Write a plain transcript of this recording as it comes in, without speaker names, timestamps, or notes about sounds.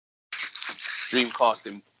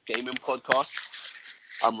Dreamcasting Gaming Podcast.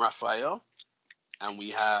 I'm Raphael, and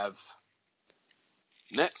we have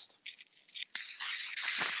next.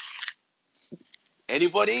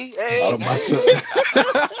 Anybody? Hey. Everyone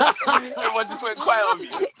just went quiet on me.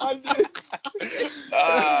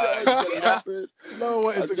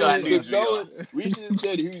 We should have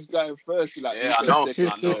said who's going first. Like, yeah, I know.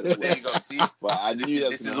 There you go. See, but I knew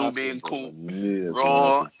this is all being cool.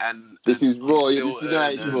 Raw and this is raw. Yeah,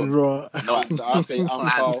 This is raw. No, so I'll say I'm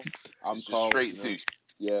Carl. I'm Carl. Straight to.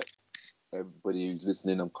 Yeah. Everybody who's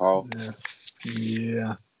listening, I'm Carl.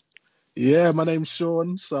 Yeah. My name's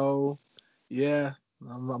Sean. So, yeah,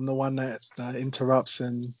 I'm the one that interrupts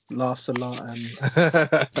and laughs a lot, and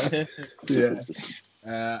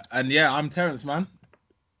I'm Terrence, man.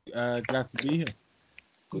 Glad to be here.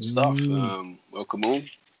 Good stuff. Welcome all.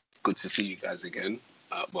 Good to see you guys again.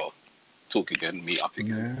 Talk again, meet up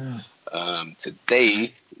again. Yeah.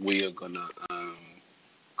 Today we are gonna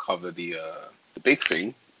cover the big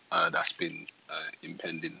thing that's been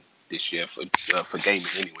impending this year for gaming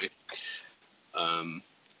anyway.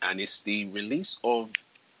 And it's the release of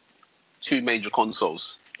two major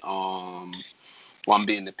consoles. One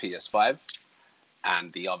being the PS5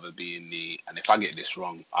 and the other being and if I get this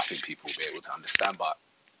wrong, I think people will be able to understand, but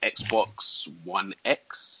Xbox One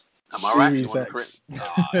X. Am I right? Series X.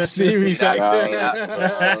 Series X.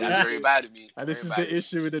 That's very bad of me. And this is the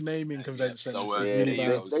issue with the naming convention. So there you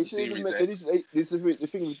go. They Series X. The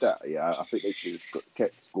thing with that, I think they should have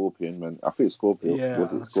kept Scorpion, man. I think Scorpio. Yeah,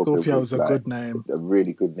 Scorpio was a good name. A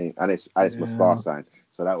really good name, and it's my star sign,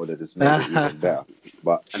 so that would have just made it even better.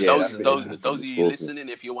 But and those of you listening,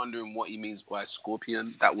 if you're wondering what he means by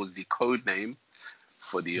Scorpion, that was the code name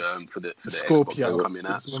for the Xbox that's coming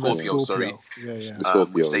out. Scorpio, sorry.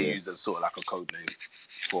 Which they used as sort of like a code name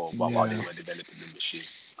while they were developing the machine.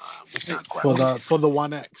 Which sounds quite for the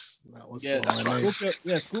One X. That was that's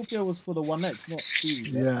right. Scorpio was for the One X, not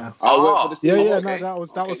Series. Yeah. For the Series. No,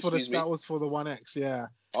 that was for the One X. Yeah.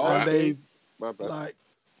 And they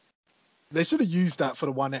they should have used that for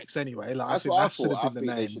the One X anyway. Like, I think that should have been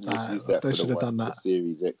the name. They should have done that. The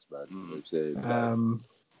Series X, man.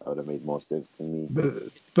 That would have made more sense to me.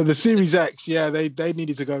 But the Series X, they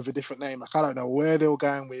needed to go with a different name. Like, I don't know where they were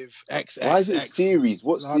going with X. Why is it Series?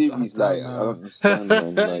 What series? I don't understand,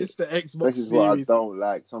 man. Like, it's the Xbox Series. This is what I don't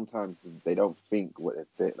like. Sometimes they don't think what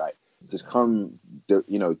they're like. Just come, I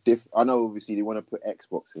know obviously they want to put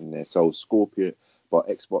Xbox in there, so Scorpion, but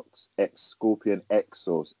Xbox X, Scorpion X,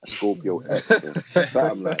 or Scorpio X, or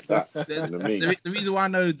something like that. You know what I mean? The reason why I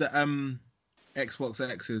know that Xbox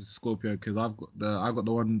X is Scorpio because I've got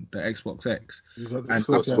the one, the Xbox X. You've got the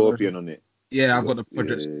and Scorpion on it. Yeah, I've got the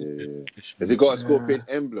Project Scorpion. Has it got a Scorpion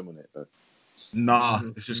emblem on it though? Nah,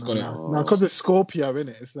 it's just got it. No, because it's Scorpio in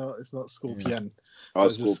it. It's not Scorpion. Oh,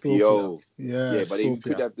 Scorpio. Yeah, but you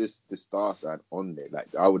could have the star sign on there. Like,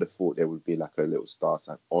 I would have thought there would be like a little star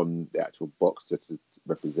sign on the actual box just to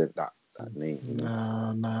represent that name.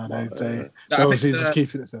 They obviously just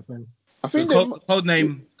keeping it separate. I think the code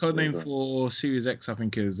name for Series X, I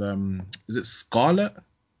think is it Scarlet?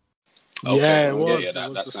 Okay. Yeah, it was. Yeah,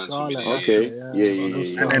 that was sounds Scarlet. Okay. Yeah.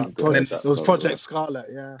 And then it was Project Scarlet.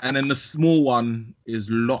 Yeah. And then the small one is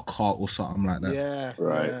Lockhart or something like that. Yeah.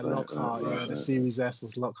 Right. Lockhart. Right. The Series S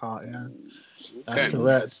was Lockhart. Yeah. That's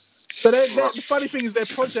correct. So the funny thing is their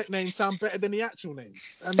project names sound better than the actual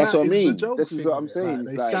names. And that's what I mean. The joke this is what I'm saying.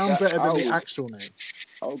 Like, they sound better than the actual names.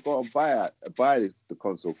 I'll go and buy the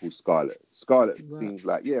console called Scarlet. Scarlet seems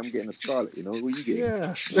like, I'm getting a Scarlet, what are you getting?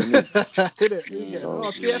 Yeah. Hit it.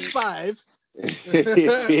 PS5.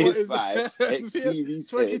 PS5, X Series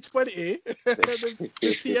 2020, the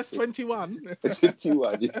PS21.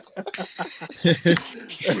 21.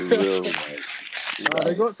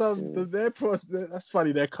 They got some. That's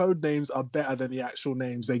funny. Their code names are better than the actual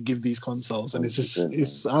names they give these consoles, and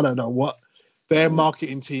it's I don't know what their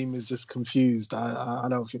marketing team is just confused. I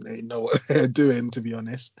don't think they know what they're doing, to be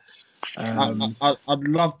honest. I'd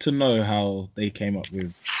love to know how they came up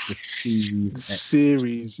with the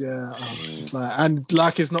Series, yeah.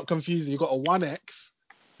 It's not confusing. You've got a One X,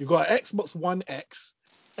 you've got an Xbox One X,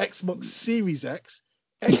 Xbox Series X,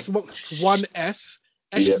 Xbox One S,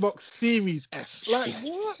 Xbox Series S. Like,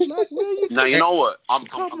 what? Like, where are you? Now, you know what? I'm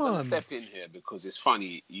going to step in here because it's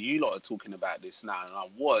funny. You lot are talking about this now, and I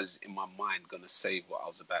was in my mind going to say what I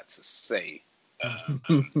was about to say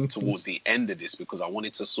towards the end of this because I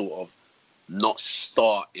wanted to sort of not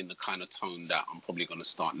start in the kind of tone that I'm probably going to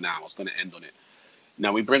start now. I was going to end on it.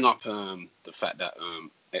 Now, we bring up the fact that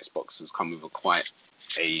Xbox has come with quite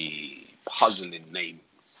a puzzling name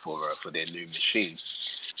for their new machine.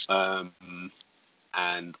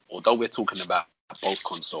 And although we're talking about both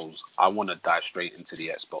consoles, I want to dive straight into the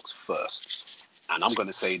Xbox first. And I'm going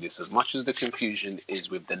to say this, as much as the confusion is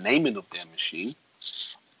with the naming of their machine,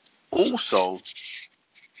 also,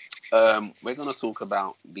 we're going to talk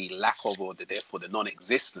about the lack of, or therefore the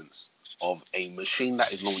non-existence of a machine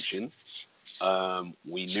that is launching.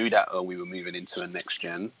 We knew that we were moving into a next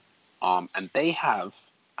gen. And they have,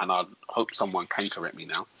 and I hope someone can correct me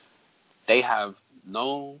now, they have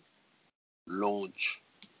no launch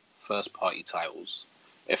first-party titles.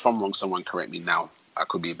 If I'm wrong, someone correct me now. I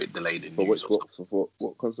could be a bit delayed in news.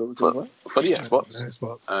 What console? For the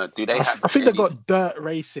Xbox. Do they have? I think they got Dirt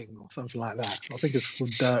Racing or something like that. I think it's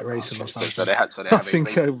called Dirt Racing or something. So they have I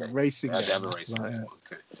think a racing. They have a racing game.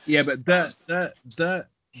 Okay. Yeah, but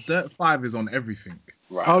Dirt 5 is on everything.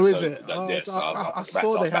 Right. Oh, so is it? Yes, I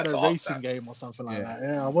saw they had a racing game or something like that.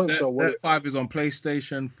 Yeah, I wasn't sure what Dirt 5 is on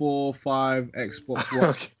PlayStation 4, 5, Xbox One.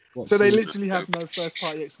 Okay. So they literally have no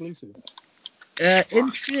first-party exclusive. In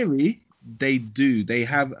theory, they do. They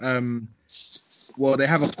have they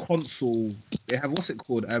have a console. They have what's it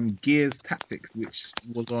called? Gears Tactics, which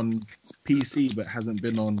was on PC but hasn't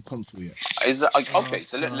been on console yet. Is that okay?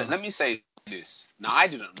 So let me say this. Now I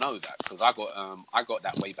didn't know that because I got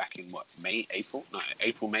that way back in April,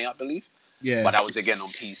 May, I believe. Yeah. But that was again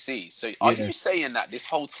on PC. So are you saying that this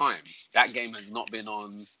whole time that game has not been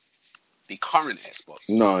on the current Xbox?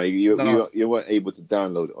 No, you weren't able to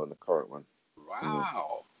download it on the current one.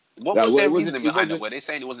 Wow. What was their reasoning behind it? Were they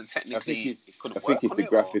saying it wasn't technically? I think it's the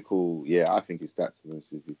graphical. Yeah, I think it's that. To be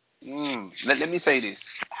honest with you. Let me say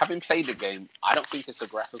this. Having played the game, I don't think it's a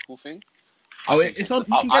graphical thing. It's on.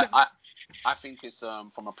 You can get it. I think it's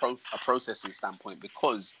from a processing standpoint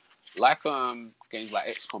because like games like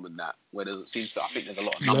XCOM and that, where there seems to, I think there's a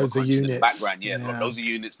lot of number crunching in the background. Yeah, loads of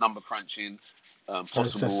units, number crunching,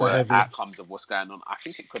 possible outcomes of what's going on. I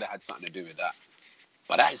think it could have had something to do with that.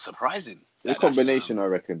 But that is surprising. A combination, I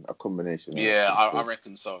reckon. A combination. I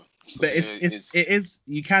reckon so. But it is.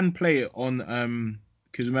 You can play it on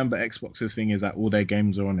because remember Xbox's thing is that all their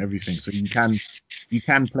games are on everything, so you can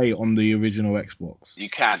play it on the original Xbox. You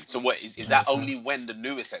can. So what is that only when the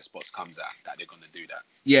newest Xbox comes out that they're going to do that?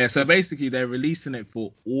 Yeah. So basically, they're releasing it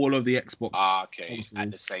for all of the Xbox. Okay.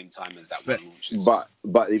 At the same time as that one launches.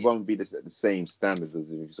 But it won't be the same standard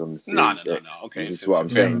as if it's on the Series X. No. Okay. This is what I'm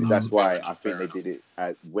saying. That's why I think they did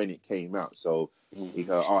it when it came out. So you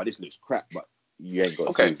go, oh, this looks crap, but you ain't got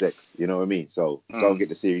a Series X. You know what I mean? So go and get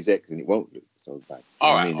the Series X, and it won't look so bad.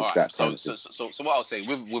 All right. So what I'll say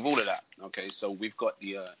with all of that, okay. So we've got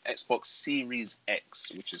the Xbox Series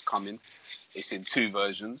X, which is coming. It's in two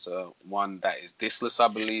versions. One that is discless, I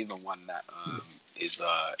believe, and one that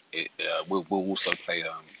will also play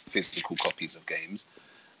physical copies of games.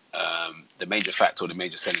 The major factor, or the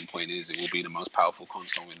major selling point is it will be the most powerful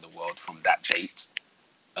console in the world from that date.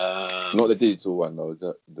 Not the digital one though.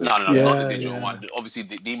 No, not the digital one. Obviously,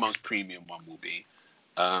 the most premium one will be.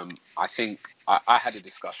 I think I had a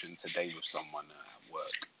discussion today with someone at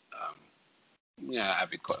work.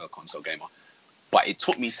 Avid console gamer. But it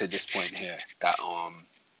took me to this point here that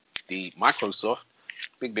the Microsoft,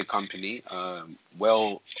 big company, how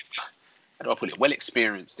do I put it? Well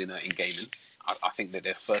experienced in gaming. I think that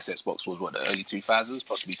their first Xbox was the early 2000s,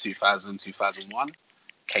 possibly 2000, 2001.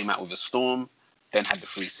 Came out with a storm, then had the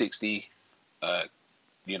 360.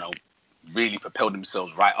 Really propelled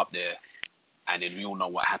themselves right up there. And then we all know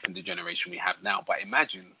what happened to the generation we have now. But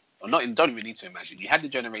imagine, don't even need to imagine. You had the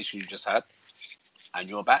generation you just had, and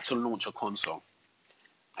you're about to launch a console,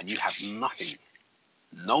 and you have nothing,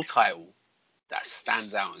 no title that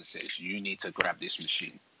stands out and says you need to grab this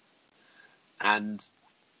machine. And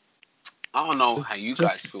I don't know how you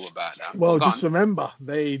guys feel about that. Well, just remember,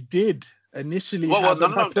 they did initially have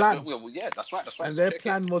a plan. That's right. And their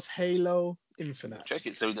plan was Halo Infinite. Check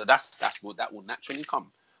it. So that's what that will naturally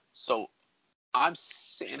come. So I'm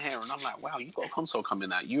sitting here and I'm like, wow, you got a console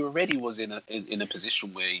coming out. You already was in a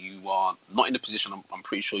position where you are not in a position I'm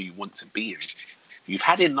pretty sure you want to be in. You've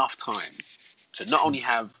had enough time to not only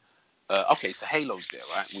have so Halo's there,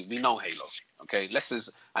 right? We know Halo. Okay, let's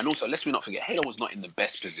we not forget Halo was not in the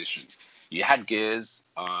best position. You had Gears,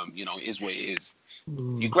 it is what it is.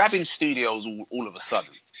 You're grabbing studios all of a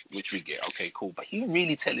sudden, which we get. Okay, cool. But you're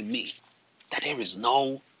really telling me that there is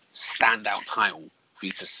no standout title for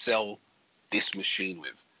you to sell this machine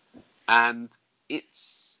with. And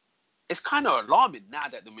it's kind of alarming now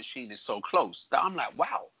that the machine is so close that I'm like,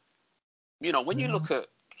 wow. When you look at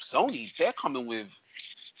Sony, they're coming with,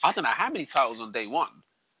 I don't know how many titles on day one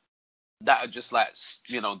that are just like,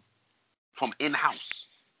 from in-house.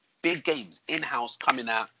 Big games, in-house, coming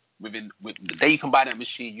out with the day you can buy that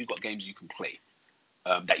machine, you got games you can play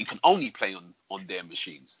that you can only play on their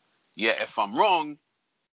machines. Yeah, if I'm wrong,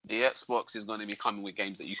 the Xbox is going to be coming with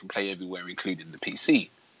games that you can play everywhere, including the PC.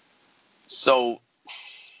 So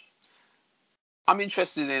I'm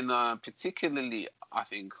interested in particularly, I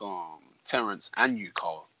think Terrence and you,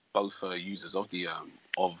 Carl, both users of the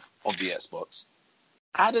Xbox.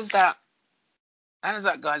 How does that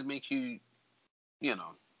guys make you,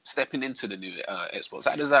 stepping into the new Xbox?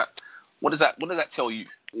 What does that tell you?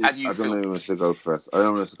 How do you I don't feel? know who wants to go first. I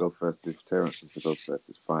don't want us to go first. If Terrence wants to go first,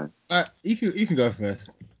 it's fine. You can go first.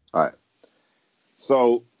 All right.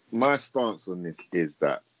 So my stance on this is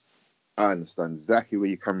that I understand exactly where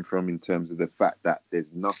you're coming from in terms of the fact that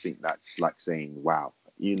there's nothing that's like saying, wow,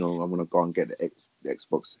 I'm going to go and get the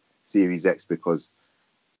Xbox Series X because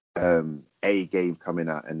A game coming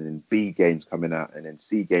out and then B games coming out and then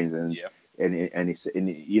C games and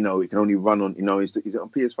it can only run on, is it on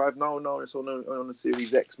PS5? No, it's on the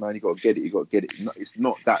Series X, man. You got to get it. No, it's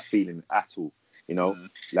not that feeling at all,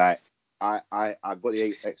 Like I got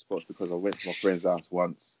the Xbox because I went to my friend's house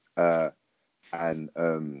once and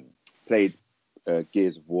played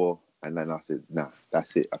Gears of War, and then I said, nah,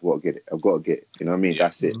 that's it. I've got to get it. You know what I mean? Yeah.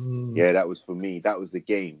 That's it. Yeah, that was for me. That was the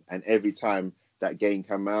game. And every time that game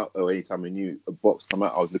came out, or anytime a box come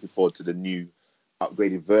out, I was looking forward to the new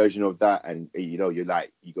upgraded version of that. And you're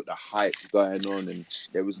like, you got the hype going on, and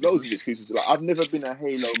there was loads of exclusives. Like, I've never been a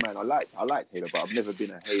Halo man. I liked Halo, but I've never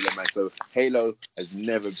been a Halo man. So Halo has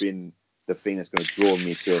never been the thing that's going to draw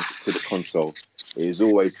me to the console. It is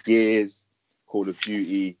always Gears, Call of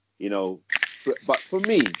Duty, But for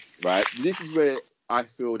me, right, this is where I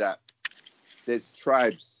feel that there's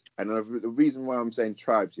tribes, and the reason why I'm saying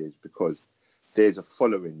tribes is because there's a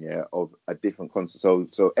following, of a different console.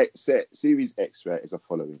 So Series X, right, is a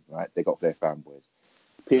following, right? They got their fanboys.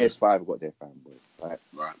 PS5 got their fanboys, right?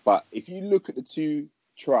 Right. But if you look at the two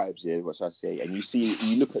tribes, what should I say, and you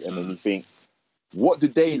look at them and you think, what do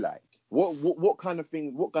they like? What kind of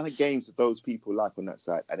things, what kind of games do those people like on that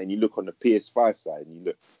side? And then you look on the PS5 side and you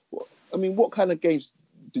look, what kind of games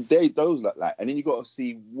do those look like? And then you got to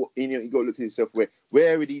see you got to look at yourself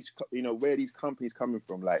where are these companies coming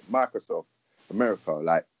from? Like Microsoft, America,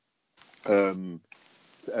 like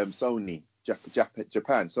Sony,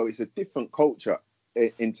 Japan. So it's a different culture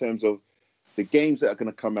in terms of the games that are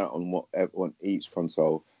going to come out on each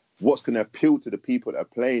console. What's going to appeal to the people that are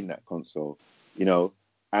playing that console,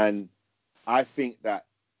 and I think that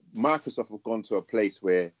Microsoft have gone to a place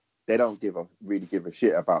where they don't really give a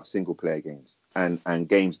shit about single player games and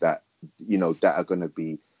games that that are going to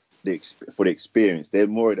be for the experience. They're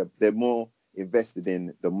more invested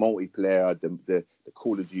in the multiplayer, the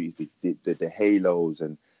Call of Duty, the Halos,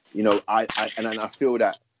 and I feel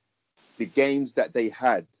that the games that they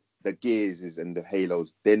had, the Gears and the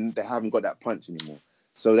Halos, then they haven't got that punch anymore.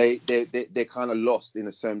 So they're kind of lost in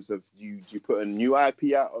the sense of you put a new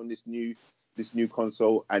IP out on this new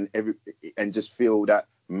console and just feel that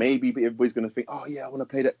maybe everybody's going to think, oh yeah, I want to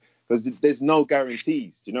play that, because there's no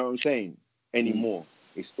guarantees. Do you know what I'm saying anymore?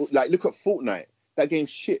 It's like, look at Fortnite. That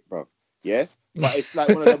game's shit, bro. Yeah, but it's like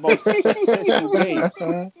one of the most successful games,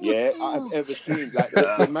 I've ever seen. Like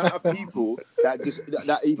the amount of people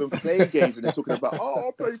that even play games and they're talking about, oh,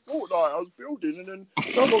 I played Fortnite, I was building, and then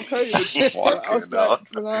someone came and I was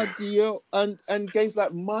like, bloody hell. And games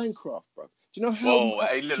like Minecraft, bro. Do you know how? Whoa,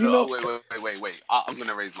 hey, look, wait. I'm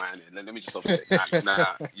gonna raise my hand here. Let me just stop a second.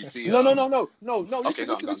 Nah, you see. No. Okay,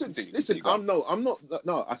 Listen. I'm not.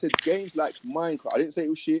 No, I said games like Minecraft. I didn't say it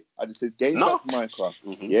was shit. I just said games like Minecraft.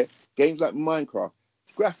 Mm-hmm. Yeah, games like Minecraft.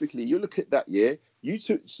 Graphically, you look at that. Yeah, you're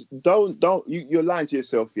lying to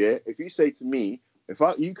yourself. Yeah, if you say to me,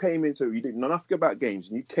 you came into, you didn't know nothing about games,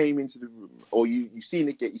 and you came into the room, or you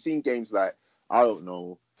seen games like, I don't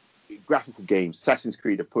know, graphical games, Assassin's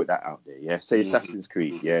Creed, to put that out there, yeah? Say Assassin's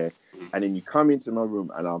Creed, yeah? And then you come into my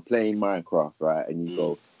room and I'm playing Minecraft, right? And you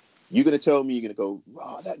go, you're going to tell me, you're going to go,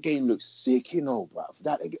 wow, that game looks sick, bro.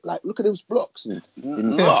 Like, look at those blocks. And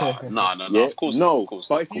no, of course not.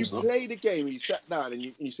 But if you play the game and you sat down and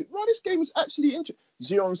you say, wow, this game is actually interesting. You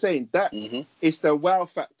see what I'm saying? That it's the wow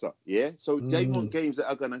factor, yeah? So they want games that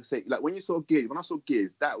are going to say, like when I saw Gears,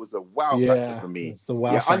 that was a wow factor for me. It's the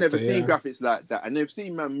wow factor, I never seen graphics like that. I never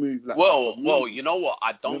seen man move like that. Well, you know what?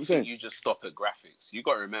 I don't think you just stop at graphics. You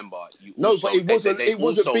got to remember. But it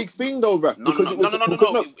was a big thing though, Raf. No.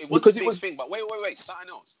 It was a big thing. But wait, something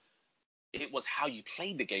else. It was how you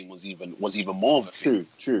played the game was even more of a thing.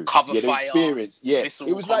 True. Cover fire, experience. Yeah,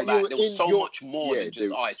 it was combat. Like there was so much more than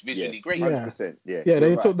just it's visually great. 100%. Yeah,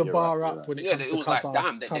 they took the bar up when it comes to it was cover.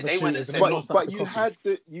 Like, damn, they went and said, but you had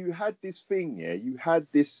this thing, you had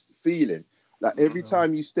this feeling like every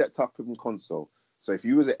time you stepped up in console, So if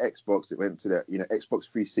you was at Xbox, it went to the Xbox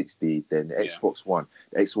 360, then the Xbox One,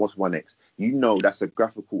 the Xbox One X. You know that's a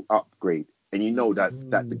graphical upgrade, and you know that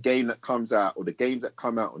the game that comes out or the games that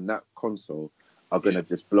come out on that console are gonna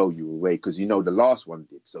just blow you away because you know the last one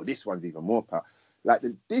did. So this one's even more powerful. Like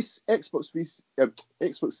this Xbox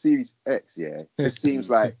Series X, it seems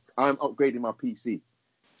like I'm upgrading my PC.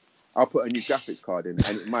 I'll put a new graphics card in,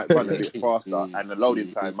 and it might run a bit faster, and the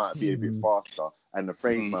loading time might be a bit faster, and the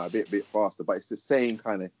frames might be a bit faster, but it's the same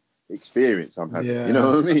kind of experience I'm having. You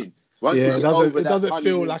know what I mean? Once it doesn't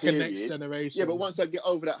feel like a next generation. Yeah, but once I get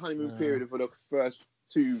over that honeymoon period for the first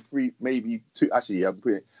 2, 3, maybe 2, actually, I'm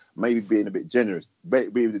maybe being a bit generous,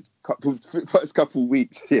 maybe the first couple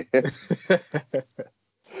weeks, and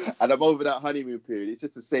I'm over that honeymoon period. It's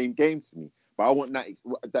just the same game to me, but I want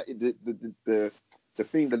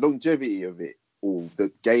the longevity of it, or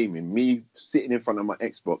the gaming, me sitting in front of my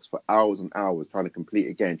Xbox for hours and hours trying to complete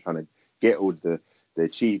a game, trying to get all the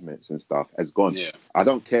achievements and stuff has gone. Yeah. I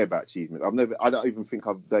don't care about achievements. I don't even think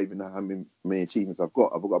I don't even know how many achievements I've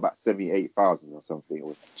got. I've got about 78,000 or something,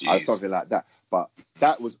 or something like that. But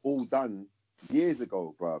that was all done years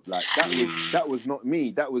ago, bruv. Like that was not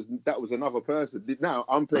me. That was another person. Now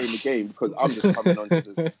I'm playing the game because I'm just coming on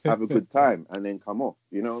to just have a good time and then come off.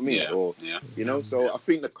 You know what I mean? So I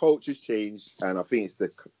think the culture's changed, and I think it's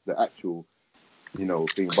the actual,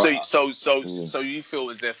 thing. But, so you feel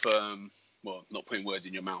as if well, not putting words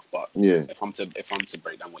in your mouth, but if I'm to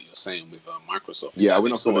break down what you're saying with Microsoft,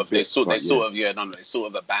 they sort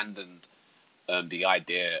of abandoned the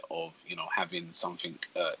idea of having something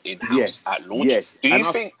in-house at launch. Yes. Do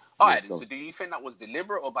you think? All right. So do you think that was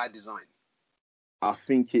deliberate or by design? I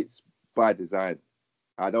think it's by design.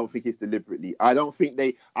 I don't think it's deliberately. I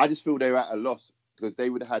just feel they were at a loss because they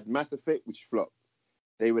would have had Mass Effect, which flopped.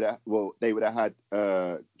 They would have had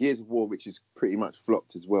Gears of War, which is pretty much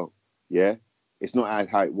flopped as well. Yeah, it's not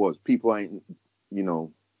how it was. People ain't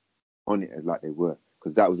on it like they were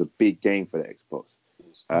because that was a big game for the Xbox.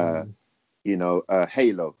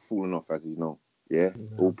 Halo falling off, as you know,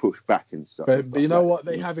 all pushed back and stuff. But you know what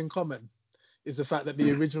they have in common is the fact that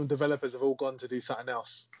the original developers have all gone to do something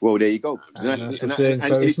else. Well, there you go. So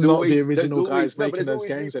it's not the original guys making those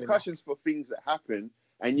games anymore. Repercussions for things that happen,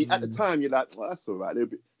 and you, at the time you're like, well, that's all right.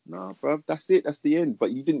 Nah, bro, that's it. That's the end. But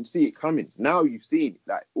you didn't see it coming. Now you've seen it.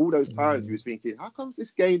 Like all those times you was thinking, how come this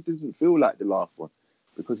game doesn't feel like the last one?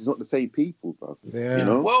 Because it's not the same people, bro. Yeah.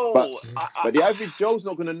 Well, but the average Joe's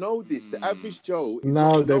not gonna know this. The average Joe is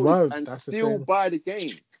they won't. And that's still buy the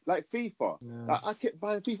game. Like FIFA. Yeah. Like, I kept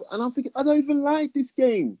buying FIFA and I'm thinking, I don't even like this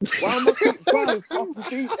game. Why am I keep buying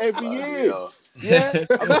FIFA every year? Yeah?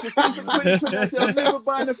 I'm just thinking 2020, I said, I'm never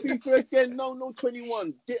buying a FIFA again. No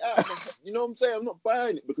 21. Get out of my head. You know what I'm saying? I'm not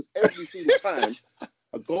buying it because every single time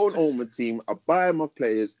I go on Ultimate Team, I buy my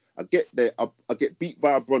players, I get there, I get beat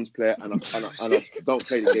by a bronze player and I don't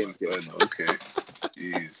play the game again. Okay.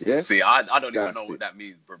 Jeez. Yeah? See, I don't even know what that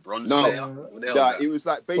means, bronze player. No, it was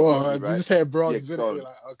like basically, right? You just say bronze, didn't it? You're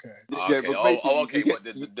like, okay. But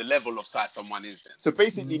the level of size someone is then. So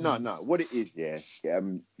basically, no. What it is, you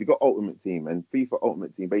got Ultimate Team and FIFA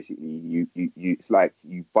Ultimate Team. Basically, you it's like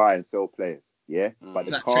you buy and sell players, but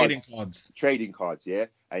the cards, trading cards,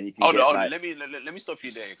 and you can let me stop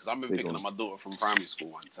you there because I've been picking up my daughter from primary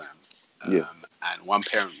school one time, and one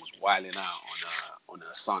parent was wilding out on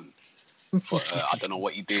her son. But I don't know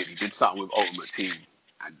what he did. He did something with Ultimate Team.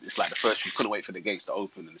 And it's like the first you couldn't wait for the gates to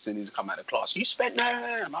open. And as soon as he come out of class, you spent no.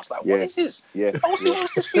 And I was like, what is this? Yeah. What's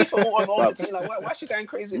this FIFA on Ultimate Team? Like, why is she going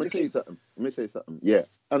crazy? Let me tell you something. Yeah.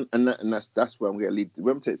 And that's where I'm going to leave.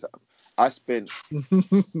 Let me tell you something. I spent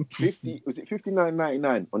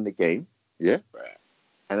 $59.99 on the game. Yeah. Right.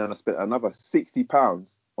 And then I spent another £60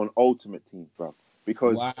 on Ultimate Team, bro.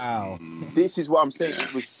 Because this is what I'm saying.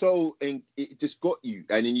 It was so, it just got you,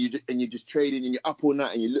 and then you're just trading, and you're up all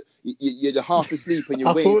night, and you're half asleep, and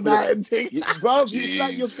you're waiting. Bro, it's like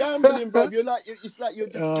you're gambling, bro. It's like you're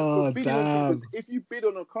bidding on, because if you bid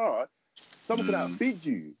on a car, someone could outbid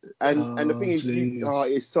you, and the thing is,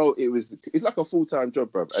 it's like a full-time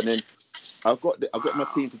job, bro. And then I got my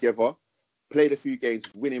team together, played a few games,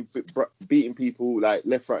 winning, beating people like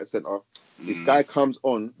left, right, and center. This guy comes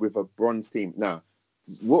on with a bronze team. Now,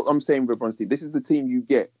 what I'm saying with a bronze team, this is the team you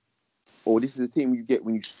get, or this is the team you get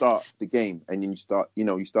when you start the game, and then you start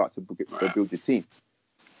to build your team.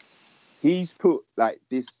 He's put like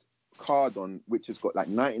this card on, which has got like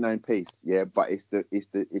 99 pace, but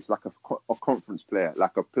it's like a conference player,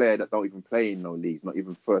 like a player that don't even play in no leagues, not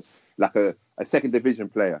even first, like a second division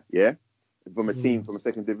player, from a team, from a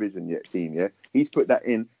second division team, He's put that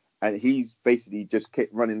in. And he's basically just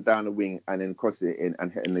kept running down the wing and then crossing it in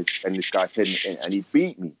and hitting this guy's heading it in. And he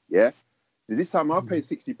beat me, This time I paid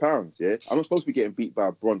 £60. Yeah, I'm not supposed to be getting beat by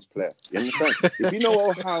a bronze player. You understand? If you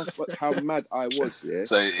know how mad I was, yeah.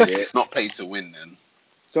 So it's not pay to win then.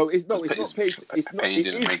 So it's not paid. It's not. Pain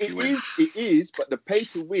didn't make you win. It is, but the pay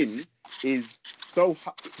to win is so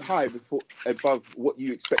high above what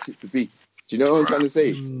you expect it to be. Do you know what I'm trying to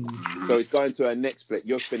say? So it's going to our next play.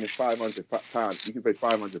 You're spending £500. You can pay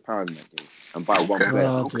 £500 in that game and buy one player.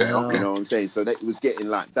 Okay. You know what I'm saying? So that it was getting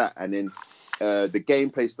like that, and then the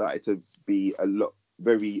gameplay started to be a lot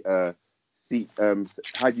very how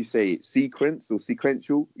do you say it? Sequence or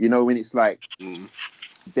sequential? You know, when it's like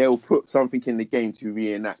they'll put something in the game to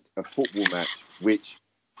reenact a football match, which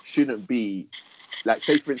shouldn't be. Like,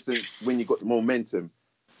 say for instance, when you got the momentum,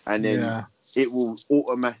 and then it will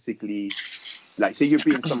automatically, like, say you're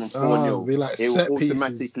beating someone 4-0, like it will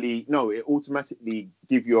automatically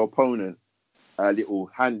give your opponent a little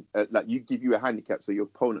hand, like you give you a handicap so your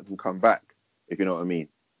opponent can come back, if you know what I mean.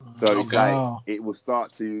 So it's like it will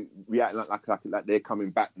start to react like they're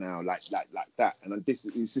coming back now, like that. And this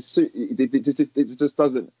it's just it just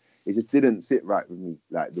doesn't. It just didn't sit right with me,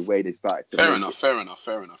 like the way they started to. Fair enough.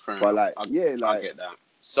 But like, I get that.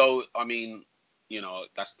 So I mean, you know,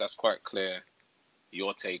 that's quite clear.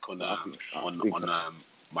 Your take on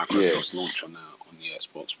Microsoft's launch on the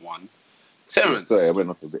Xbox One. Terrence. Sorry, I went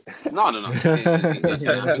off a bit. No.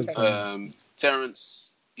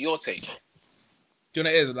 Terrence, your take. Do you know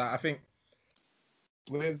what it is? Like, I think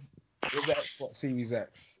with the Xbox Series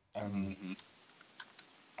X,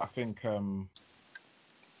 I think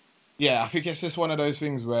it's just one of those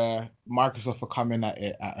things where Microsoft are coming at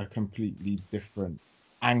it at a completely different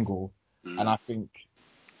angle, and I think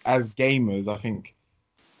as gamers, I think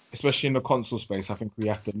especially in the console space, I think we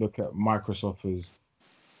have to look at Microsoft as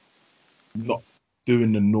not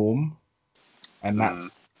doing the norm, and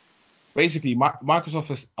that's basically Microsoft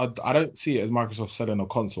is. I don't see it as Microsoft selling a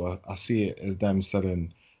console. I see it as them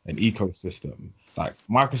selling an ecosystem. Like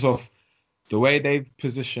Microsoft, the way they've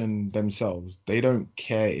positioned themselves, they don't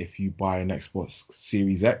care if you buy an Xbox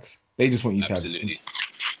Series X. They just want you to have.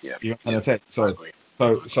 Yeah. You know what I'm saying? So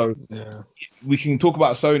we can talk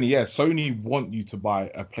about Sony. Yeah, Sony want you to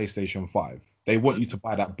buy a PlayStation 5. They want you to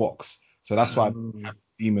buy that box. So that's why they have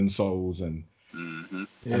Demon's Souls and.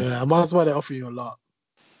 I might as well they offer you a lot.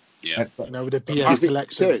 Yeah. You know, with the PS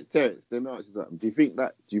collection. Terrence, let me ask you something. Do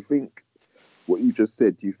you think what you just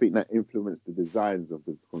said, do you think that influenced the designs of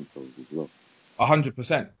the consoles as well?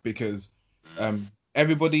 100%, because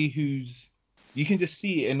everybody you can just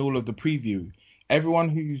see it in all of the preview. Everyone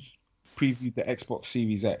who's previewed the Xbox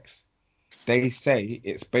Series X, they say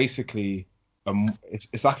it's basically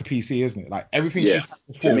it's like a PC, isn't it? Like everything you've had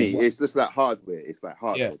before. To me, it's just like hardware. It's like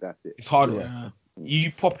hardware. Yeah, that's it. It's hardware. Yeah.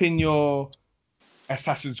 You pop in your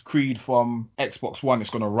Assassin's Creed from Xbox One, it's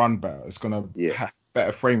gonna run better. It's gonna have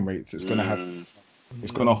better frame rates. It's gonna have.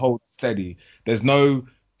 It's gonna hold steady. There's no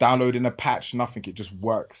downloading a patch, nothing. It just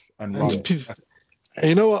works and runs. And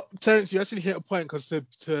you know what, Terrence, you actually hit a point, because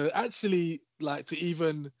to actually to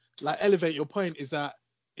even elevate your point is that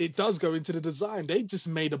it does go into the design. They just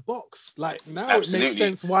made a box. Like now Absolutely. It makes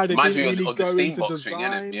sense why they didn't really go into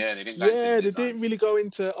design. They didn't go into design. They didn't really go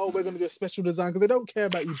into we're going to do a special design, because they don't care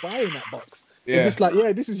about you buying that box. Yeah. It's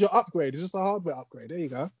just this is your upgrade. It's just a hardware upgrade. There you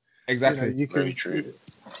go. Exactly. Very true.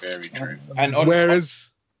 Very true. And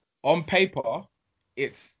whereas on paper,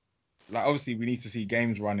 it's like obviously we need to see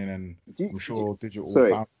games running, and I'm sure digital.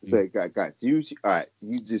 Sorry, guys. You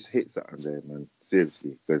just hit something there, man.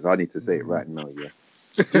 Seriously, because I need to say it right now. Yeah.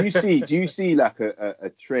 Do you see like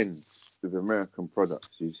a trend with American products?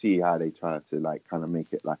 You see how they try to kind of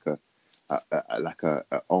make it like a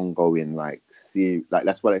ongoing series.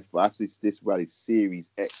 That's why this where the Series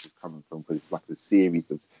X is coming from, because it's like the series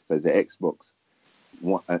of the Xbox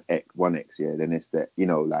One X, yeah. Then it's that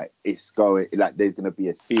it's going there's gonna be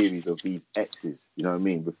a series of these X's. You know what I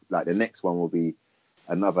mean? With, the next one will be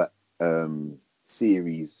another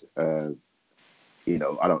series.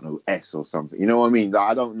 I don't know, S or something. You know what I mean?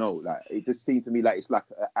 I don't know. It just seems to me like it's like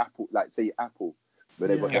an Apple, say Apple, where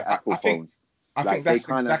they've got the Apple phones. I think that's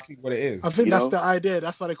exactly what it is. I think that's the idea.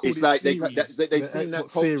 That's why they call it series. They've seen that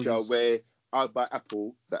culture where I'll buy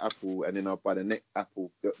the Apple, and then I'll buy the next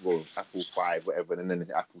Apple 5, whatever, and then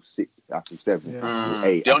the Apple 6, Apple 7, Apple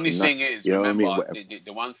 8. The only thing is, remember,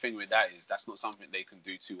 the one thing with that is that's not something they can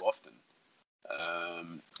do too often.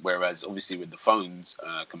 Whereas obviously with the phones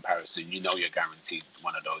comparison, you're guaranteed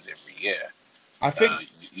one of those every year. I think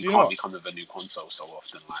you can't become with a new console so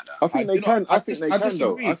often like that. I think they can. I think they can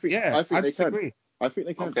though. I think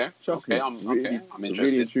they can. Okay, I'm interested. I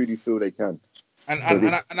really and truly feel they can. And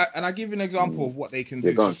I give you an example of what they can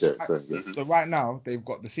Yeah, do. go on, Terry. Sorry, yeah. So right now they've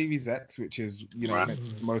got the Series X, which is Right. meant to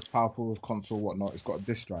be the most powerful console, whatnot. It's got a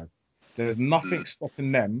disk drive. There's nothing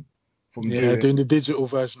stopping them from doing the digital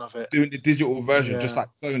version of it. doing the digital version, Yeah. just like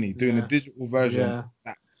Sony doing the Yeah. digital version.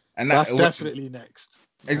 Yeah. And That's definitely next.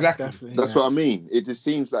 Exactly. That's what I mean. It just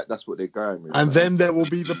seems like that's what they're going with. And then there will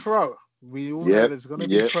be the Pro. We all know there's going to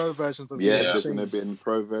be Pro versions of yeah, the there's going to machines. be a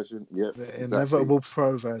Pro version. Yeah, The exactly. inevitable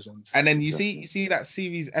Pro versions. And then you see that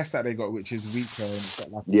Series S that they got, which is weaker and it's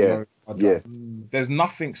got like a Yeah, low hard drive. There's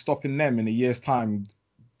nothing stopping them in a year's time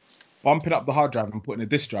bumping up the hard drive and putting a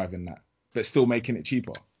disk drive in that, but still making it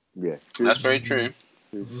cheaper. Yeah, That's very true.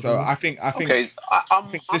 So I think Okay, I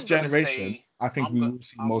think this gonna generation, say, I think we will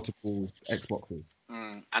see multiple Xboxes.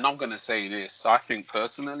 And I'm gonna say this. I think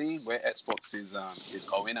personally, where Xbox is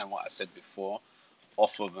going, and what I said before,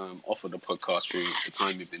 off of the podcast through the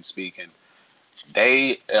time we've been speaking,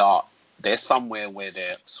 they're somewhere where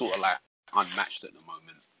they're sort of like unmatched at the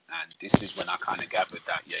moment. And this is when I kind of gathered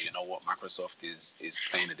that, yeah, you know what, Microsoft is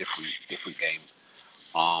playing a different game.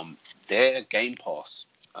 Their Game Pass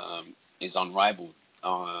is unrivaled.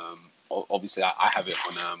 Obviously, I have it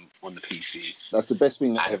on the PC. That's the best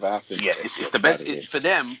thing that ever happened. Yeah, it's the best for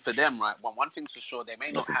them. Right. One thing's for sure, they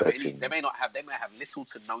may not have any. They may have little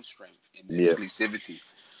to no strength in the exclusivity.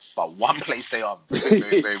 But one place they are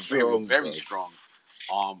very strong.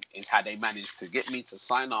 Is how they managed to get me to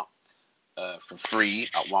sign up for free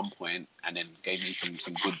at one point, and then gave me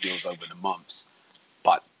some good deals over the months.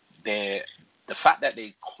 But the fact that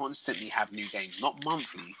they constantly have new games, not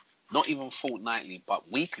monthly, not even fortnightly, but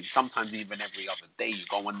weekly, sometimes even every other day, you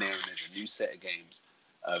go on there and there's a new set of games.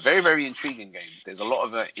 Very, very intriguing games. There's a lot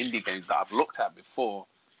of indie games that I've looked at before,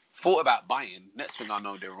 thought about buying. Next thing I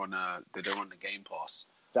know, they're on the Game Pass.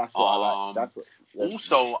 That's what I like. That's what.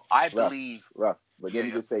 Also, I believe. But let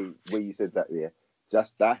me just say, where you said that there,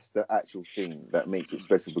 that's the actual thing that makes it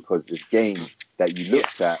special, because it's games that you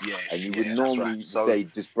looked at and you would normally say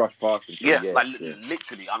just brush past them.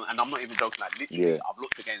 Literally, and I'm not even joking. Like literally, I've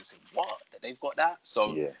looked again and said, "What? They've got that?"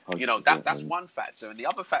 So that's one factor, and the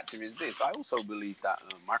other factor is this. I also believe that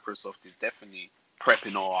Microsoft is definitely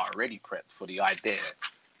prepping or already prepped for the idea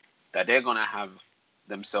that they're gonna have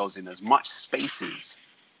themselves in as much spaces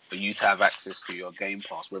for you to have access to your Game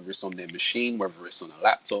Pass, whether it's on their machine, whether it's on a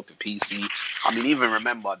laptop, a PC. I mean, even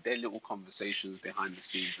remember their little conversations behind the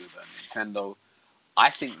scenes with Nintendo. I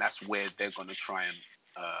think that's where they're going to try and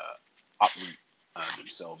uproot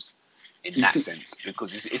themselves in that sense,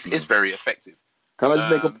 because it's very effective. Can I just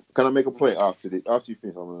make a point after this? After you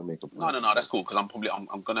finish, I'm gonna make a point. No, that's cool, because I'm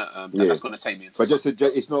gonna that's gonna take me into. But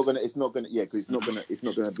it's not gonna because it's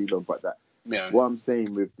not gonna be long. But what I'm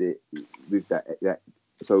saying with that.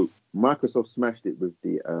 So Microsoft smashed it with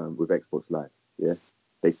Xbox Live. Yeah,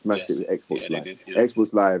 they smashed it with Xbox Live. Did,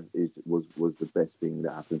 Xbox Live was the best thing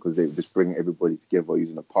that happened, because they would just bring everybody together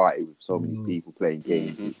using a party with so many people playing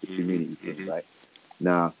games. It's the community thing, right?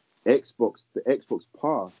 Now the Xbox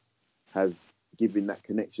Pass has given that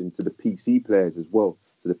connection to the PC players as well.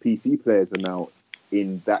 So the PC players are now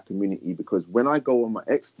in that community, because when I go on my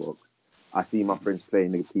Xbox, I see my friends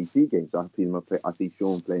playing the PC games. I see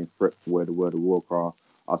Sean playing World of Warcraft.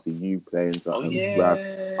 I'll see you playing Rav.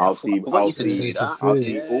 I'll see all my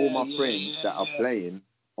friends that are playing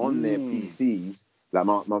on their PCs. Like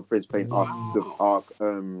my friends playing Ark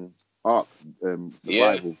Survival,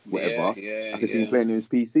 whatever. I can see him playing on his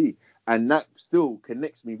PC, and that still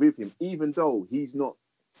connects me with him, even though he's not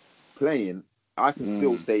playing. I can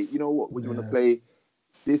still say, you know what, would you want to play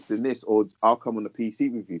this and this, or I'll come on the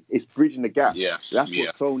PC with you. It's bridging the gap. That's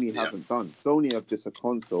what Sony haven't done. Sony have just a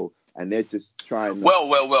console, and they're just trying to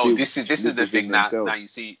well, this is the thing now you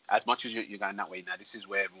see, as much as you're going that way now, this is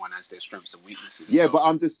where everyone has their strengths and weaknesses. Yeah, but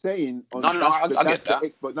I'm just saying I get that.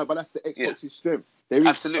 But that's the Xbox's strength. There is,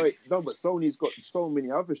 absolutely. No, but Sony's got so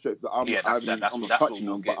many other strengths that I'm not touching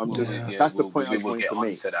on, but I'm just that's the point I was going to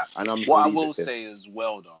make. And I'm what I will say as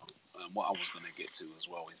well, though, what I was going to get to as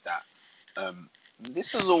well is that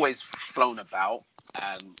this has always flown about,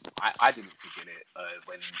 and I didn't forget it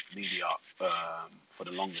when media for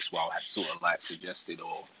the longest while had sort of like suggested,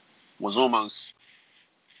 or was almost,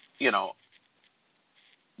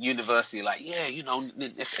 universally like,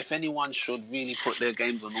 if anyone should really put their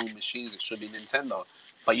games on all machines, it should be Nintendo.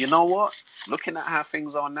 But you know what? Looking at how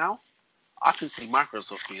things are now, I can see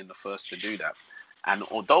Microsoft being the first to do that. And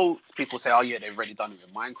although people say, oh yeah, they've already done it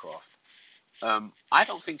with Minecraft, I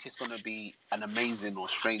don't think it's going to be an amazing or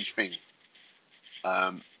strange thing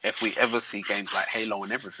if we ever see games like Halo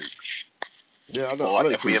and everything. Yeah,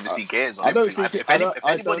 or if we ever see Gears on everything. If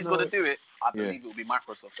anybody's going to do it, I believe it will be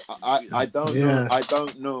Microsoft that's going to do that. I don't know. I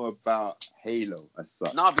don't know about Halo as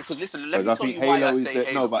such. No, because listen, let me I tell think you why Halo I is say the,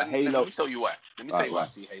 Halo. no, but Halo. Let me tell you why. Let me tell you why I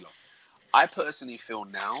see Halo. I personally feel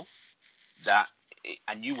now that,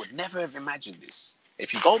 and you would never have imagined this.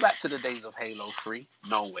 If you go back to the days of Halo 3,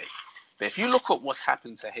 no way. But if you look at what's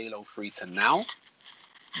happened to Halo 3 to now,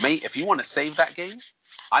 mate, if you want to save that game,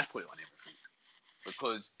 I'd put it on everything.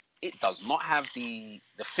 Because it does not have the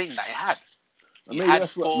thing that it had. You had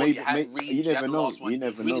that's what, 4, maybe, you had Reach, you you never had the know. last one. You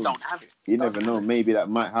never really know. don't have it. You never know. Maybe that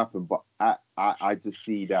might happen, but I just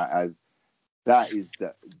see that as that is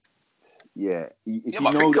the if you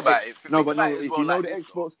but know think the, about it. no, Think but about no, it as if well you know like the this,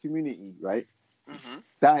 Xbox community, right? Mm-hmm.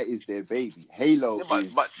 That is their baby. Halo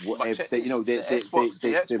is whatever check they, this. the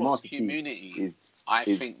Xbox Master community, is, I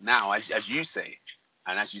think now, as you say,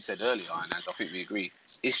 and as you said earlier, and as I think we agree,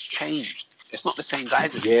 it's changed. It's not the same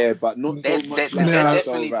guys anymore. Yeah, but not so much like that,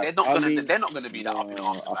 though, right? They're not gonna be that up in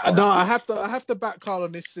arms about No, that. I have to back Carl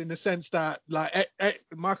on this in the sense that like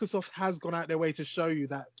Microsoft has gone out their way to show you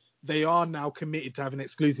that they are now committed to having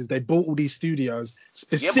exclusives. They bought all these studios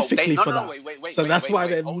specifically for that. So that's why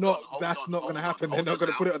they're not. That's not going to happen. They're not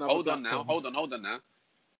going to put it on other platforms. Hold on now.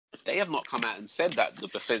 They have not come out and said that the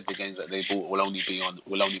Bethesda games that they bought will only be on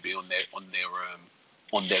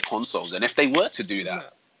their consoles. And if they were to do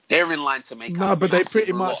that, they're in line to make no, but they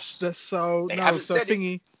pretty loss. much so they no. haven't So said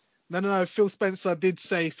thingy. It. No. Phil Spencer did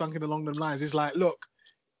say something along the lines. It's like, look,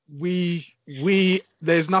 we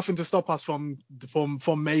there's nothing to stop us from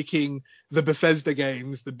making the Bethesda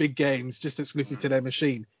games, the big games, just exclusive to their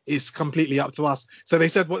machine. It's completely up to us. So they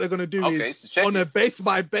said what they're going to do is on a base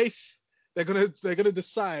by base, they're gonna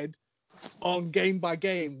decide on game by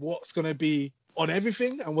game what's going to be on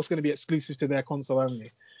everything and what's going to be exclusive to their console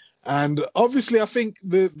only. And obviously, I think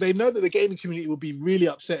they know that the gaming community would be really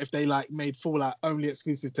upset if they like made Fallout only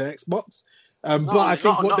exclusive to Xbox. But I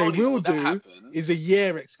think what they will do is a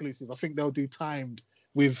year exclusive. I think they'll do timed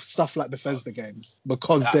with stuff like Bethesda games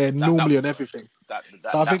because they're normally on everything.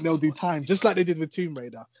 So I think they'll do timed, just like they did with Tomb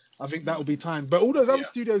Raider. I think that will be timed. But all those other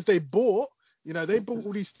studios they bought, they bought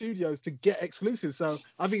all these studios to get exclusive. So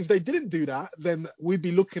I think if they didn't do that, then we'd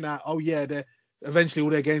be looking at, eventually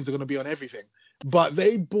all their games are going to be on everything. But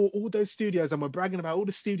they bought all those studios and we're bragging about all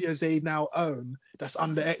the studios they now own that's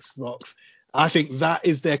under Xbox. I think that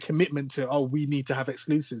is their commitment to, we need to have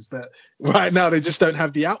exclusives. But right now, they just don't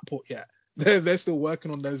have the output yet. They're still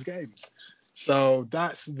working on those games. So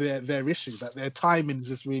that's their issue, that their timing is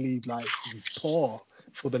just really like poor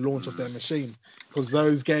for the launch of their machine. Because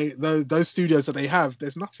those studios that they have,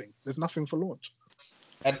 there's nothing for launch.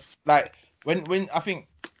 And like when I think,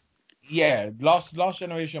 last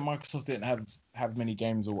generation Microsoft didn't have many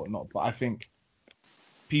games or whatnot, but I think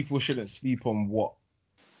people shouldn't sleep on what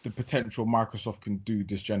the potential Microsoft can do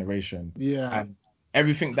this generation. Yeah. And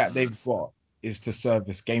everything that they've got is to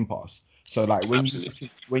service Game Pass. So like when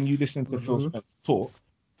you listen to Phil Spencer talk,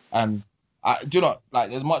 and I do not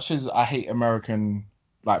like, as much as I hate American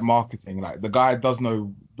like marketing, like the guy does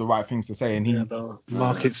know the right things to say, and the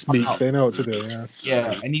market speak, they know what to do.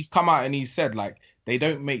 And he's come out and he said like they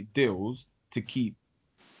don't make deals to keep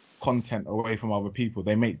content away from other people.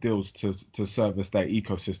 They make deals to service their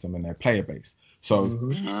ecosystem and their player base.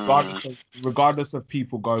 So regardless of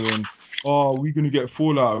people going, are we going to get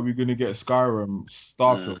Fallout? Are we going to get Skyrim,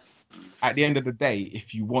 Starfield? At the end of the day,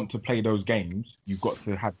 if you want to play those games, you've got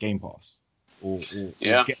to have Game Pass or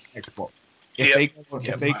get Xbox. I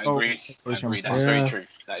agree. That's very true.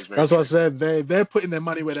 That is very That's true. what I said. They're putting their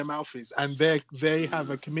money where their mouth is, and they have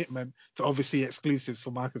a commitment to obviously exclusives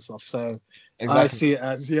for Microsoft. So I see it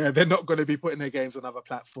as they're not going to be putting their games on other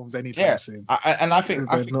platforms anytime soon. I think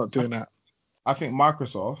they're not doing that. I think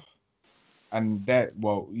Microsoft and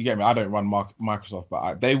you get me. I don't run Microsoft,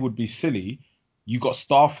 but they would be silly. You got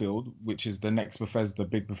Starfield, which is the next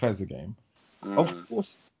big Bethesda game. Of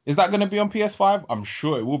course. Is that going to be on PS5? I'm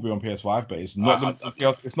sure it will be on PS5, but it's not going to be.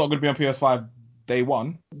 It's not going to be on PS5 day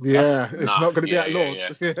one. Yeah, it's not going to be at launch.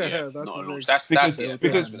 That's not at launch.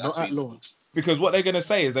 Because not at launch. Because what they're going to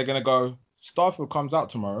say is they're going to go, Starfield comes out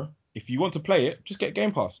tomorrow. If you want to play it, just get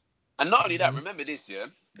Game Pass. And not only that, remember this year,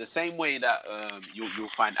 the same way that you'll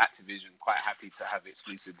find Activision quite happy to have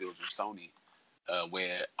exclusive deals with Sony.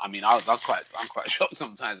 Where I'm quite shocked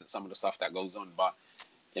sometimes at some of the stuff that goes on, but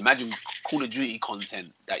imagine Call of Duty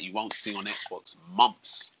content that you won't see on Xbox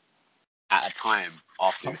months at a time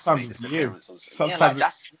after it's made its appearance.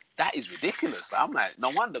 That is ridiculous. I'm like, no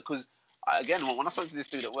wonder, because again, when I spoke to this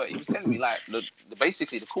dude at work, he was telling me like,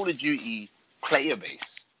 basically the Call of Duty player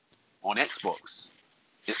base on Xbox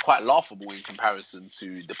is quite laughable in comparison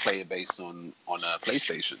to the player base on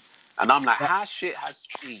PlayStation. And I'm like, how shit has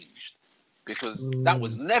changed? Because that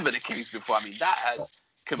was never the case before. I mean, that has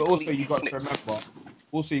But also completely you got to flipped. remember.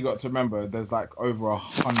 Also, you got to remember. There's like over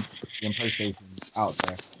 100 million PlayStations out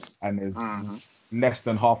there, and there's less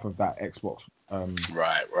than half of that Xbox.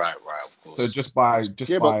 Right, of course. So just by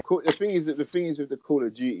but the thing is with the Call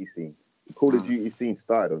of Duty scene. The Call of Duty scene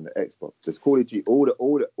started on the Xbox. There's Call of Duty. All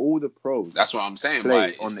the pros. That's what I'm saying.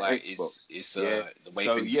 Play But on the like Xbox. it's the way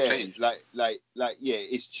things have changed.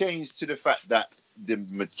 It's changed to the fact that the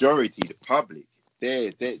majority, the public,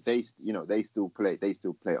 they still play it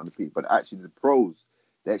on the PC. But actually, the pros,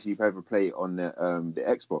 they actually ever play it on the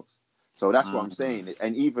Xbox. So that's what I'm saying.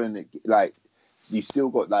 And even like, you still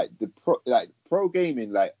got like the pro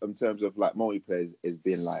gaming, like in terms of like multiplayer, has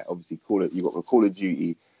been like obviously you got the Call of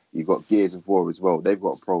Duty, you've got Gears of War as well. They've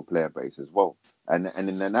got a pro player base as well, and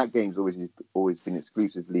then that game's always been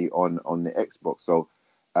exclusively on the Xbox. So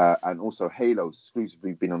and also Halo's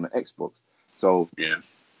exclusively been on the Xbox. So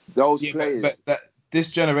those players. But this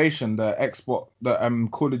generation, the Xbox, the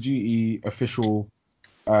Call of Duty official,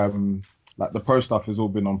 like the pro stuff has all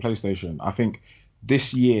been on PlayStation. I think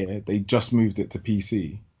this year they just moved it to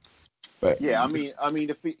PC. But I mean,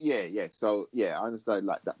 So I understand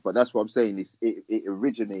like that, but that's what I'm saying. It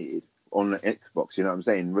originated on the Xbox. You know what I'm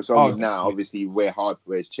saying? It's only now, obviously, where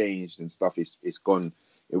hardware has changed and stuff, it's gone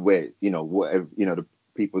where whatever the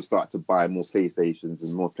people start to buy more PlayStations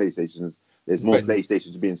and more PlayStations. There's more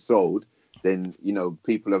PlayStations being sold. Then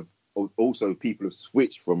people have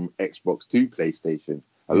switched from Xbox to PlayStation.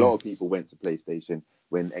 A lot of people went to PlayStation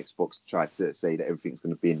when Xbox tried to say that everything's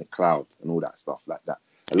going to be in the cloud and all that stuff like that.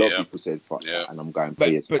 A lot of people said, fuck that, and I'm going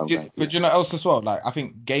PS. But you know else as well? Like, I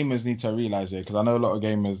think gamers need to realize it, because I know a lot of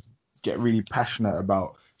gamers get really passionate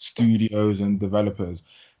about studios and developers.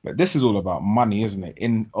 But this is all about money, isn't it?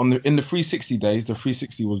 In the 360 days, the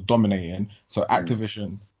 360 was dominating. So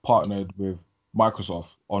Activision partnered with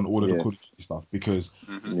Microsoft on all of the Call of Duty stuff, because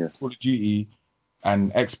Call of Duty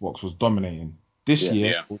and Xbox was dominating. This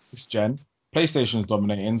year, or this gen, PlayStation's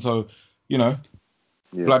dominating. So,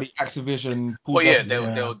 bloody Activision.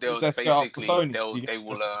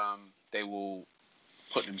 They will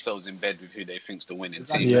put themselves in bed with who they think's the winning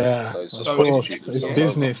Exactly. team. Yeah, So it's just of course, prostitute it's themselves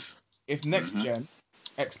business. If next gen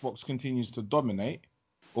Xbox continues to dominate,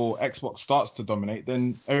 or Xbox starts to dominate,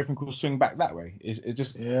 then everything will swing back that way. You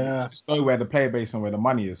just know where the player base and where the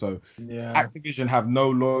money is. So Activision have no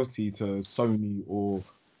loyalty to Sony or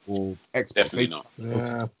Xbox. Definitely not.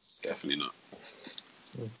 Definitely not.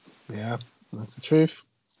 Yeah, that's the truth.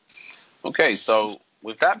 Okay, so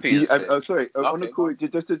with that being said, on the call,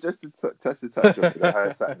 just to touch on it, I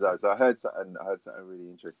heard something. So I heard something really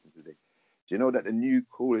interesting today. Do you know that the new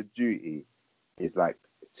Call of Duty is like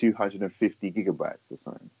 250 gigabytes or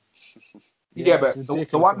something? Yeah, but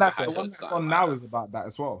the one that's on now is about that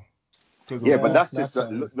as well. But that's just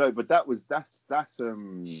no. But that's is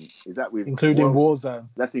that with including Warzone?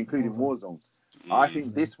 That's including Warzone. I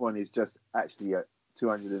think this one is just actually at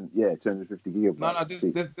 250 gigabytes. No,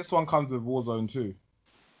 this one comes with Warzone too.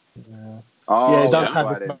 Yeah. Oh, it does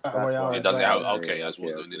have this battle royale. It does have that's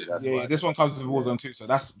Warzone. Yeah, this one comes with Warzone too, so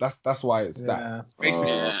that's why it's that.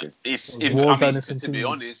 Basically, to be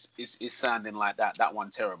honest, it's sounding like that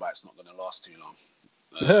 1 terabyte's not going to last too long.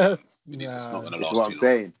 It's just not going to last too long.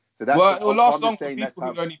 Saying. So it will last long for people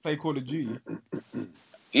who only play Call of Duty.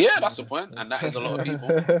 Yeah, that's the point, and that is a lot of people.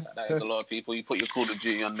 That is a lot of people. You put your Call of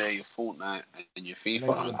Duty on there, your Fortnite, and your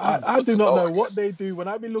FIFA. I do not know what they do when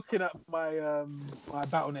I be looking at my my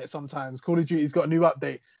Battle.net sometimes. Call of Duty's got a new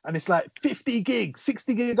update, and it's like 50 gig,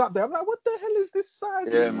 60 gig update. I'm like, what the hell is this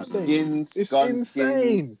size? Skins, it's insane.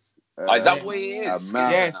 Skins. Is that what it is?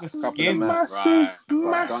 It's the skins.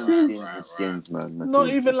 Massive skins, man. Not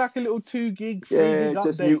even like a little 2 gig, 3 gig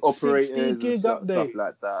just update. New operators 60 gig stuff update.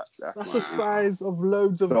 like that. That's the size of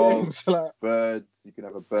loads of games. Like birds, you can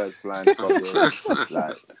have a bird flying from it.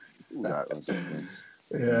 Like all that.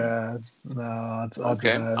 Yeah, no, I don't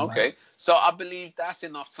know. Okay. So I believe that's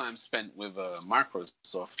enough time spent with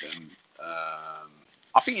Microsoft, and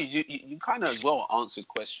I think you kind of as well answered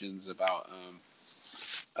questions about,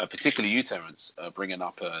 particularly you, Terence, bringing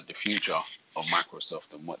up the future of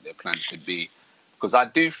Microsoft and what their plans could be. Because I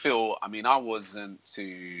do feel, I mean, I wasn't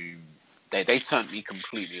too. They turned me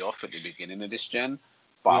completely off at the beginning of this gen,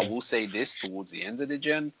 but I will say this: towards the end of the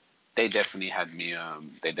gen, they definitely had me.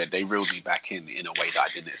 They reeled me back in a way that I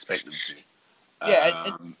didn't expect them to.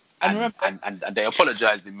 And they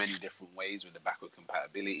apologized in many different ways with the backward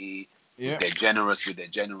compatibility. Yeah. They're generous with their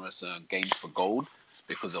generous games for gold,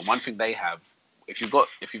 because the one thing they have, if you've got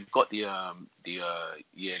the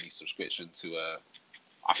yearly subscription to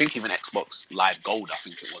I think even Xbox Live Gold, I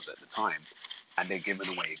think it was at the time, and they're giving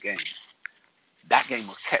away a game, that game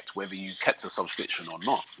was kept whether you kept a subscription or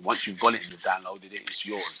not. Once you've got it and you've downloaded it, it's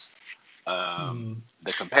yours.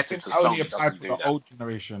 The competitor only Sony applied doesn't for do the that. old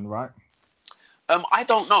generation, right? I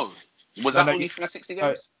don't know. Was No, that no, only yeah, 360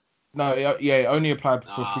 games? No, yeah, it only applied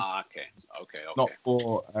for free, Okay. not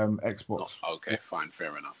for Xbox. Okay, fine,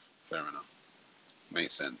 fair enough.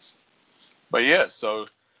 Makes sense. But yeah, so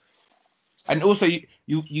And also,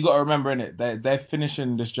 you got to remember, innit, they're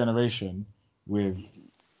finishing this generation with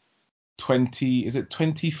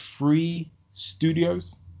 23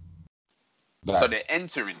 studios? so they're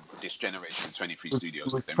entering this generation with 23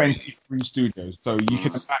 studios. With Then 23 studios. So you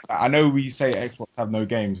can imagine, I know we say Xbox have no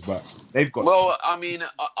games, but they've got. Well, I mean,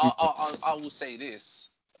 I will say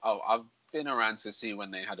this. I've been around to see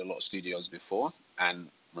when they had a lot of studios before, and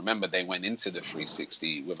remember they went into the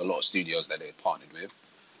 360 with a lot of studios that they partnered with.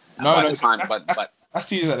 That's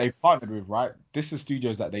studios that they partnered with, right? This is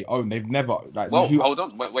studios that they own. They've never hold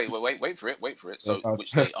on, wait for it. So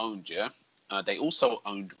which they owned, yeah. They also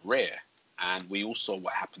owned Rare, and we all saw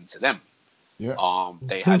what happened to them. Yeah.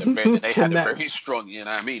 They had a very strong, you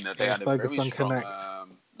know what I mean? They had a very strong.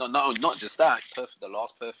 Not just that. The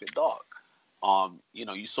last Perfect Dark.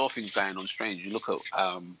 You saw things going on strange. You look at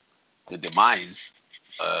the demise.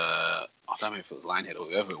 I don't know if it was Lionhead or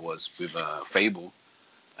whoever it was with Fable.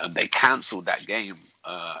 They cancelled that game.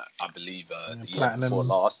 I believe the year before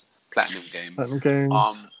last, Platinum Games.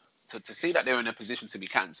 To see that they're in a position to be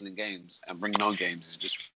cancelling games and bring no games is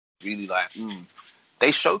just really like. They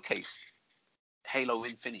showcased Halo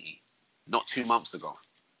Infinity not 2 months ago,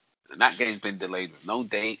 and that game's been delayed with no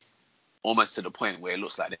date, almost to the point where it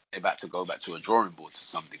looks like they're about to go back to a drawing board to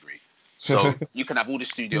some degree. So you can have all the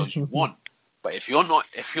studios you want, but if you're not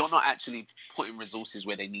actually putting resources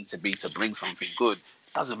where they need to be to bring something good,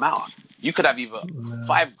 it doesn't matter. You could have either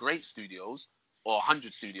 5 great studios or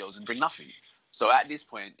 100 studios and bring nothing. So at this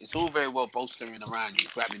point, it's all very well bolstering around you,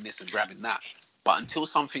 grabbing this and grabbing that, but until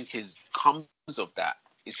something comes of that,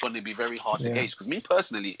 it's going to be very hard to gauge. Because me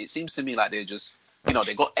personally, it seems to me like they're just,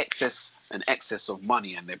 they got excess of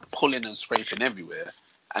money and they're pulling and scraping everywhere,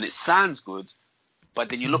 and it sounds good. But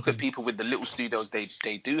then you look at people with the little studios they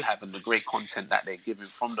do have and the great content that they're giving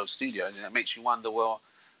from those studios, and it makes you wonder, well,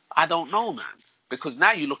 I don't know, man. Because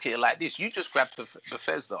now you look at it like this: you just grabbed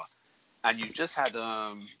Bethesda, and you just had,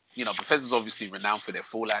 Bethesda's obviously renowned for their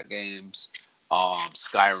Fallout games,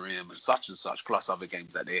 Skyrim and such, plus other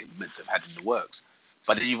games that they meant to have had in the works.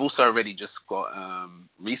 But then you've also already just got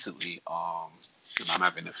recently, I'm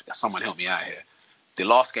having someone help me out here. The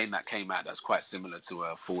last game that came out that's quite similar to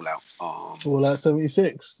Fallout. Fallout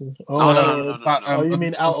 76. No. Oh, you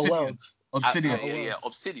mean Outer Worlds? Obsidian.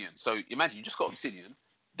 Obsidian. So imagine you just got Obsidian.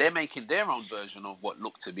 They're making their own version of what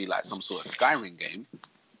looked to be like some sort of Skyrim game,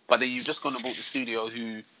 but then you've just gone and bought the studio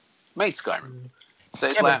who made Skyrim. So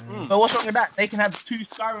it's but what's wrong with that? They can have 2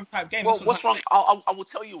 Skyrim type games. Well, what's wrong? I will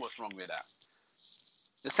tell you what's wrong with that.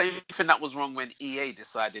 The same thing that was wrong when EA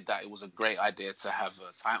decided that it was a great idea to have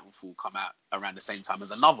Titanfall come out around the same time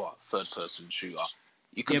as another third-person shooter.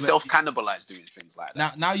 You can self-cannibalize doing things like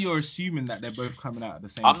that. Now you're assuming that they're both coming out at the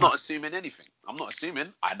same time. I'm not assuming anything. I'm not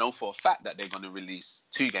assuming. I know for a fact that they're going to release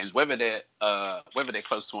 2 games, whether they're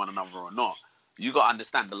close to one another or not. You got to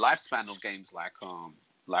understand the lifespan of games like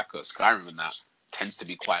Skyrim and that tends to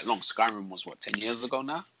be quite long. Skyrim was 10 years ago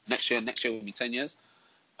now. Next year will be 10 years,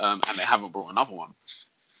 and they haven't brought another one.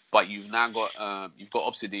 But you've now got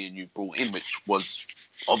Obsidian you've brought in, which was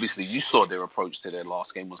obviously you saw their approach to their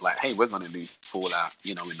last game was like, hey, we're going to do Fallout,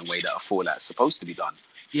 in the way that a Fallout's supposed to be done.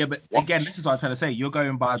 Yeah, but again, this is what I'm trying to say. You're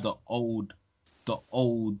going by the old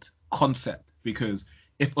concept, because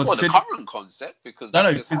if Obsidian, the current concept, because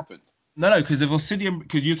that's just happened. No, because if Obsidian,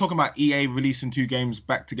 because you're talking about EA releasing 2 games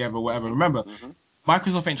back together, or whatever. Remember,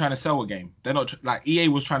 Microsoft ain't trying to sell a game. They're not like EA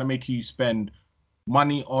was trying to make you spend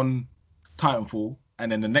money on Titanfall,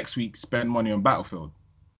 and then the next week spend money on Battlefield.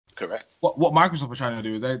 Correct. What Microsoft are trying to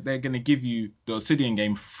do is they're going to give you the Obsidian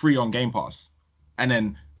game free on Game Pass, and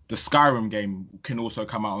then the Skyrim game can also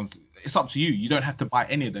come out. It's up to you. You don't have to buy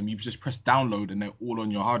any of them. You just press download, and they're all on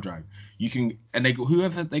your hard drive. You can, and they got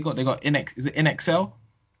whoever they got InXL. Is it InXL?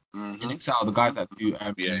 InXL, the guys that do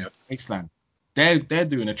Wasteland. They're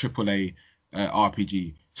doing a AAA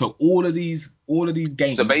RPG. So all of these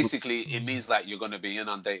games. So basically, it means like you're going to be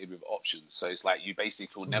inundated with options. So it's like you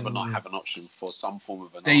basically will never not have an option for some form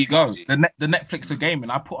of an There you RPG. go. The Netflix of gaming.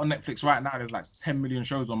 I put on Netflix right now. There's like 10 million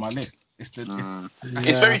shows on my list.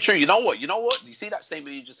 It's very true. You know what? You see that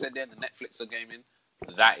statement you just said there, the Netflix of gaming.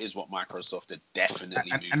 That is what Microsoft are definitely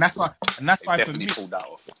doing. And that's why definitely pulled that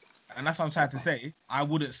off. And that's what I'm trying to say. I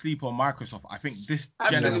wouldn't sleep on Microsoft. I think this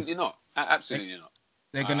absolutely not. Absolutely not.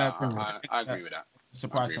 they're gonna I agree with that.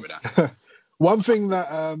 surprise. One thing that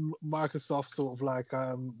Microsoft sort of like,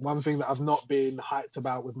 one thing that I've not been hyped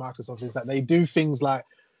about with Microsoft is that they do things like,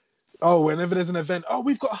 oh, whenever there's an event, oh,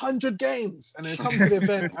 we've got 100 games. And then it comes to the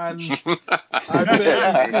event and I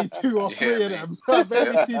barely see 2 or 3 of them. I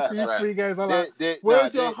barely see 2, 3 games. I'm like,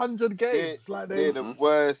 where's your 100 games? Like they're the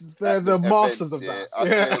worst. They're the masters of that.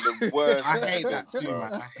 They're the worst. I hate that events, too, bro.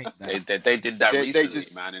 man. I hate that. They did that recently,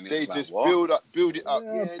 just, man, and they it's like, just what? build it up.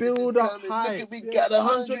 Yeah, Yeah, build up look hype. at, we Yeah, got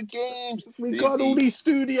 100 games. We got all these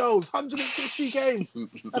studios, 150 games.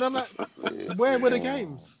 And I'm like, where were the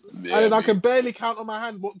games? Yeah, And then I mate. can barely count on my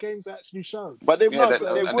hand what games they actually showed. But they Yeah,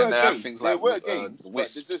 were they have games. things They like were games, but they're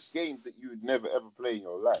Wisps. just games that you would never ever play in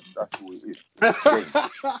your life. That's all it is. Games.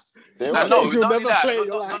 They And were no, Games you'll not only never that. play No, in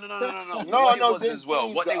your no, no, life. no, no, no, no, no. No, What no, it was there's as well,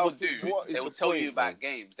 games what they that would I do, think, what is they the would tell point, you about man?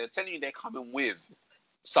 games. They're telling you they're coming with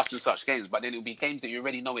such and such games, but then it'll be games that you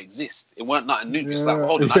already know exist. It weren't nothing new. It's like, well,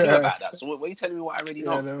 hold on, I knew about that. So what are you telling me what I already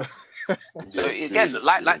know? So Yeah, again, true,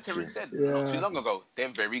 like true. Terence said not too Yeah. long ago, they're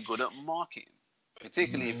very good at marketing.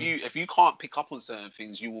 Particularly if you can't pick up on certain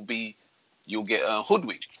things, you'll get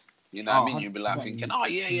hoodwinked. You know what I mean? You'll be like thinking, oh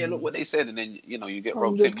yeah, look what they said, and then you get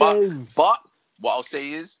roped in. 100 games. But what I'll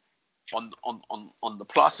say is, on the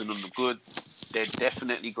plus and on the good, they're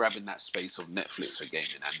definitely grabbing that space of Netflix for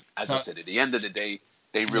gaming. And as I said, at the end of the day,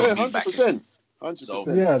 they reeled Yeah, me back in. 100%. So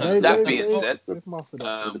 100%. Yeah, with that being said, they've mastered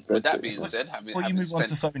it. with that being said, Before you move on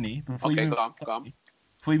to Sony, go on.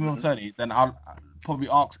 Before you move on to Sony, then I'll probably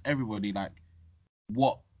ask everybody like,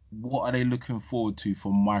 what are they looking forward to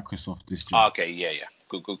from Microsoft this year? Okay, yeah,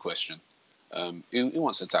 good question. Who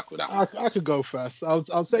wants to tackle that one? I could go first.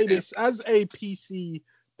 I'll say this as a PC,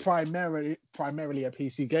 primarily a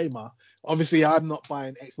PC gamer. Obviously, I'm not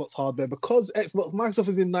buying Xbox hardware because Microsoft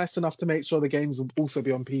has been nice enough to make sure the games will also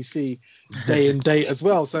be on PC day and date as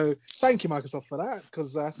well. So thank you, Microsoft, for that,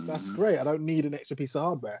 because that's great. I don't need an extra piece of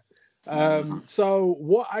hardware. So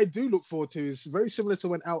what I do look forward to is very similar to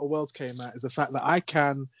when Outer Worlds came out, is the fact that I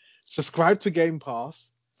can subscribe to Game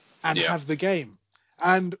Pass and have the game.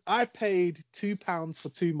 And I paid £2 for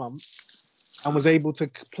 2 months and was able to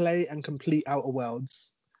play and complete Outer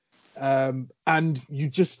Worlds. And you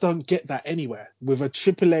just don't get that anywhere with a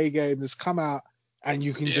AAA game that's come out, and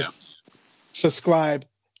you can just subscribe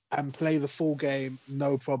and play the full game,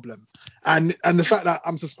 no problem. And the fact that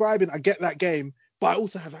I'm subscribing, I get that game, but I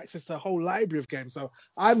also have access to a whole library of games. So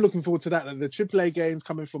I'm looking forward to that. And the AAA games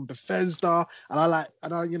coming from Bethesda, and I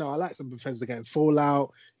like some Bethesda games,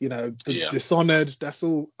 Fallout, Dishonored, that's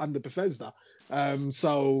all under Bethesda.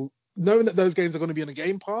 So knowing that those games are going to be on a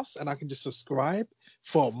Game Pass, and I can just subscribe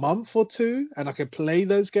for a month or 2, and I can play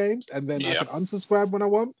those games, and then I can unsubscribe when I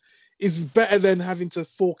want, is better than having to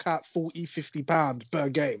fork out £40-50 per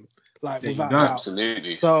game. Like, There without you go. doubt.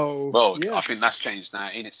 Absolutely. So, well, I think that's changed now.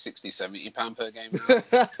 Ain't it £60-70 per game?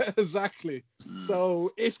 Exactly.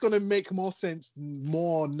 So it's going to make more sense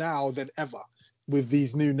more now than ever with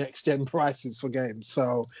these new next-gen prices for games.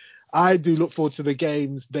 So I do look forward to the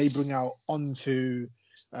games they bring out onto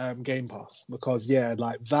Game Pass, because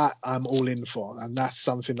like that I'm all in for, and that's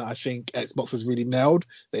something that I think Xbox has really nailed.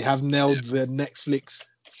 They have nailed the Netflix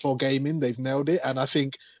for gaming. They've nailed it, and I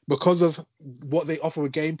think because of what they offer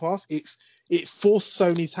with Game Pass, it forced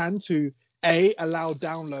Sony's hand to allow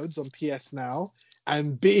downloads on PS Now,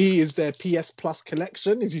 and B is their PS Plus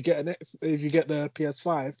collection. If you get the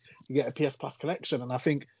PS5, you get a PS Plus collection, and I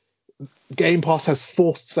think Game Pass has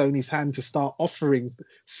forced Sony's hand to start offering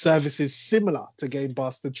services similar to Game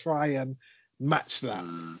Pass to try and match that,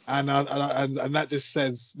 and that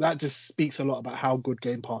just speaks a lot about how good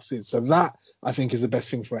Game Pass is. So that, I think, is the best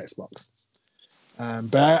thing for Xbox.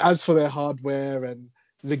 But as for their hardware and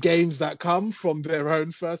the games that come from their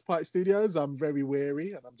own first-party studios, I'm very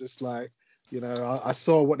wary, and I'm just like, I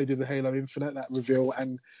saw what they did with Halo Infinite, that reveal,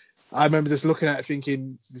 and I remember just looking at it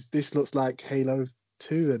thinking, this looks like Halo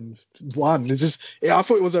 2 and 1. It's just, I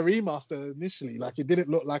thought it was a remaster initially. Like, it didn't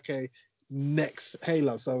look like a next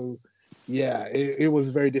Halo. So yeah, it was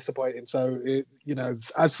very disappointing. So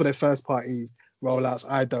as for their first party rollouts,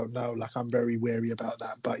 I don't know. Like, I'm very wary about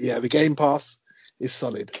that. But yeah, the Game Pass is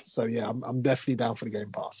solid. So yeah, I'm definitely down for the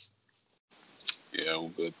Game Pass. Yeah, all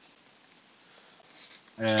good.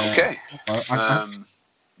 Okay.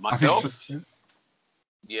 Myself.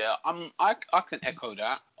 Yeah, I can echo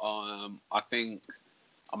that. I think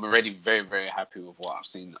I'm already very, very happy with what I've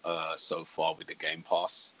seen so far with the Game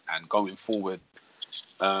Pass, and going forward,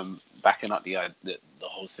 backing up the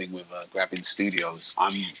whole thing with grabbing studios.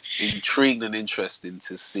 I'm intrigued and interested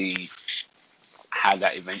to see how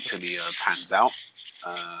that eventually pans out.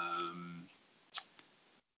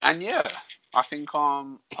 And yeah, I think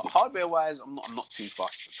hardware wise, I'm not too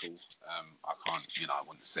fussed at all. I can't, I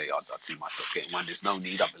wouldn't say I'd see myself getting one. There's no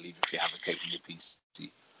need, I believe, if you have a capable PC.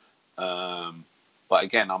 But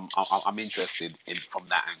again, I'm interested in from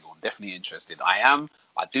that angle. I'm definitely interested. I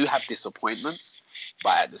do have disappointments,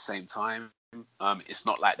 but at the same time, it's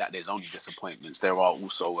not like that. There's only disappointments. There are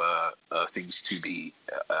also things to be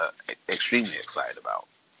extremely excited about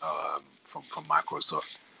from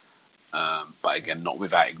Microsoft. But again, not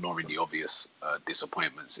without ignoring the obvious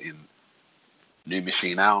disappointments in new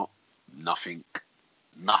machine out. Nothing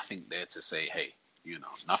there to say, hey,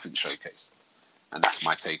 nothing showcased. And that's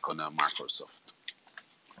my take on Microsoft.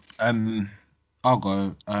 I'll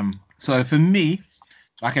go. So for me,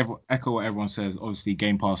 like echo what everyone says. Obviously,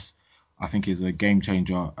 Game Pass, I think, is a game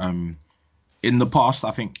changer. In the past,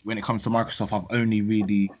 I think when it comes to Microsoft, I've only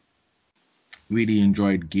really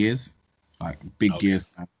enjoyed Gears, like big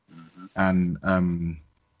Gears, and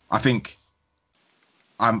I think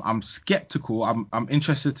I'm skeptical. I'm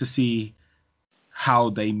interested to see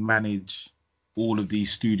how they manage all of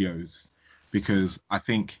these studios, because I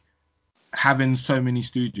think having so many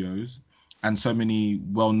studios and so many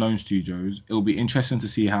well-known studios, it'll be interesting to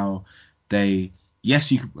see how they.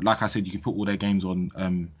 Yes, like I said, you can put all their games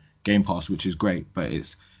on Game Pass, which is great, but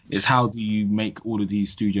it's how do you make all of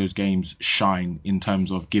these studios' games shine in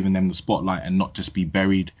terms of giving them the spotlight and not just be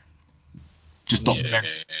buried. Yeah,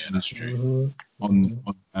 that's true. On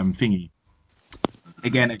thingy.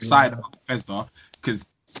 Again, excited about Bethesda because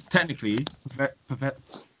technically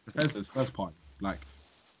Bethesda's first party, like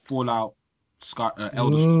Fallout,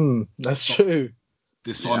 Elder Scrolls. That's true.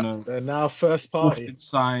 Dishonored. They're now first party.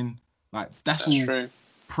 Wolfenstein, like that's all true.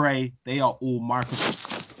 Prey, they are all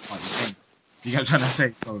Microsoft party games. You know what I'm trying to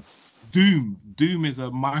say? So Doom is a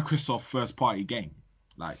Microsoft first party game.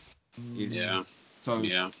 Like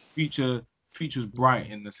future's bright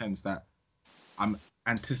in the sense that I'm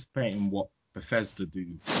anticipating what Bethesda do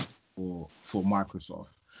for Microsoft.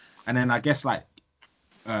 And then I guess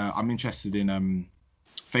I'm interested in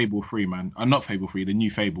Fable 3, man. Not Fable 3, the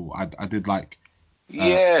new Fable. I did like.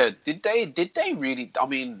 Did they really? I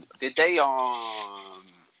mean, did they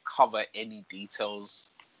cover any details?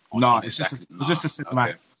 No, it's just a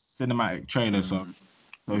cinematic trailer. So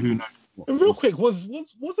who knows? Real quick, wasn't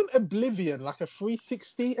Oblivion like a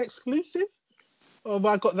 360 exclusive? Or have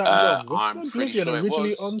I got that wrong? I'm pretty sure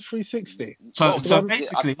originally it was on 360? So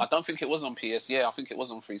basically, I don't think it was on PS. Yeah, I think it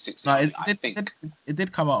was on 360. No, it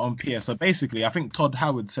did come out on PS. So basically, I think Todd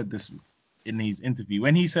Howard said this in his interview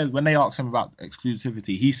when they asked him about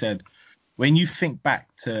exclusivity. He said, when you think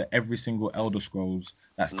back to every single Elder Scrolls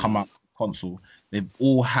that's come out on console, they've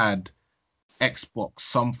all had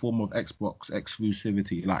some form of Xbox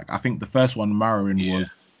exclusivity. Like I think the first one, Morrowind,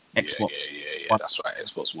 was Xbox. Yeah, that's right,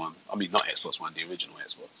 Xbox One. I mean, not Xbox One, the original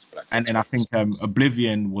Xbox. And then I think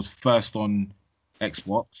Oblivion was first on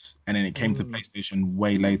Xbox, and then it came to PlayStation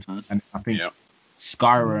way later. And I think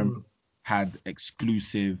Skyrim had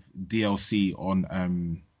exclusive DLC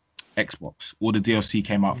on Xbox. All the DLC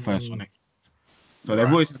came out first on Xbox. So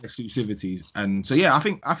they've always had exclusivities. And so yeah, I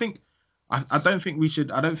don't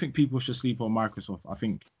think people should sleep on Microsoft. I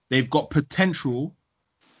think they've got potential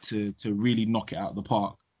to really knock it out of the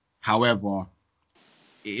park. However,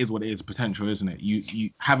 it is what it is, potential, isn't it?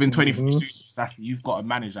 You having 24 studios, you've got to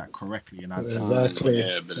manage that correctly. And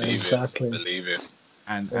exactly. Believe it.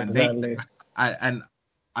 And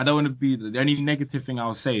I don't want to be the only negative thing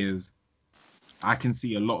I'll say is I can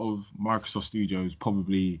see a lot of Microsoft studios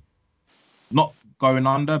probably not going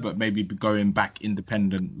under, but maybe going back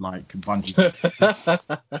independent like Bungie.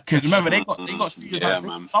 Because remember they got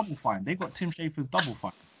studios Double Fine. They got Tim Schafer's Double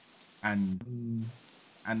Fine, and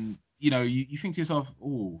you think to yourself,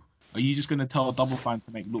 oh, are you just gonna tell Double Fine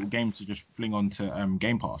to make little games to just fling onto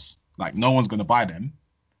Game Pass? Like no one's gonna buy them.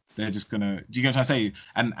 They're just gonna. Do you get what I'm trying to say?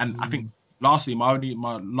 And I think lastly,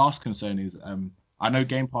 my last concern is I know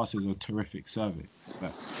Game Pass is a terrific service,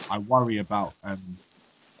 but I worry about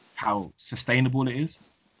how sustainable it is.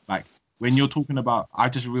 Like when you're talking about, I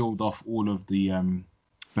just reeled off all of the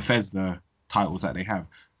Bethesda titles that they have.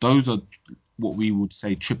 Those are what we would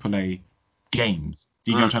say AAA games.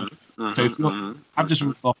 Do you get what I'm trying to say? So I've just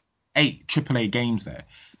reeled off 8 AAA games there.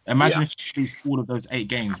 Imagine if you release all of those 8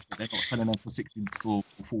 games, but they're not selling them for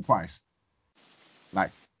full price.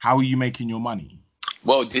 Like, how are you making your money?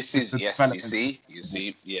 Well, this is you see,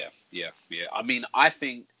 yeah. I mean, I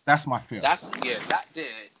think that's my fear. That there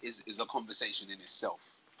is a conversation in itself.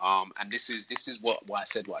 And this is what I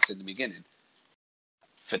said in the beginning.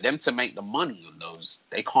 For them to make the money on those,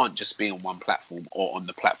 they can't just be on one platform or on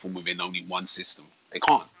the platform within only one system. They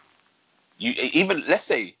can't. even let's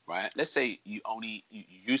say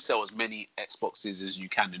you sell as many Xboxes as you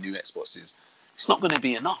can, the new Xboxes. It's not going to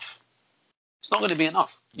be enough. It's not going to be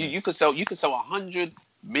enough. You could sell 100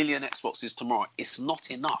 million Xboxes tomorrow. It's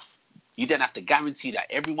not enough. You then have to guarantee that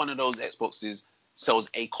every one of those Xboxes sells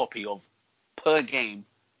a copy of per game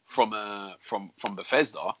from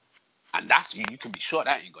Bethesda, and that's you can be sure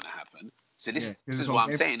that ain't going to happen. So this is what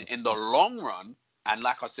I'm saying. In the long run, and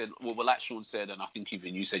like I said, well, like Sean said, and I think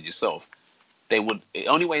even you said yourself, the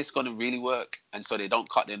only way it's going to really work, and so they don't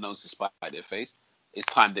cut their nose to spite their face, is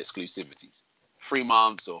timed exclusivities. 3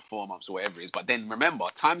 months or 4 months or whatever it is. But then remember,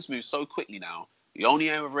 times move so quickly now. You only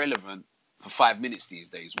are relevant for 5 minutes these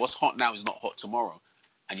days. What's hot now is not hot tomorrow.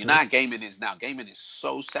 And you know how gaming is now. Gaming is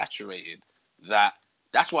so saturated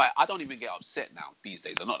that's why I don't even get upset now these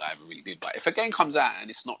days. Not that I ever really did. But if a game comes out and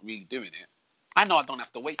it's not really doing it, I know I don't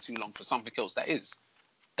have to wait too long for something else that is.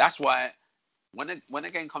 That's why when a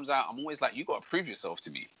game comes out, I'm always like, you got to prove yourself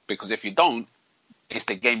to me. Because if you don't, it's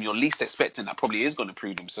the game you're least expecting that probably is going to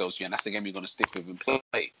prove themselves to you, and that's the game you're going to stick with and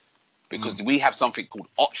play. Because we have something called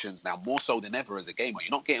options now, more so than ever as a gamer.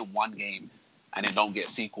 You're not getting one game and then don't get a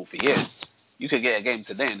sequel for years. You could get a game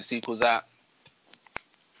today and the sequel's out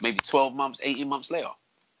maybe 12 months, 18 months later.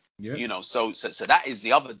 Yeah. You know, so that is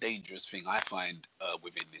the other dangerous thing I find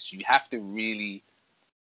within this. You have to really,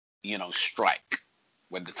 strike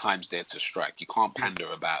when the time's there to strike. You can't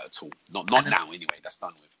pander about it at all. Not now anyway. That's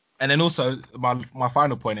done with. And then also my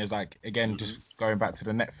final point is, like, again, just going back to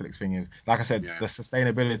the Netflix thing, is like I said, the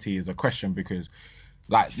sustainability is a question, because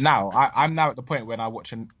like now I'm now at the point when if I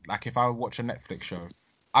watch a Netflix show,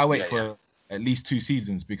 I wait for at least 2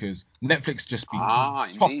 seasons, because Netflix just be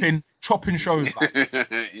chopping shows. Like,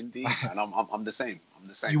 indeed, and I'm the same.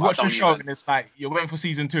 You watch a show and it's like you're waiting for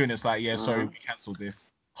season 2 and it's like, sorry, we cancelled this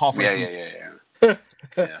halfway through.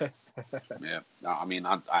 Yeah. No, I mean,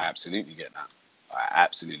 I absolutely get that.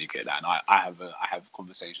 And I have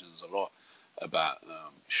conversations a lot about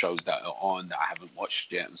shows that are on that I haven't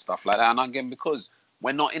watched yet and stuff like that. And again, because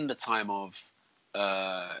we're not in the time of,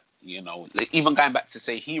 even going back to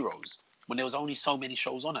say Heroes, when there was only so many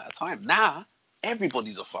shows on at a time. Now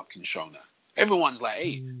everybody's a fucking show now. Everyone's like,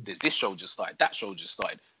 hey, there's this show just started, that show just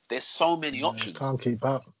started. There's so many options. You can't keep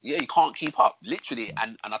up. Yeah, you can't keep up, literally.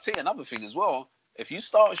 And I'll tell you another thing as well. If you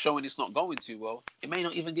start a show and it's not going too well, it may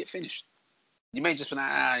not even get finished. You may just be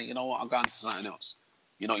like, you know what, I'll go on to something else.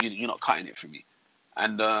 You're not cutting it for me.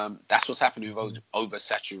 And that's what's happening with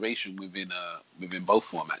oversaturation within both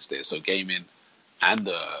formats there. So gaming and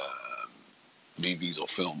movies or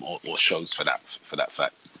film or shows for that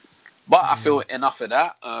fact. But I feel enough of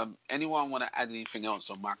that. Anyone want to add anything else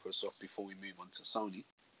on Microsoft before we move on to Sony?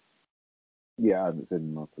 Yeah, I haven't said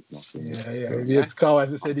nothing. Yeah. Carl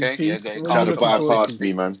hasn't said his piece. Trying to bypass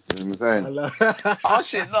me, man. You know what I'm saying? Oh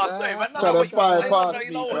shit, no, sorry, man. Trying to bypass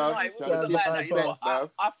me, bro. It wasn't like that.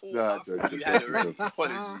 I thought you had already.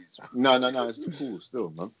 Apologies. No, it's cool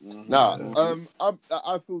still, man.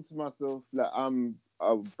 I feel to myself that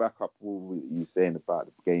I'll back up all you saying about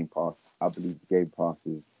the Game Pass. I believe the Game Pass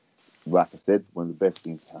is, like I said, one of the best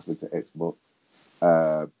things to happen to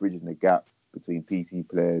Xbox. Bridging the gap between PC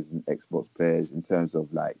players and Xbox players in terms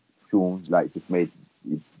of, like, Sean, like, just made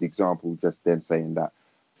the example just then saying that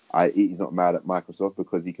he's not mad at Microsoft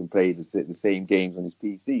because he can play the same games on his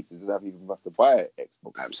PC, so he doesn't even have to buy an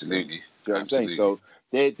Xbox. Absolutely. You know what I'm saying? So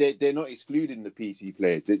they're not excluding the PC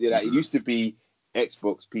players. Like, it used to be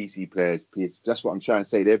Xbox PC players. That's what I'm trying to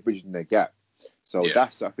say. They're bridging their gap. So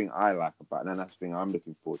that's the thing I like about it, and that's the thing I'm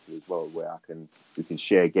looking forward to as well, where we can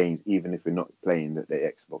share games even if we're not playing the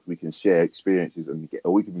Xbox. We can share experiences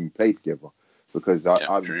or we can even play together, because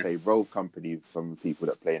I've played Rogue Company from people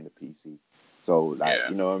that play in the PC. So, like,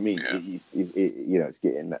 you know what I mean? It's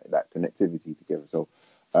getting that connectivity together. So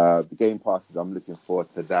the Game Passes, I'm looking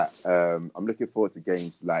forward to that. I'm looking forward to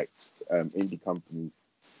games like indie companies.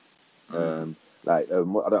 I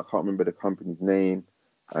can't remember the company's name,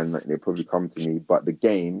 and they probably come to me. But the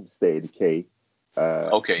game State of Decay. That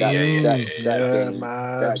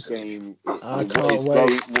game.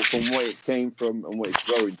 From what it came from and what it's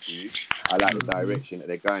growing to, I like the direction that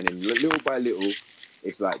they're going in. Little by little,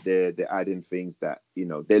 it's like they're adding things that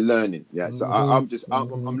they're learning. Yeah, so I'm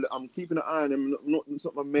keeping an eye on them. It's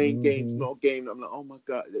not my main game. It's not a game that I'm like, oh my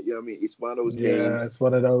god, you know what I mean? It's one of those games. Yeah, it's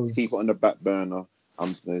one of those. Keep it on the back burner.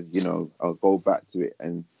 I'm gonna, I'll go back to it.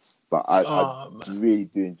 But I really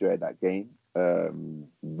do enjoy that game.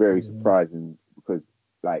 Very surprising, because,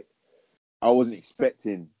 like, I wasn't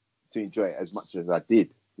expecting to enjoy it as much as I did,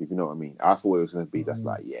 if you know what I mean. I thought it was going to be just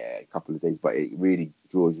like, a couple of days, but it really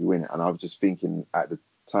draws you in. And I was just thinking at the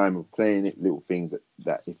time of playing it, little things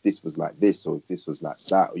that if this was like this, or if this was like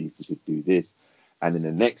that, or you could do this. And in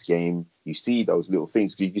the next game, you see those little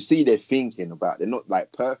things. You see they're thinking about. They're not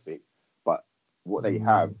like perfect, but what they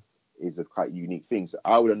have is a quite unique thing. So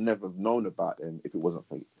I would have never known about them if it wasn't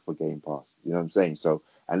for Game Pass. You know what I'm saying? So,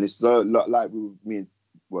 and it's like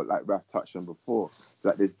like Raf touched on before. It's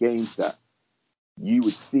like there's games that you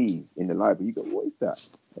would see in the library. You go, what is that?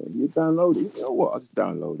 And you download it. You know what? I'll just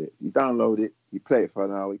download it. You download it. You play it for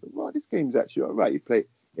an hour. You go, well, this game's actually all right. You play it.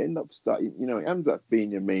 You end up starting. It ends up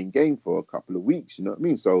being your main game for a couple of weeks. You know what I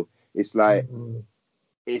mean? So it's like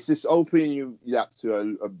it's just opening you up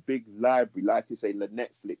to a big library, like you say, the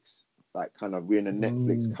Netflix. Like kind of we're in a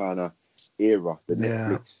Netflix kind of era. The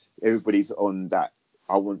Netflix. Everybody's on that.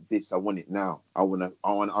 I want this. I want it now. I want to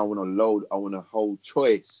load. I want a whole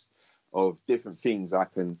choice of different things I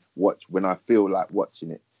can watch when I feel like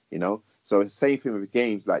watching it, So it's the same thing with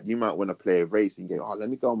games. Like you might want to play a racing game. Oh, let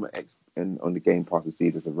me go on my on the Game Pass and see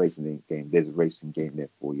there's a racing game. There's a racing game there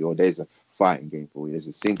for you, or there's a fighting game for you. There's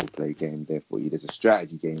a single player game there for you. There's a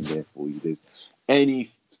strategy game there for you. There's any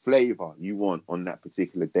flavor you want on that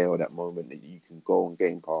particular day or that moment that you can go on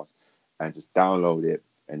Game Pass and just download it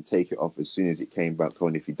and take it off as soon as it came back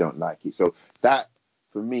on if you don't like it. So that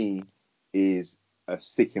for me is a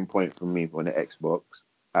sticking point for me on the Xbox,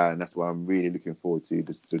 and that's why I'm really looking forward to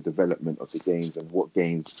the development of the games and what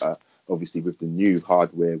games, obviously with the new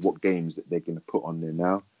hardware, what games that they're going to put on there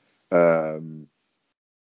now.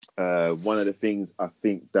 One of the things I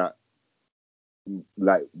think that,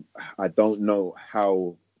 like, I don't know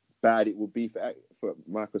how bad it will be for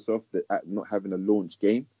Microsoft at not having a launch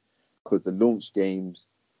game, because the launch games,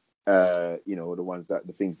 are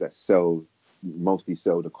the things that mostly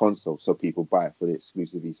sell the console, so people buy it for the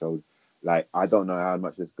exclusivity. So, like, I don't know how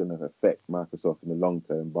much it's going to affect Microsoft in the long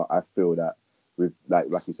term, but I feel that with like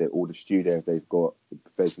you said, all the studios they've got, the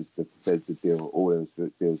Bethesda deal, all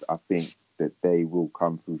those deals, I think that they will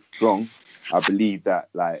come through strong. I believe that,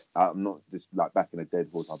 like, I'm not just like back in the dead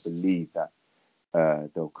horse. I believe that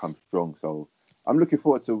they'll come strong. So I'm looking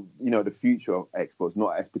forward to the future of Xbox,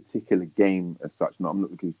 not a particular game as such. No, I'm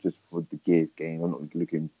not looking just for the Gears game. I'm not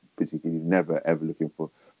looking particularly, never ever looking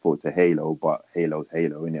forward to Halo, but Halo's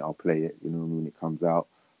Halo, innit? I'll play it, when it comes out.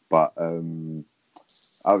 But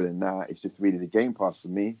other than that, it's just really the Game Pass for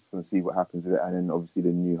me. So to see what happens with it, and then obviously the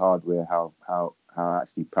new hardware, how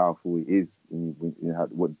actually powerful it is,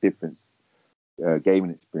 what difference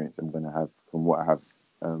gaming experience I'm going to have from what I have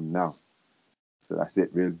now. So that's it,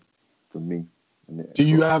 really, from me. Do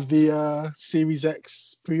you have the Series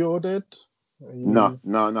X pre-ordered? No.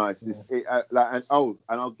 It's just and I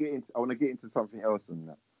want to get into something else on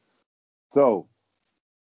that. So,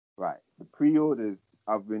 right, the pre-orders,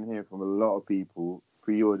 I've been hearing from a lot of people.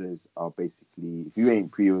 Pre-orders are basically, if you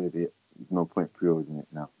ain't pre-ordered it, there's no point pre-ordering it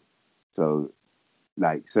now. So,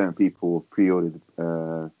 like, certain people pre-ordered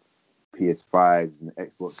PS5s and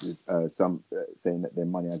Xboxes, some saying that their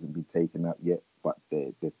money hasn't been taken out yet, but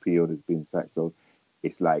their pre-order's been sacked. So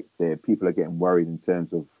it's like people are getting worried in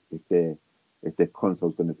terms of if their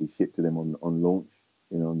console's going to be shipped to them on launch.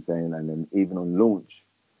 You know what I'm saying? And then even on launch,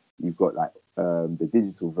 you've got like the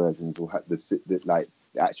digital versions will have the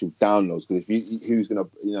actual downloads. Because who's going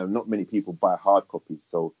to, not many people buy hard copies.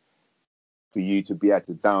 So for you to be able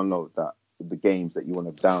to download the games that you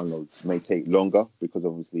want to download may take longer, because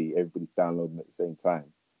obviously everybody's downloading at the same time.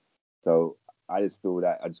 So I just feel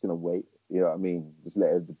that I'm just gonna wait. You know what I mean? Just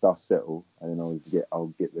let the dust settle, and then I'll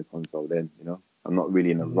get the console then. I'm not really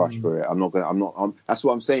in a rush for it. That's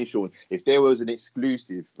what I'm saying, Sean. If there was an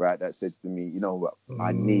exclusive, right, that said to me,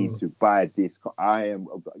 I need to buy this.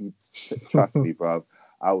 Trust me, bro.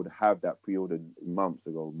 I would have that pre-ordered months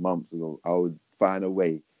ago. I would find a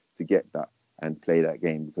way to get that and play that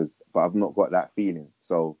game, but I've not got that feeling.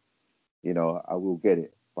 So, I will get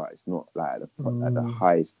it, but it's not like at the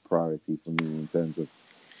highest priority for me in terms of,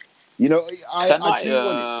 I do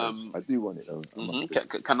want it. I do want it though.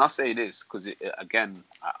 Can I say this? Because again,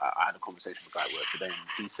 I had a conversation with a guy at work today, and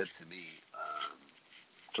he said to me,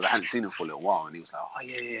 because I hadn't seen him for a little while, and he was like, "Oh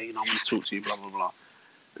yeah, I want to talk to you, blah blah blah."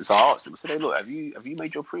 And so I asked him, I said, "Hey, look, have you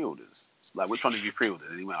made your pre-orders? Like, which one have you pre-ordered?"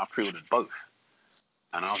 And he went, "I pre-ordered both."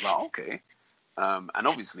 And I was like, "Okay." And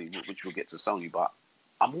obviously, which we'll get to Sony, but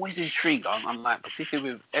I'm always intrigued. I'm like,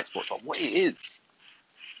 particularly with Xbox, like what it is.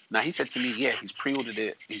 Now he said to me, yeah, he's pre-ordered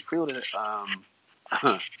it.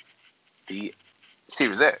 The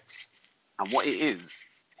Series X, and what it is,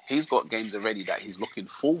 he's got games already that he's looking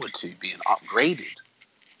forward to being upgraded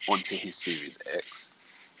onto his Series X,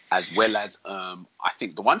 as well as I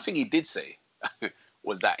think the one thing he did say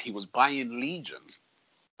was that he was buying Legion,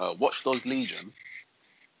 Watch Dogs Legion,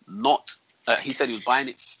 not He said he was buying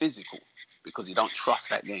it physical because he don't trust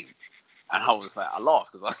that game. And I was like, I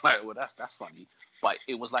laughed because I was like, well, that's funny. But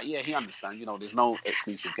it was like, yeah, he understands. You know, there's no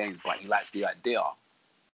exclusive games, but he likes the idea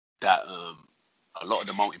that a lot of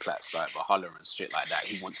the multiplats like Valhalla and shit like that,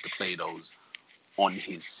 he wants to play those on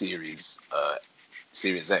his Series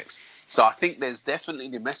X. So I think there's definitely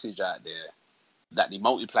the message out there that the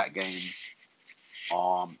multiplat games,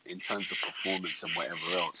 in terms of performance and whatever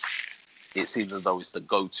else, it seems as though it's the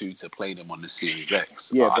go-to to play them on the Series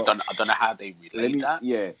X. Yeah, but I don't know how they relate that.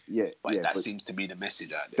 But That seems to be the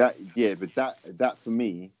message out there. That for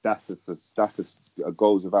me, that's a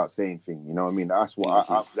goes without saying thing. You know what I mean? That's what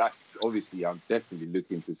that's obviously I'm definitely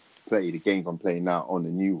looking to play the games I'm playing now on the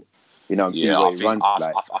new. You know, I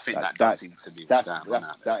think that does seem to be what's going on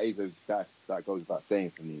out there. That goes without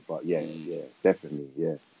saying for me. But definitely,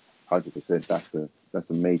 100%. That's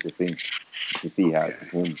a major thing to see how it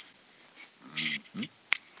performs. Mm-hmm.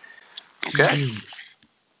 Okay.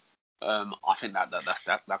 I think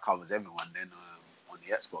that covers everyone then on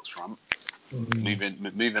the Xbox front.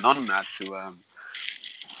 Moving on now to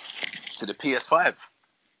the PS5.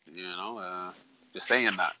 You know, just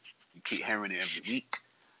saying that you keep hearing it every week.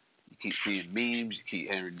 You keep seeing memes. You keep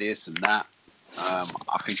hearing this and that.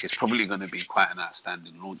 I think it's probably going to be quite an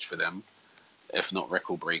outstanding launch for them, if not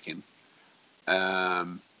record breaking.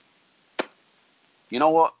 You know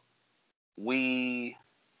what? We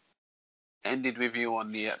ended with you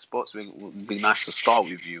on the Xbox. It would be nice to start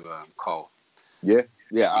with you, Cole. Yeah.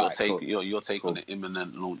 Your take on the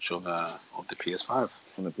imminent launch of the PS5.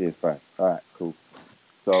 On the PS5. All right, cool.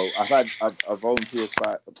 So I've owned PS5.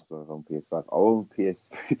 I own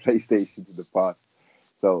PlayStation in the past.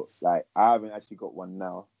 So like I haven't actually got one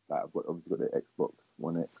now. Like I've obviously got the Xbox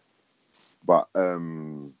One X. But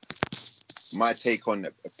my take on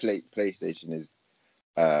the PlayStation is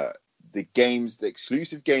the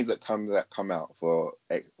exclusive games that come out for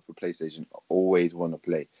PlayStation, I always want to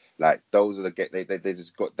play. Like those are they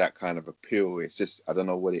just got that kind of appeal. It's just I don't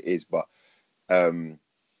know what it is, but for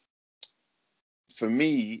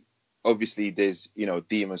me, obviously there's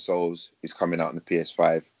Demon's Souls is coming out on the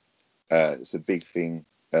PS5. It's a big thing.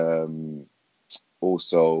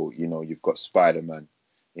 Also, you've got Spider-Man.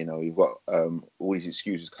 You've got all these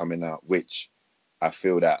excuses coming out, which I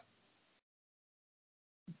feel that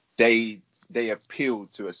they appeal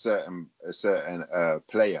to a certain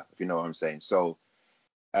player, if you know what I'm saying. So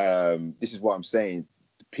this is what I'm saying.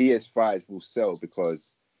 The PS5 will sell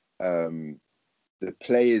because the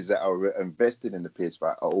players that are invested in the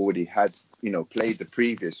PS5 already had played the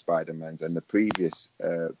previous Spider-Mans and the previous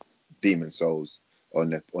Demon's Souls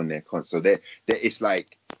on their console. It's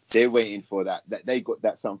like they're waiting for that they got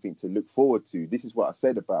that something to look forward to. This is what I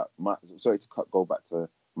said about sorry to go back to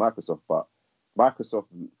Microsoft, but Microsoft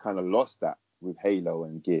kind of lost that with Halo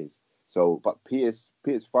and Gears. So, but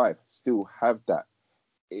PS5 still have that.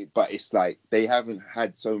 But it's like they haven't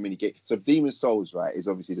had so many games. So Demon's Souls, right, is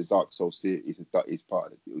obviously the Dark Souls series. Is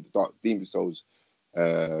part of the Demon's Souls.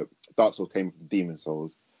 Dark Souls came from Demon's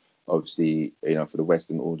Souls, obviously, for the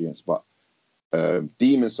Western audience. But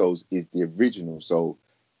Demon's Souls is the original. So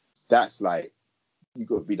that's like you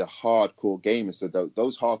got to be the hardcore gamer. So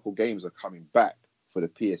those hardcore games are coming back for the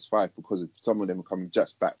PS5 because some of them are coming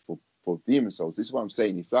just back for Demon's Souls. This is what I'm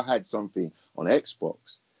saying. If I had something on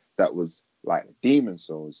Xbox that was like Demon's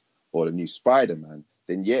Souls or the new Spider-Man,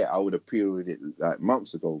 then yeah, I would have pre-ordered it like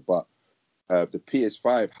months ago. But the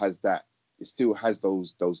PS5 has that. It still has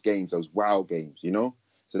those games, those WoW games,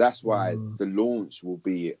 So that's why the launch will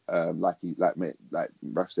be like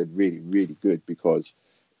Raf said, really, really good because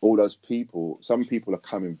all those people, some people are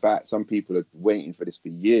coming back, some people are waiting for this for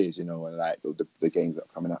years, and like the games that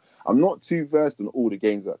are coming out. I'm not too versed on all the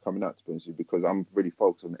games that are coming out, to be honest with you, because I'm really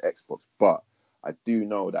focused on the Xbox, but I do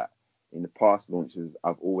know that in the past launches,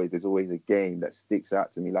 there's always a game that sticks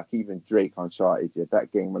out to me. Like even Drake Uncharted,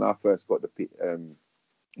 that game when I first got the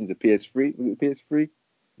PS3. Was it PS3?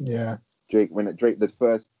 Yeah.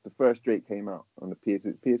 The first Drake came out on the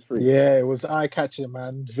PS3. Yeah, it was eye catching,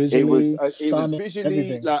 man. Visually, it was visually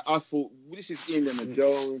everything. like I thought this is Indiana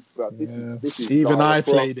Jones, but this is even Lara I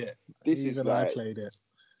Croft. played it. I played it.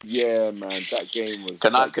 Yeah, man, that game was.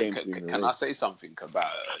 Can I say something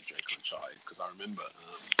about Drake Uncharted? Because I remember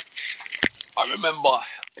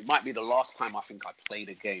it might be the last time I think I played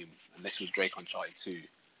a game, and this was Drake Uncharted 2,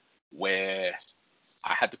 where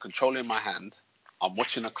I had the controller in my hand. I'm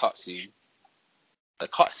watching a cutscene. The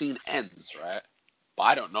cutscene ends, right? But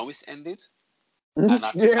I don't know it's ended. And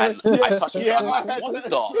I touch it. I'm like, what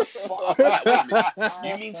the fuck? Like, wait a minute.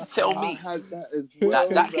 You mean to tell me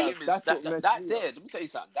that game is that there? Let me tell you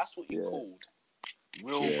something. That's what you called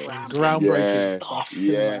real Groundbreaking stuff.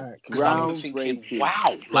 cinematic. Because I'm even thinking, Groundbreaking.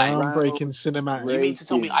 wow, Groundbreaking cinematic. you mean to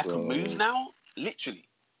tell me I bro. can move now? Literally.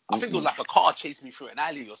 I think it was like a car chased me through an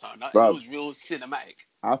alley or something. It Bro. was real cinematic.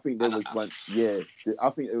 I think there was one. Yeah, I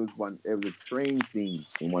think there was one. There was a train scene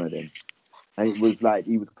in one of them, and it was like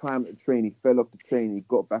he was climbing the train. He fell off the train. He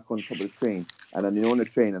got back on top of the train, and then on the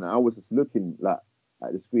train, and I was just looking like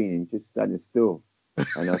at the screen, and just standing still,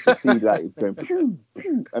 and I could see like it's going, pew,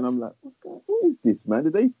 pew, and I'm like, what is this, man?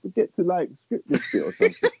 Did they forget to like script this shit or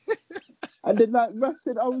something? And then like Russ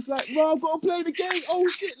said, I was like, bro, I've got to play the game. Oh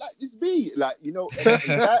shit, like it's me. Like, you know, and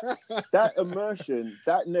that immersion,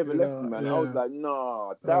 that never left me, man. I was like,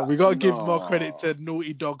 nah, we gotta give more credit to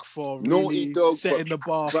Naughty Dog for really setting the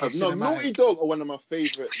bar for cinematic. Naughty Dog are one of my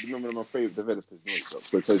favorite developers, Naughty Dog,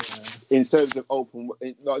 because in terms of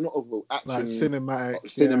not overall action, like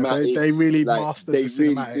cinematic, they really like, mastered they the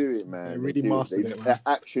really cinematics. do it, man. They really mastered it, man.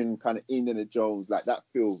 Action kind of Indiana Jones, like that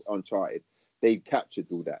feels Uncharted. They captured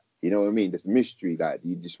all that. You know what I mean? There's mystery that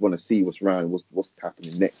you just want to see what's around, what's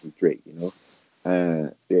happening next with Drake. You know,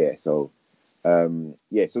 So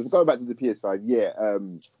going back to the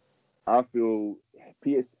PS5. I feel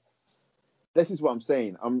This is what I'm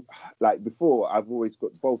saying. I'm like before. I've always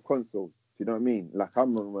got both consoles. Do you know what I mean? Like I'll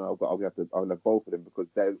have both of them because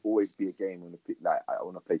there'll always be a game on the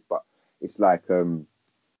place. But it's like I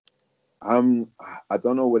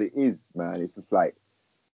don't know what it is, man. It's just like.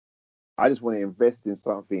 I just want to invest in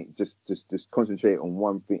something, just concentrate on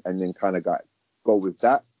one thing, and then kind of go with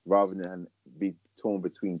that rather than be torn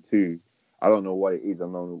between two. I don't know what it is. I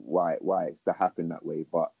don't know why it's to happen that way,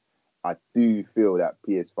 but I do feel that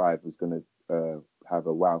PS5 is going to have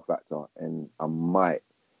a wow factor, and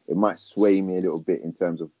it might sway me a little bit in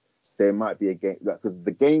terms of there might be a game because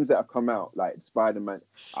the games that have come out, like Spider-Man,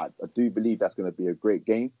 I do believe that's going to be a great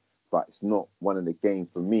game, but it's not one of the games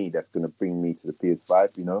for me that's going to bring me to the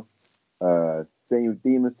PS5. You know. Same with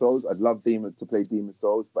Demon Souls. I'd love to play Demon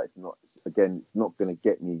Souls, but it's not going to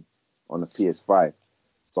get me on the PS5.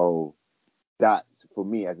 So that for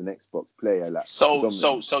me as an Xbox player, like so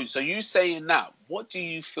you saying that? What do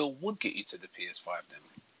you feel would get you to the PS5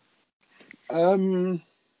 then?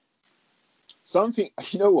 Something,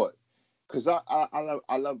 you know what? Because I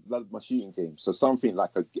love my shooting games. So something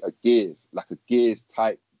like a Gears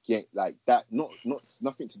type game like that. Not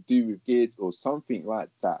nothing to do with Gears or something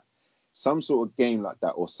like that. Some sort of game like that,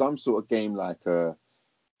 or some sort of game like do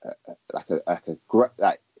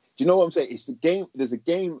you know what I'm saying? It's the game. There's a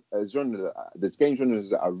game genre. There's game genres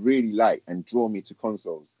that I really like and draw me to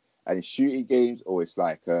consoles, and it's shooting games, or it's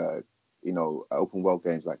like open world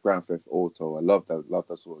games like Grand Theft Auto. I love those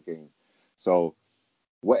sort of games. So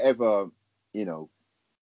whatever, I'm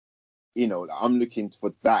looking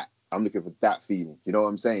for that. I'm looking for that feeling. You know what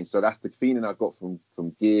I'm saying? So that's the feeling I got from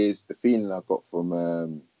Gears. The feeling I got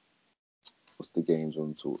from what's the games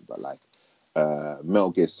I'm talking about, like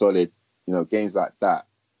Metal Gear Solid, games like that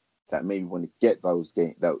made me want to get those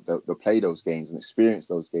games, that play those games and experience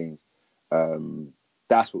those games.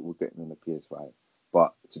 That's what we're getting on the PS5.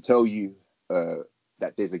 But to tell you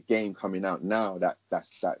that there's a game coming out now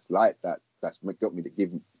that's like that's got me to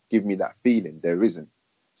give me that feeling, there isn't.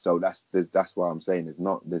 So that's why I'm saying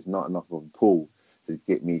there's not enough of a pull to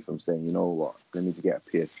get me from saying, you know what, let me to get a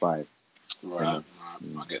PS5. Right,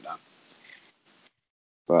 I get that.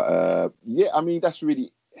 But that's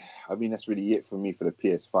really it for me for the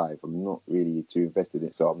PS5. I'm not really too invested in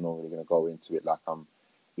it, so I'm not really going to go into it like I'm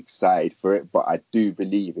excited for it. But I do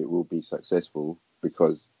believe it will be successful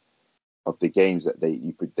because of the games that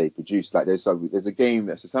they produce. Like there's a game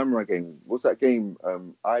that's a samurai game. What's that game?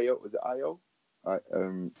 IO? Was it IO?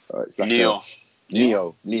 It's like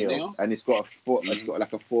Neo, and it's got it's got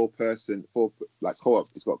like a four co-op.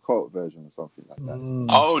 It's got a co-op version or something like that.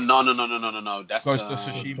 Oh no! That's Ghost of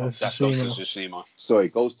Tsushima. That's Ghost of Tsushima. Sorry,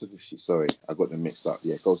 Ghost of Tsushima. Sorry, I got them mixed up.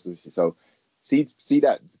 Yeah, Ghost of Tsushima. So see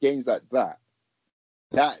that games like that.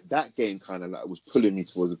 That game kind of like was pulling me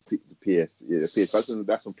towards the PS. That's on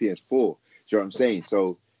PS4. Do you know what I'm saying?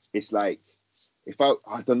 So it's like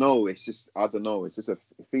I don't know. It's just a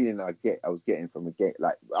feeling I was getting from a game.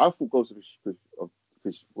 Like I thought Ghost of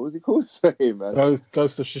what was it called? Sorry, man.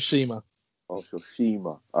 Ghost of Tsushima. Oh,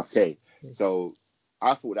 Tsushima. Okay, so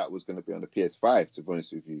I thought that was going to be on the PS5. To be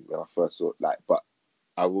honest with you, when I first saw it, but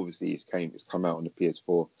it's come out on the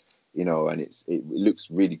PS4. And it looks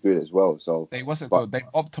really good as well. So they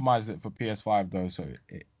optimized it for PS5 though, so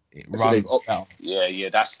it runs better. Yeah,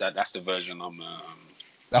 that's the version I'm.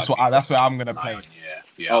 That's where I'm gonna play it.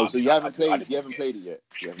 Yeah. Oh, so you haven't played it yet?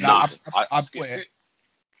 No, I skipped it.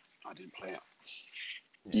 I didn't play it.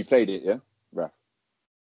 You played it, yeah? Right.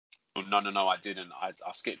 no, I didn't. I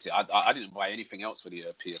skipped it. I didn't buy anything else for the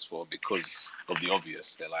PS4 because of the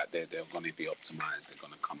obvious. They're going to be optimized. They're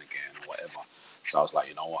going to come again or whatever. So I was like,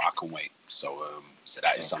 you know what, I can wait. So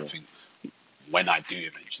that is something. When I do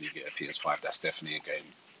eventually get a PS5, that's definitely a game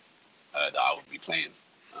that I will be playing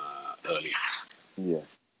early. Yeah.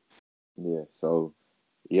 So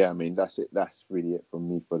yeah, I mean that's it. That's really it from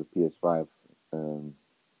me for the PS5.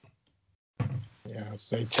 Yeah,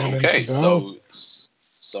 so 10 Okay, minutes ago.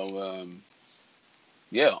 so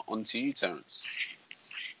yeah, on to you, Terence.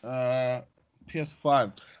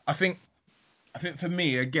 PS5. I think for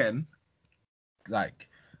me again, like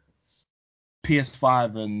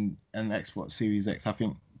PS5 and Xbox Series X, I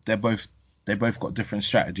think they both got different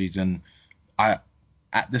strategies, and at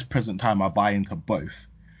this present time I buy into both.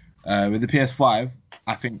 With the PS5,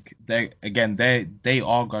 I think they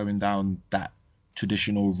are going down that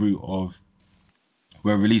traditional route of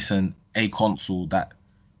we're releasing a console that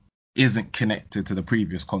isn't connected to the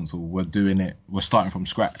previous console. We're starting from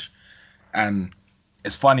scratch. And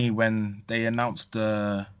it's funny when they announced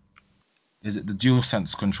the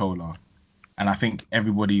DualSense controller, and I think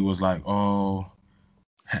everybody was like, oh,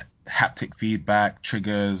 haptic feedback,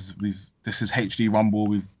 triggers, this is HD Rumble,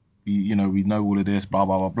 we know all of this, blah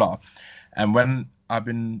blah blah blah. And when I've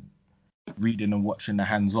been reading and watching the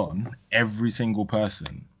hands-on, every single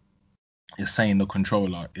person is saying the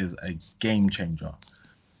controller is a game changer.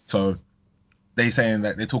 So they're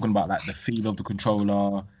talking about like the feel of the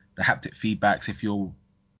controller, the haptic feedbacks.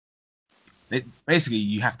 Basically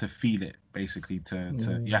you have to feel it, basically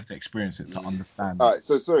to you have to experience it to understand. All right,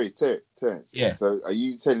 so sorry, Terence. Yeah. So are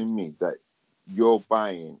you telling me that you're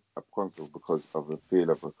buying a console because of the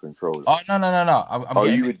feel of a controller? Oh no.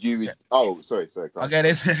 You would. Oh, sorry. Okay,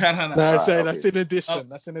 this. No. That's in addition.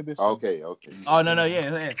 That's in addition. Okay. Oh no,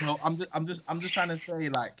 yeah. So I'm just trying to say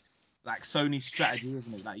like Sony's strategy,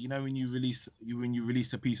 isn't it? Like, you know, when you release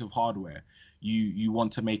a piece of hardware, you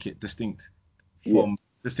want to make it distinctive from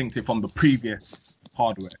the previous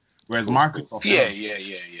hardware. Whereas Microsoft,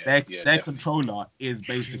 their controller is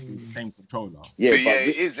basically the same controller. Yeah, but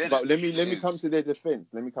it is. But let me come to their defense.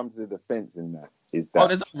 In that is that. Oh,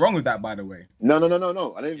 there's nothing wrong with that, by the way. No. I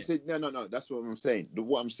never said no. That's what I'm saying.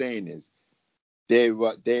 What I'm saying is they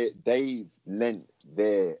lent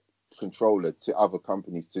their controller to other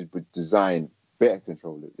companies to design better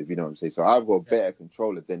controllers, if you know what I'm saying. So I've got a better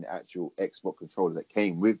controller than the actual Xbox controller that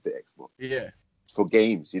came with the Xbox. Yeah. For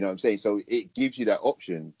games, you know what I'm saying? So it gives you that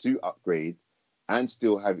option to upgrade and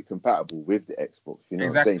still have it compatible with the Xbox, you know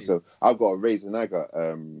what I'm saying? So I've got a Razer Naga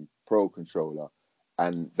Pro controller,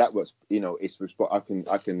 and that works, you know, I can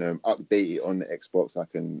update it on the Xbox. I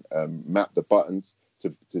can map the buttons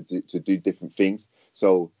to do different things.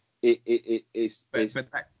 So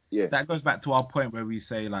that goes back to our point where we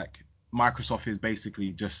say like Microsoft is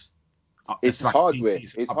basically just it's like hardware.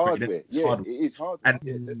 It's hardware. Yeah, it is hardware. And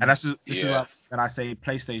this is like when I say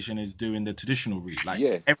PlayStation is doing the traditional route. Like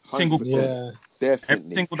every single console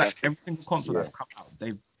that's come out,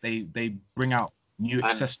 they bring out new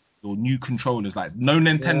accessories or new controllers. Like no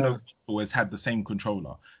Nintendo console has had the same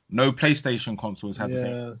controller. No PlayStation console has had the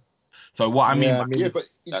same. So what I mean, but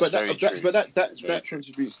that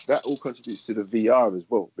contributes. That all contributes to the VR as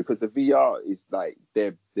well, because the VR is like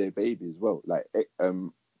their baby as well. Like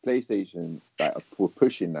PlayStation, like, we're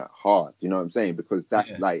pushing that hard. You know what I'm saying? Because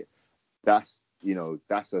that's that's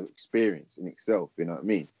an experience in itself. You know what I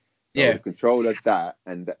mean? So the controller,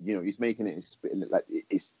 he's making it like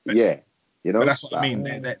it's You know, but that's what I mean.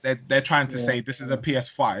 They're trying to say this is a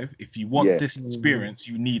PS5. If you want this experience,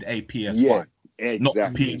 you need a PS5, not a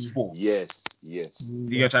PS4. Yes.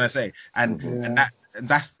 You're trying to say, and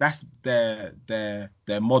that's their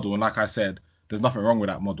model. And like I said, there's nothing wrong with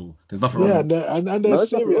that model. There's nothing wrong. And they're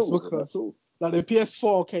serious because like the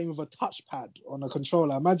PS4 came with a touchpad on a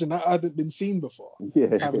controller. Imagine that hadn't been seen before.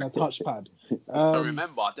 Having a touchpad. I don't know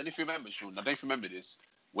if you remember, Sean. I don't know if you remember this.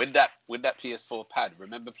 With that PS4 pad,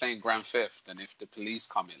 remember playing Grand Theft, and if the police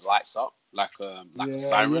come, it lights up like a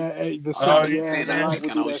siren. The siren.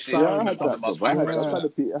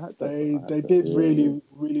 They did really,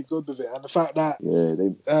 really good with it, and the fact that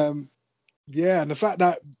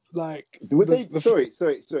like sorry.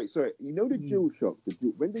 You know the DualShock.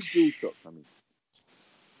 When did DualShock come in?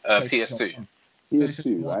 PS2.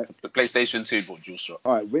 PS2, right? The PlayStation 2 bought DualShock.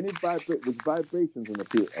 All right. When it was vibrations on the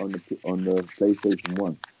PlayStation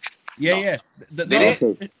 1? Yeah.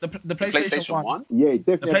 The PlayStation 1. Yeah, it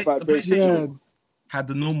definitely had vibrations. had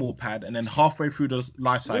the normal pad, and then halfway through the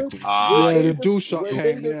life cycle, the DualShock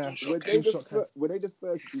came. Were they the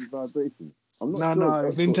first to do vibrations? I'm not sure. No, it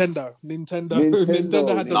was Nintendo.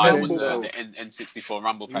 Nintendo had the No, it was rumble. the N64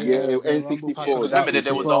 Rumble Pack. Yeah, the N64. Rumble Pack. Remember that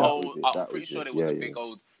there was a whole. That was it. I'm pretty sure there was a big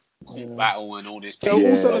old court battle and all this. They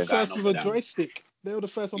were also the going first on with a that. joystick. They were the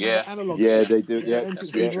first one Yeah. with the analog Yeah, stick. they do. Yeah,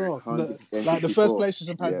 N64. Like the first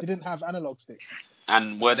PlayStation pad didn't have analog sticks.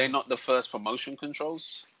 And were they not the first for motion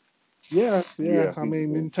controls? Yeah. Yeah, I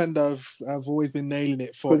mean, Nintendo have always been nailing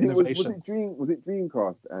it for Was innovation. it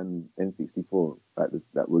Dreamcast and N64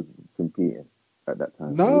 that was competing at that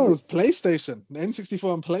time? No, it was PlayStation. The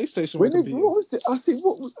N64 and PlayStation were competing. What was it? I think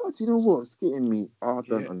what was? Do you know what's getting me? I'm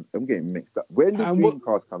getting mixed up. When did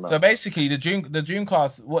Dreamcast come out? So basically, the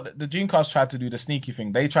Dreamcast tried to do the sneaky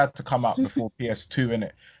thing. They tried to come out before PS2 in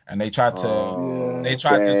it, and they tried to.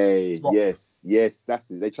 Yes, that's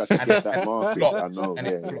it. They tried to get that market. I know.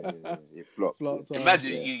 It flopped.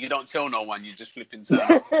 Imagine you don't tell no one. You just flip into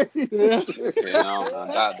that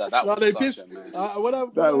was such a mess.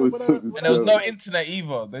 And there was no internet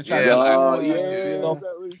either. They tried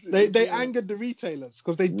they angered the retailers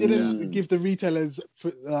because they didn't give the retailers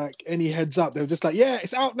like any heads up. They were just like, yeah,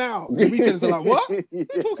 it's out now. The retailers are like, what are you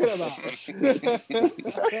talking about?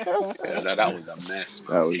 That was a mess,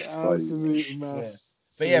 man. That was absolute mess.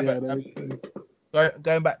 But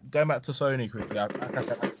going back to Sony quickly, I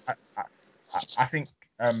think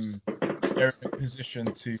they're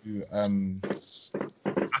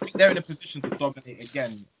in a position to dominate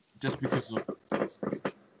again, just because of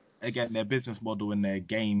their business model and their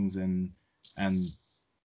games and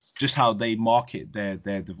just how they market their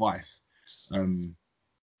device. I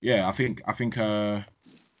think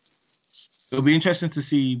it'll be interesting to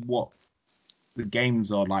see what the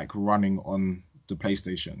games are like running on the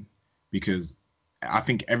PlayStation, because I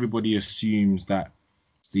think everybody assumes that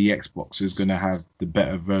the Xbox is going to have the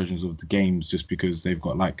better versions of the games just because they've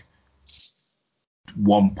got like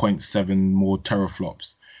 1.7 more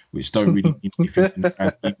teraflops, which don't really mean anything in the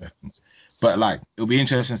grand scheme of things. But like, it'll be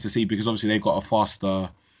interesting to see, because obviously they've got a faster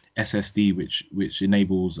SSD, which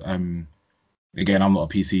enables again, I'm not a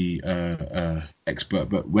PC expert,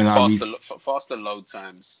 but when faster load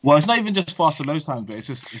times. Well, it's not even just faster load times, but it's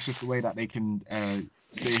just the way that they can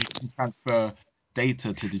transfer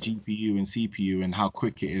data to the GPU and CPU and how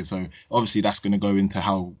quick it is. So obviously that's going to go into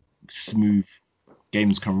how smooth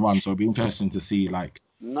games can run. So it'll be interesting to see like.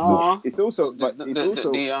 No, it's also the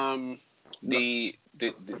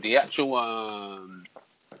actual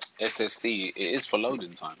SSD, it is for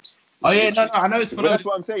loading times. Oh yeah, no, I know it's for loading. That's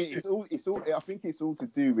what I'm saying. It's all. I think it's all to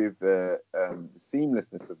do with the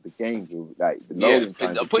seamlessness of the games, or like the loading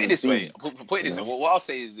times. Put it this way. What I'll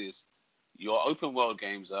say is this: your open world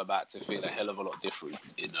games are about to feel a hell of a lot different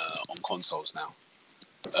on consoles now.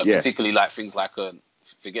 Particularly like things like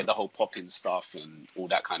forget the whole popping stuff and all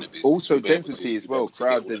that kind of business. Also density as well,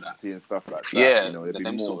 crowd density and stuff like that. Yeah, there'll be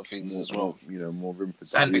them more, sort of things as well. More room for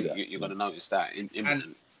that. You're going to notice that.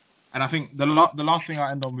 And I think the last thing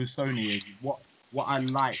I end on with Sony is what I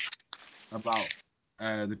like about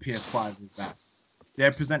the PS5 is that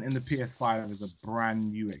they're presenting the PS5 as a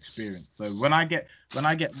brand new experience. So when I get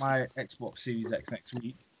my Xbox Series X next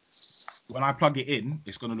week, when I plug it in,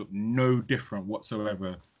 it's going to look no different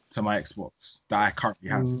whatsoever to my Xbox that I currently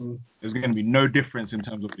have. There's going to be no difference in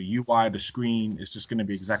terms of the UI, the screen. It's just going to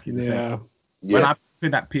be exactly the same. When I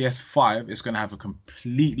put that PS5, it's going to have a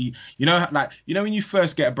completely, when you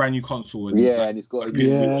first get a brand new console. And and it's got a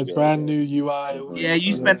brand new UI. Yeah,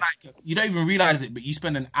 you spend you don't even realize it, but you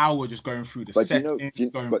spend an hour just going through the settings.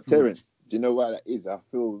 Terence, do you know what that is? I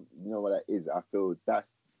feel that's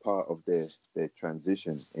part of their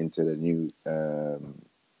transition into the new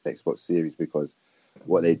Xbox Series, because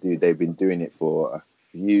what they do, they've been doing it for a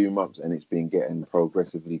few months, and it's been getting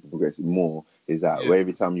progressively more. Is that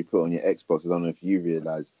every time you put on your Xbox, I don't know if you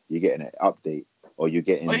realize you're getting an update, or you're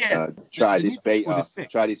getting try this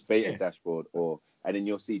beta dashboard, and then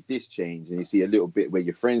you'll see this change, and you see a little bit where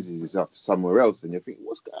your friends is up somewhere else, and you think,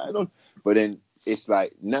 what's going on? But then it's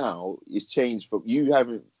like, now it's changed from, you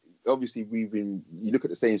haven't, obviously you look at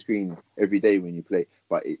the same screen every day when you play,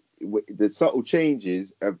 but the subtle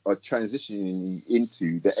changes are transitioning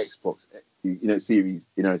into the Xbox, Series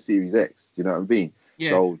X. You know what I mean?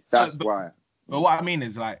 Yeah. So that's why. But what I mean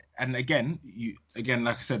is, like, and again,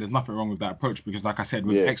 like I said, there's nothing wrong with that approach, because, like I said,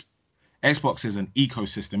 with Xbox is an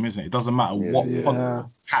ecosystem, isn't it? It doesn't matter what you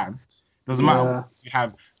have. Doesn't matter if you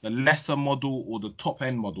have the lesser model or the top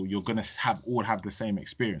end model, you're gonna all have the same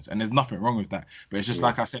experience, and there's nothing wrong with that. But it's just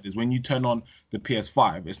like I said, is when you turn on the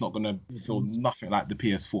PS5, it's not gonna feel nothing like the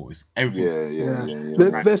PS4. It's everything.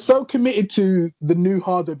 They're so committed to the new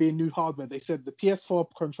hardware being new hardware. They said the PS4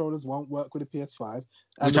 controllers won't work with the PS5,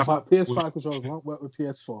 and PS5 controllers won't work with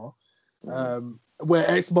PS4. Where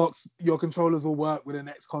Xbox, your controllers will work with the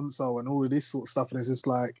next console and all of this sort of stuff, and it's just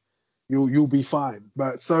like you'll be fine.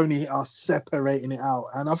 But Sony are separating it out,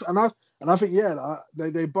 and I think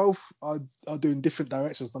they both are doing different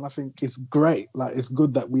directions, and I think it's great. Like it's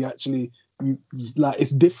good that we actually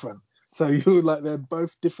it's different. So they're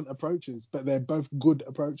both different approaches, but they're both good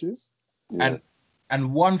approaches. Yeah.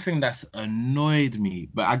 And one thing that's annoyed me,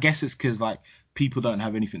 but I guess it's because like people don't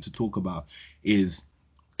have anything to talk about, is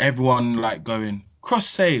everyone like going cross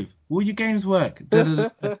save. Will your games work?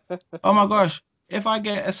 Oh my gosh. If I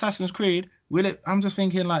get Assassin's Creed, will it? I'm just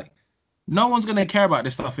thinking like, no one's gonna care about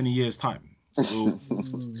this stuff in a year's time. So,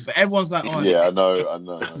 but everyone's like, oh yeah, I know. If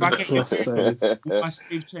I get will my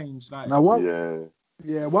save change? Like, now what?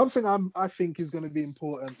 Yeah, one thing I think is going to be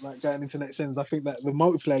important, like going into next gen, is I think that the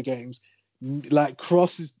multiplayer games, like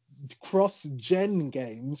cross-gen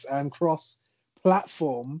games and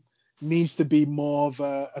cross-platform, needs to be more of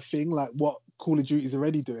a thing, like what Call of Duty is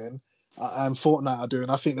already doing and Fortnite are doing.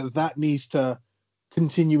 I think that needs to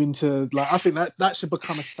continue into, like, I think that should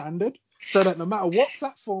become a standard, so that no matter what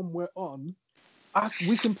platform we're on,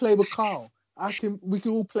 we can play with Carl. We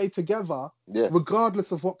can all play together,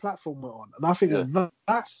 regardless of what platform we're on. And I think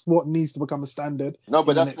that's what needs to become a standard. No,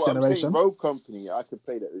 but in that's the next what generation. I'm saying. Rogue Company, I could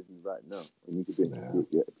play that with you right now, and you could do it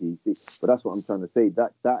at PC. But that's what I'm trying to say.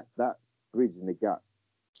 That bridge in the gap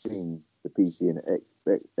between the PC and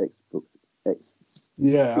the Xbox X.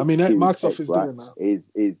 Yeah, I mean, Microsoft is doing that. Is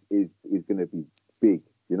going to be big.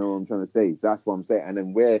 You know what I'm trying to say? That's what I'm saying. And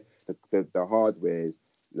then where the hardware is,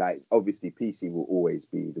 like, obviously PC will always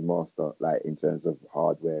be the master, like, in terms of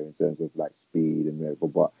hardware, in terms of like speed and whatever.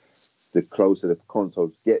 But the closer the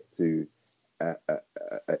consoles get to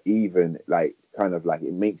even, like, kind of like,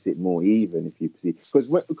 it makes it more even, if you see. Because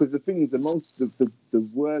the thing is, the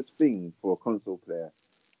worst thing for a console player,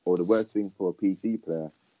 or the worst thing for a PC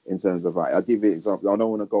player, in terms of, like, I'll give you an example. I don't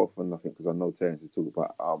want to go off on nothing because I know Terence is talking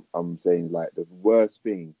about. I'm saying, like, the worst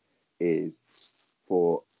thing is,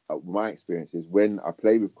 for my experience, is when I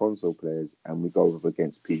play with console players and we go up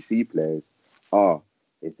against PC players.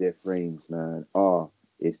 It's their frames, man.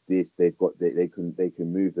 It's this. They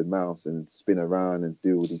can move the mouse and spin around and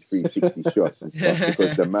do all these 360 shots and stuff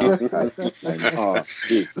because the mouse pad and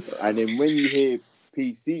this. And then when you hear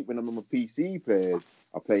PC, when I'm on my PC players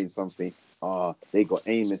are playing something, they got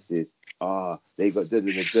aim assist. They got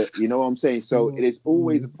you know what I'm saying? So it is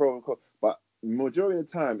always a pro and con, but majority of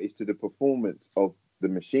the time it's to the performance of the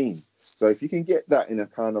machine. So if you can get that in a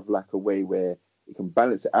kind of like a way where you can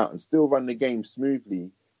balance it out and still run the game smoothly,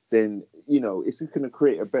 then, you know, it's going to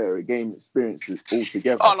create a better game experience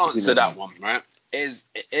altogether. I'll answer that one, right? Here's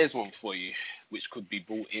one for you, which could be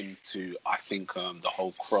brought into, I think, the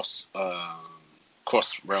whole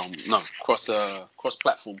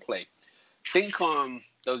cross-platform play. Think,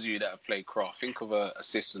 those of you that have played Craft, think of a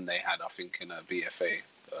system they had, I think, in a BFA,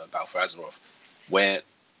 Battle for Azeroth, where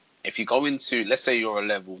if you go into, let's say you're a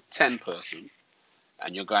level 10 person,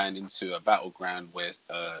 and you're going into a battleground where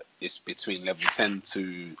it's between level 10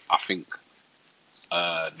 to, I think,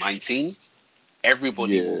 19,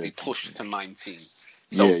 everybody will be pushed to 19.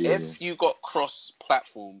 So if you got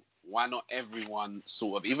cross-platform, why not everyone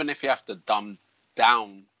sort of, even if you have to dumb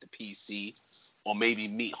down the PC or maybe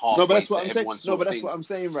meet halfway to everyone's sort of things. That's what I'm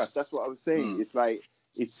saying, Raph. That's what I was saying. It's like,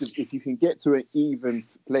 if you can get to an even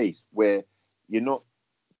place where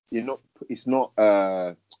it's not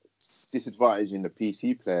disadvantaging the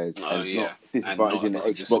PC players and not disadvantaging the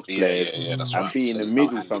Xbox players, that's and right. be in the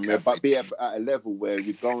middle somewhere, but be at a level where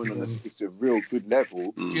you're going on it's a real good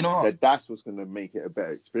level. You know what? That's what's going to make it a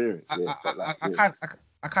better experience.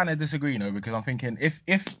 I kind of disagree, because I'm thinking if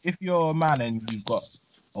you're a man and you've got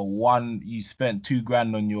you spent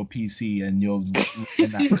 $2,000 on your PC and you're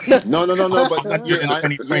no, but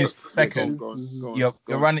 120 frames per second. Go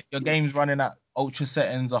Running your game's running at ultra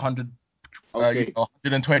settings,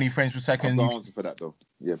 120 frames per second. I've got an answer for that though.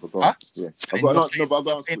 Yeah, but go on. Yeah, I've got an answer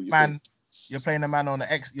for you. You're playing a man on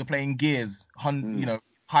you're playing Gears,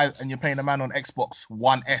 high, and you're playing a man on Xbox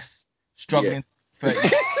One S, struggling 30.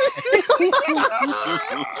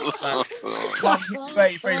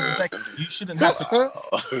 30 frames per second. You shouldn't have to.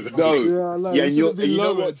 And you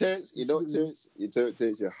know what, Terence? You're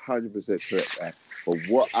 100% correct. Right? But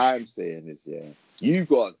what I'm saying is, you've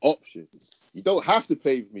got an option. You don't have to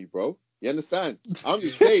play with me, bro. You understand? I'm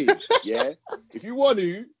just saying, yeah. If you want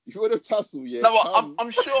to tussle, yeah. No, come.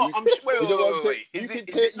 I'm sure. You know what I'm saying? Wait. You Is can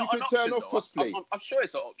it not turn an option off though? crossplay. I'm sure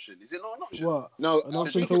it's an option. Is it not an option? What? No, An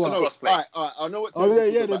option just to look what? at crossplay. All right. I know what. Oh yeah,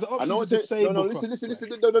 talking there's an about. I know option to what. No, disable listen.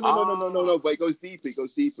 crossplay. No. But it goes deeper.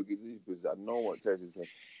 Because I know what Terence is saying.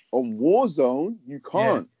 On Warzone, you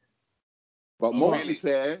can't. But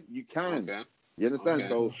multiplayer, you can. Okay. You understand? Okay.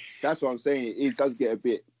 So that's what I'm saying. It does get a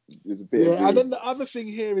bit. There's a bit. Yeah, and then the other thing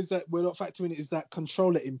here is that we're not factoring it is that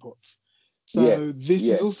controller inputs. So this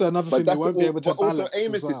is also another thing they won't be able to balance. But also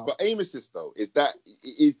aim assist. as well. But aim assist though is that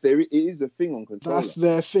it is a thing on controller. That's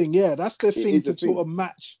their thing. Yeah, that's their thing to sort of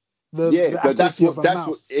match the but accuracy of a mouse.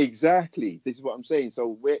 What exactly. This is what I'm saying.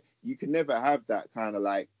 So where you can never have that kind of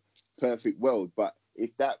like perfect world. But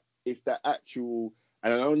if that actual,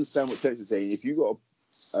 and I understand what Tex is saying. If you got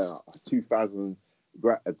a 2,000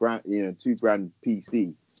 grand, $2,000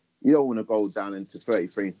 PC, you don't want to go down into 30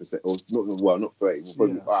 frames per second, or not 30. We'll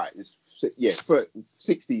probably, all right,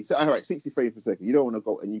 60. So, all right, 60 frames per second. You don't want to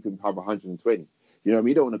go, and you can have 120. You know what I mean?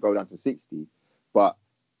 You don't want to go down to 60. But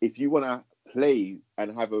if you want to play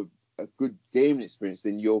and have a good gaming experience,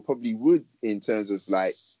 then you probably would in terms of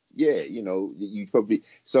like, you probably.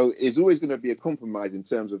 So it's always going to be a compromise in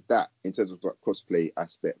terms of that, in terms of that crossplay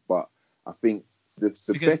aspect. But I think the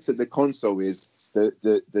better the console is,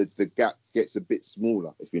 the gap gets a bit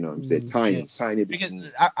smaller, if you know what I'm saying. Tiny bit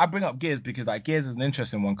smaller. I bring up Gears because like Gears is an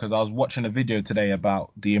interesting one, because I was watching a video today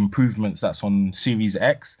about the improvements that's on Series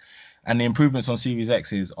X, and the improvements on Series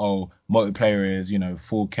X is multiplayer is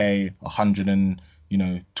 4K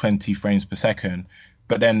 120 frames per second,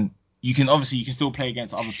 but then you can still play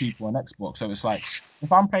against other people on Xbox. So it's like,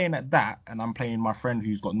 if I'm playing at that and I'm playing my friend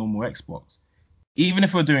who's got normal Xbox, even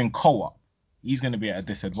if we're doing co-op, he's going to be at a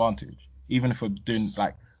disadvantage. Even if we're doing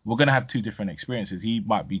we're going to have two different experiences. He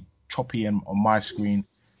might be choppy on my screen.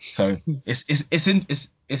 So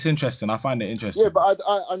it's interesting. I find it interesting. Yeah, but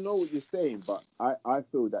I know what you're saying, but I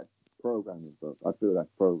feel that's programming, bro. I feel that's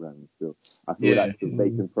programming still. I feel like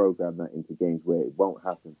they can program that into games where it won't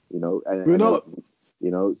happen, So I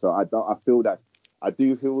feel that. I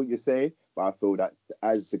do feel what you're saying, but I feel that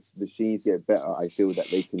as the machines get better, I feel that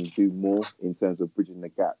they can do more in terms of bridging the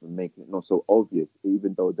gap and making it not so obvious,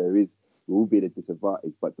 even though will be at a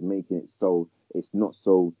disadvantage, but to making it so it's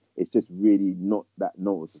just really not that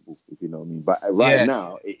noticeable, if you know what I mean. But right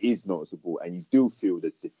now, it is noticeable, and you do feel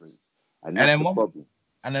the difference, and that's the problem.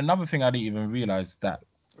 And another thing I didn't even realize that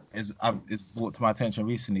is brought to my attention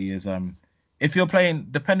recently is if you're playing,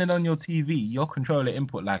 depending on your TV, your controller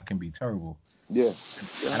input lag can be terrible. Yeah.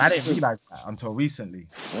 And I didn't realize that until recently.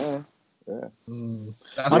 Yeah.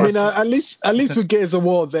 I mean, at least with Gears of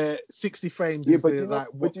War, they're 60 frames is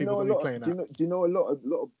what people are going to be playing at. Do you know a lot of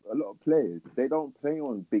players, they don't play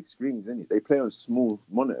on big screens, innit? They play on small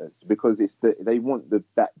monitors because they want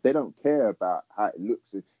that they don't care about how it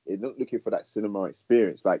looks. They're not looking for that cinema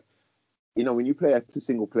experience. Like, when you play a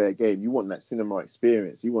single player game, you want that cinema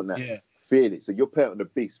experience. You want that feel it. So you're playing on the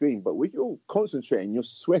big screen, but when you're concentrating, you're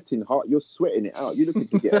sweating hard. You're sweating it out. You're looking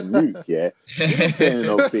to get a nuke, yeah. You're not playing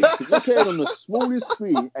on big. You're playing on the smallest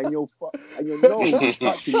screen, and your nose is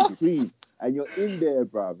touching the screen, and you're in there,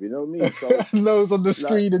 bruv. You know what I mean? So nose on the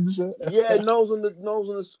screen and shit. Yeah, nose on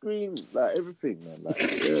the screen, like everything, man. Like,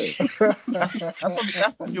 That's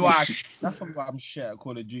probably why I'm shit at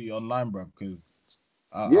Call of Duty Online, bruv, because.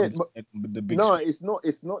 It's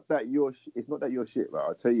not that you're shit, right?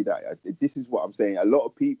 I'll tell you that. This is what I'm saying. A lot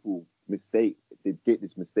of people get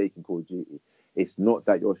this mistake in Call of Duty. It's not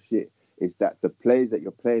that you're shit. It's that the players that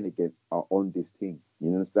you're playing against are on this team. You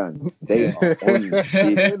understand? They are on this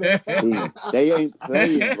team. They ain't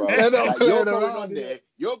playing, bro. You're going on there.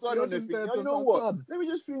 You're going on there. You know what? Fun. Let me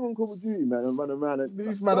just film on Call of Duty, man, and run around.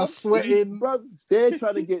 These men are sweating, bro. They're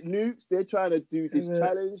trying to get nukes. They're trying to do this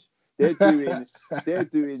challenge. They're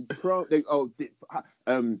doing prone.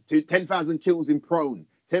 10,000 kills in prone,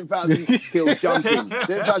 10,000 kills jumping,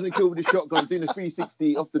 10,000 kills with a shotgun, doing a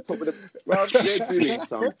 360 off the top of the. Bro, they're doing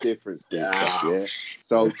some different stuff, yeah.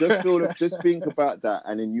 So just think about that,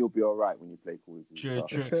 and then you'll be all right when you play Call of Duty.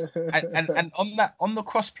 True. And on the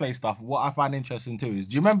crossplay stuff, what I find interesting too is,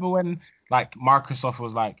 do you remember when like Microsoft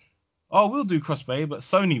was like, "Oh, we'll do crossplay, but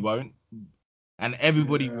Sony won't," and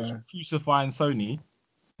everybody was crucifying Sony.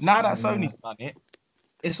 Now that Sony's done it,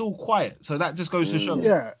 it's all quiet. So that just goes to show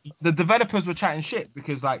the developers were chatting shit,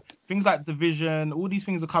 because like things like Division, all these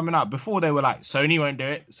things are coming out. Before they were like, Sony won't do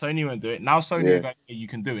it. Now Sony are going, you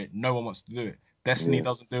can do it. No one wants to do it. Destiny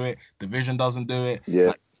doesn't do it. Division doesn't do it. Yeah.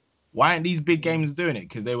 Like, why aren't these big games doing it?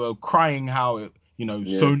 Because they were crying how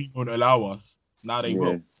Sony won't allow us. Now they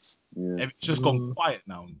will. Yeah. It's just gone quiet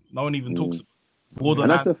now. No one even talks about it. And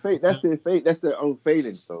that's the fate. That's their fate. That's their own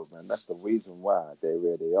failings, though, man. That's the reason why they're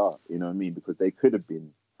where they are. You know what I mean? Because they could have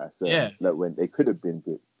been at certain, like when they could have been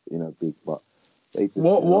big, big, but they just.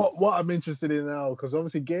 What I'm interested in now, because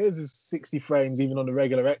obviously Gears is 60 frames even on the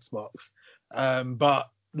regular Xbox, but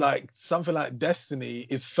like something like Destiny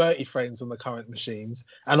is 30 frames on the current machines,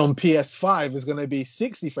 and on PS5 is going to be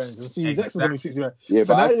 60 frames, and Series X is going to be 60 frames. Yeah,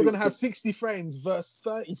 so now you're going to have 60 frames versus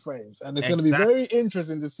 30 frames, and it's going to be very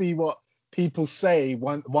interesting to see what people say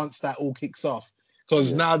once that all kicks off.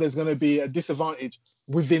 Because now there's going to be a disadvantage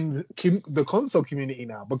within the console community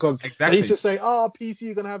now. Because they used to say, PC,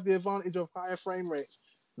 you're going to have the advantage of higher frame rates.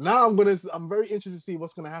 Now I'm very interested to see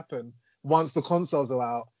what's going to happen once the consoles are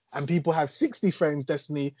out and people have 60 frames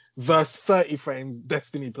Destiny versus 30 frames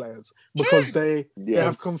Destiny players. Because they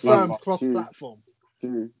have confirmed cross-platform.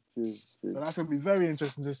 So that's going to be very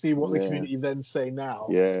interesting to see what the community then say now.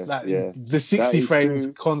 The 60 frames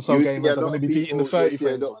console gamers are going to be beating the 30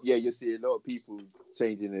 frames ones. You see a lot of people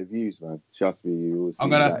changing their views, man. Trust me, you will see I'm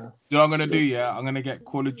gonna do. I'm gonna get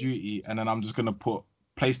Call of Duty, and then I'm just gonna put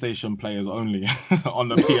PlayStation players only on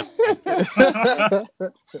the PS.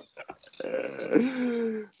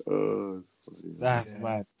 That's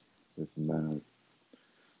mad. That's mad.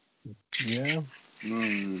 Yeah.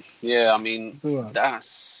 Yeah, I mean,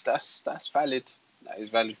 that's valid. That is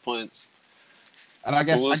valid points. And I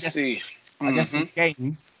guess we'll see. I guess for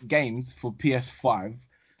games for PS5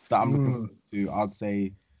 that I'm looking forward to, I'd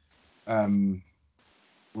say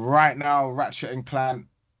right now Ratchet and Clank,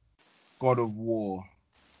 God of War,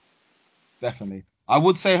 definitely. I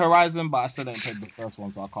would say Horizon, but I still ain't played the first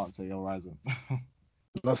one, so I can't say Horizon.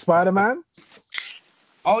 The Spider-Man?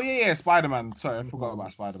 Oh yeah, Spider-Man. Sorry, I forgot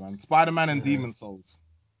about Spider-Man. Spider-Man and Demon's Souls.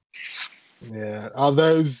 Yeah. Are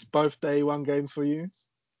those both day one games for you?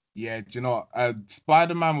 Yeah, do you know what?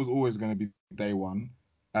 Spider-Man was always going to be day one.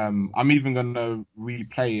 I'm even going to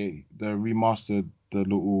replay the remastered, the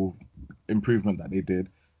little improvement that they did.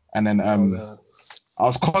 And then I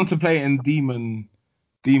was contemplating Demon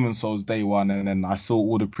Souls day one, and then I saw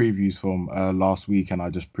all the previews from last week, and I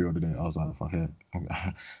just pre-ordered it. I was like, fuck it.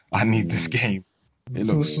 I need this game. It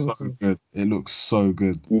looks so good. It looks so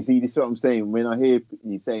good. You see, this is what I'm saying. When I hear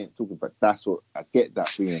you talking about, that's what I get, that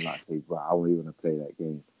feeling like, hey, bro, I won't even play that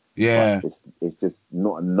game. Yeah. But it's just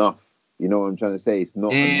not enough. You know what I'm trying to say? It's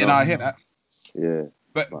not enough. Yeah, I hear that. Yeah.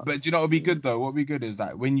 But do you know what would be good though? What would be good is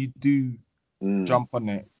that when you do jump on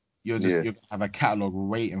it, you're gonna have a catalogue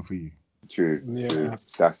waiting for you. True. Yeah. True.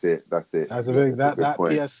 That's it. That's a big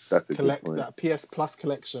that PS Plus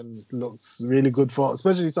collection looks really good for,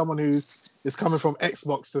 especially someone who is coming from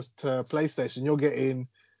Xbox to PlayStation. You're getting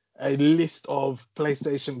a list of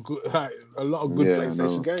PlayStation, a lot of good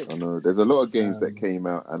PlayStation games. I know. There's a lot of games that came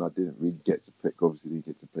out and I didn't really get to pick. Obviously, didn't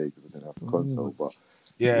get to play because I didn't have a console. But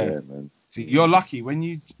yeah, man. See, you're lucky when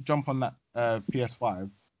you jump on that PS5.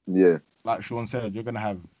 Yeah. Like Sean said, you're gonna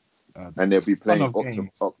have. And they'll be playing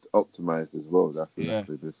optimized as well. That's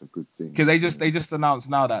a good thing. Because they just announced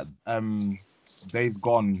now that Days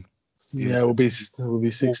Gone. Yeah, will be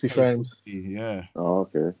 60 frames. 60, yeah. Oh,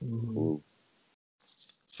 okay. Cool.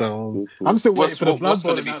 So I'm still waiting for the Bloodborne. What's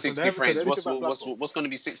going to be 60 frames? What's going to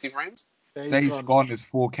be 60 frames? Days Gone is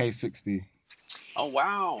 4K 60. Oh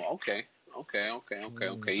wow. Okay.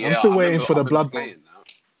 Yeah. I'm still waiting for the Bloodborne.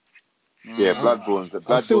 Yeah, Bloodborne's.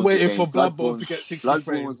 I'm still waiting for Bloodborne to get 60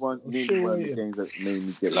 frames. Bloodborne was nearly one of the games that made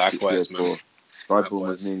me get Likewise, man. Bloodborne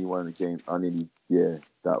was nearly one of the games.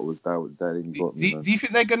 That really got me. Do you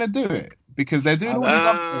think they're gonna do it? Because they're doing all these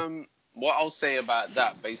other. What I'll say about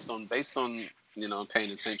that, based on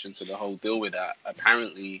paying attention to the whole deal with that,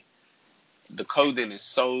 apparently the coding is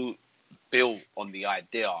so built on the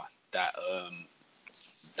idea that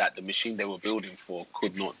that the machine they were building for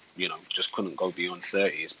could not, just couldn't go beyond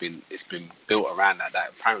 30. It's been built around that.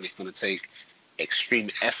 That apparently it's going to take extreme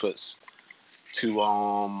efforts to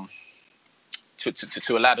allow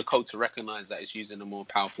the code to recognize that it's using a more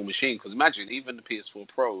powerful machine. Because imagine, even the PS4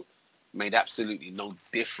 Pro made absolutely no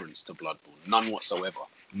difference to Bloodborne, none whatsoever.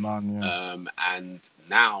 None, yeah. And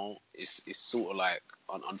now it's sort of like,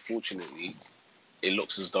 unfortunately, it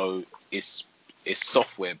looks as though it's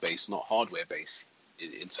software based, not hardware based,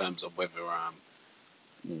 in terms of whether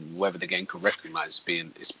the game can recognize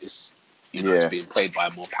it's being played by a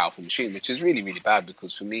more powerful machine, which is really, really bad.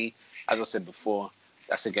 Because for me, as I said before,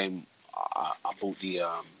 that's a game I bought the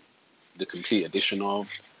complete edition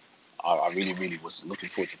of. I really, really was looking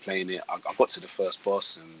forward to playing it. I got to the first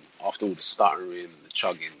boss, and after all the stuttering and the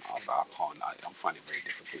chugging, I was like, I'm finding it very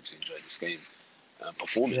difficult to enjoy this game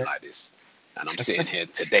performing like this. And I'm sitting here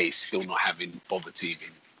today still not having bothered to even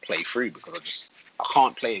play through, because I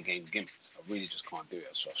can't play a game gimped. I really just can't do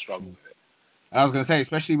it. So I struggle with it. I was gonna say,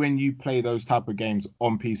 especially when you play those type of games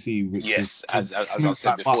on PC, which Yes, is as I smooth said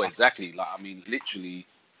like before, butter. exactly. Like, I mean, literally,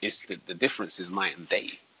 it's the difference is night and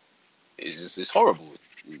day. It's horrible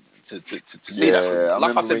to see that, because, Yeah,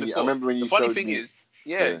 like I said I before, remember when the you funny showed thing me. is,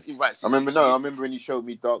 yeah, Yeah. you're right. I So remember. you No, see I it. remember when you showed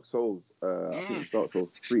me Dark Souls. I think it was Dark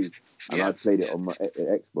Souls 3, and I Yeah, played it yeah, on my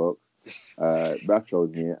Xbox. Brad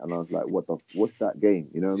showed me it, and I was like, what's that game?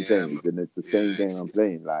 You know what I'm yeah, saying? It's the yeah. same game I'm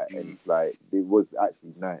playing. Like, and Mm, it's like it was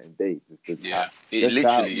actually night and day. yeah. It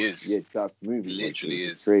literally is. just how smooth it was. It was Literally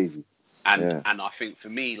just is. crazy. And Yeah. I think for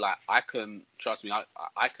me, like, I can, trust me,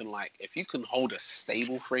 I can, like, if you can hold a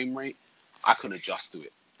stable frame rate, I can adjust to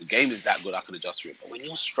it. The game is that good, I can adjust to it. But when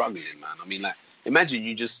you're struggling, man, I mean, like, imagine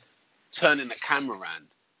you just turning the camera around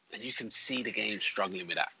and you can see the game struggling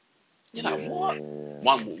with that. You're like,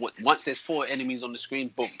 what? Once there's 4 enemies on the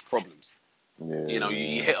screen, boom, problems. You know,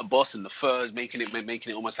 you hit a boss in the first, making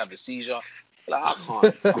it almost have a seizure. Like, I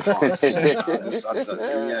can't take it, man. I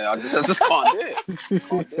just can't do it.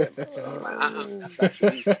 Can't do it, man. So I'm like, that's that for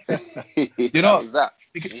me. You That know, was that.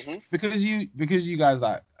 because, hmm because you guys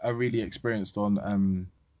like are really experienced on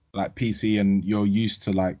like PC, and you're used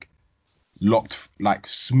to like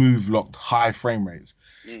smooth locked high frame rates.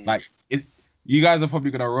 Mm. Like you guys are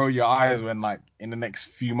probably gonna roll your eyes when like in the next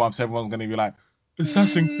few months everyone's gonna be like,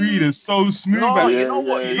 Assassin's Creed is so smooth No, at you this. know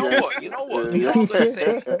what? You know what? You know what? You know what I'm gonna say?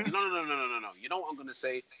 No. You know what I'm gonna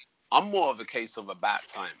say? I'm more of a case of about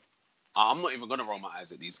time. I'm not even gonna roll my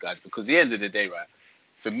eyes at these guys, because at the end of the day, right?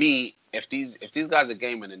 For me, if these guys are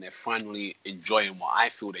gaming and they're finally enjoying what I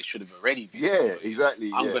feel they should have already been Yeah, enjoying,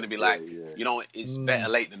 exactly. I'm Yeah, gonna be yeah, like, yeah. you know, it's better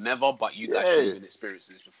Mm. late than never. But you guys should Yeah, have been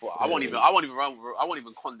experiencing this before. yeah, I won't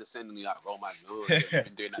even condescendingly like roll my eyes. Oh, yeah, you've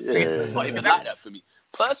been doing that for years. It's not yeah. even like that for me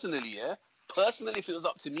personally. Yeah, personally, if it was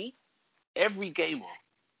up to me, every gamer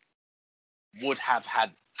would have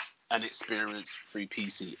had an experience through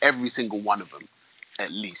PC. Every single one of them,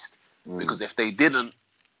 at least. Mm. Because if they didn't,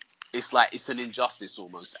 it's like it's an injustice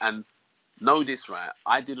almost. And know this, right?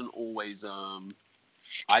 I didn't always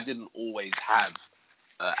have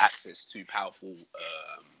access to powerful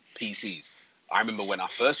PCs. I remember when I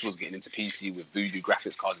first was getting into PC with Voodoo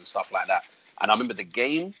graphics cards and stuff like that. And I remember the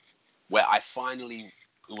game where I finally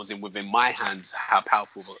it was within my hands how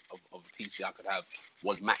powerful of a PC I could have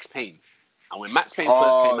was Max Payne. And when Max Payne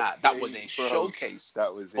first came Oh, out, that was a bro. showcase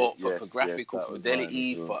That was for it. Yes, graphical that was mine as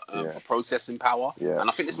fidelity, well. Yeah, for processing power. yeah. And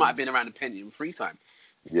I think this might have been around the Pentium 3 time.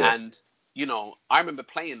 Yeah. And you know, I remember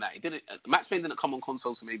playing that. It didn't. Max Payne didn't come on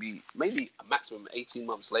consoles for maybe a maximum 18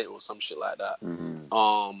 months later or some shit like that.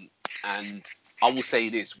 Mm. And I will say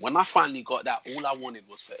this: when I finally got that, all I wanted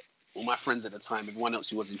was for all my friends at the time, everyone else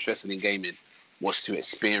who was interested in gaming, was to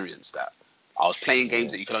experience that. I was playing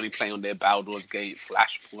games Yeah. that you could only play on their Baldur's Gate,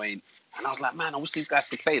 Flashpoint, and I was like, man, I wish these guys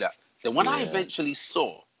could play that. Then when I Yeah. eventually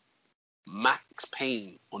saw Max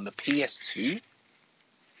Payne on the PS2,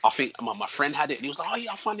 I think my friend had it, and he was like, "Oh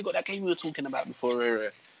yeah, I finally got that game we were talking about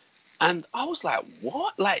before." And I was like,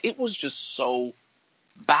 "What?" Like, it was just so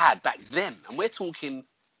bad back then, and we're talking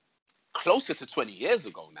closer to 20 years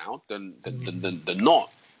ago now than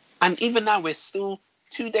not. And even now, we're still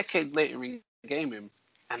 2 decades later in gaming,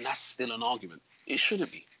 and that's still an argument. It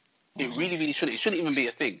shouldn't be. It really, really shouldn't. It shouldn't even be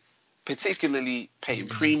a thing. Particularly paying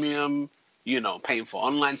premium, paying for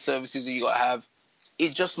online services that you gotta have.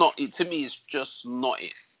 It just not. It to me, it's just not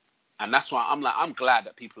it. And that's why I'm glad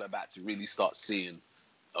that people are about to really start seeing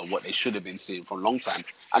what they should have been seeing for a long time.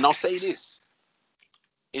 And I'll say this: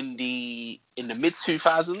 in the mid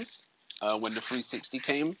 2000s, when the 360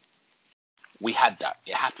 came, we had that.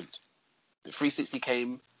 It happened. The 360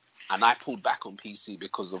 came, and I pulled back on PC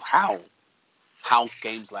because of how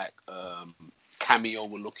games like Cameo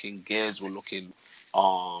were looking, Gears were looking,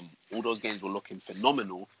 all those games were looking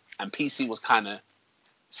phenomenal, and PC was kind of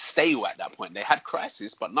stale at that point. They had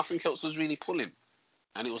Crysis, but nothing else was really pulling.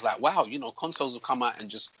 And it was like, wow, consoles have come out and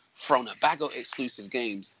just thrown a bag of exclusive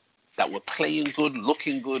games that were playing good,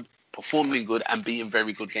 looking good, performing good, and being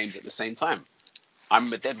very good games at the same time. I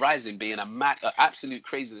remember Dead Rising being a absolute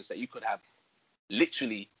craziness that you could have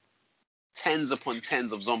literally tens upon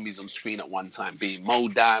tens of zombies on screen at one time, being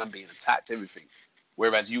mowed down, being attacked, everything.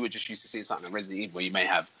 Whereas you were just used to seeing something in Resident Evil where you may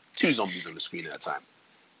have 2 zombies on the screen at a time.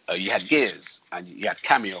 You had Gears, and you had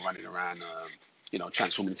Cameo running around,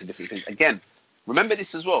 transforming into different things. Again, remember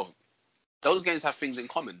this as well. Those games have things in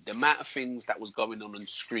common. The amount of things that was going on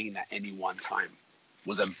screen at any one time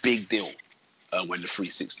was a big deal when the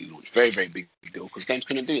 360 launched. Very, very big deal, because games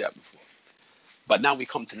couldn't do that before. But now we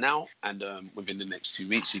come to now, and within the next 2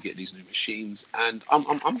 weeks, you get these new machines, and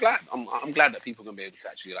I'm glad. I'm glad that people are gonna be able to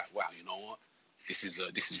actually wow, you know what? This is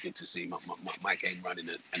good to see my game running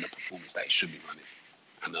and the performance that it should be running.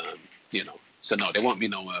 And So no, there won't be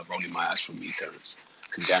no rolling my eyes from me, Terence.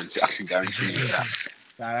 I can guarantee you that.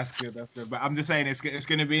 Nah, that's good. That's good. But I'm just saying, it's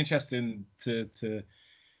going to be interesting to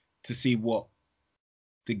see what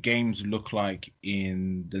the games look like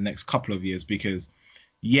in the next couple of years, because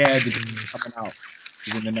the games coming out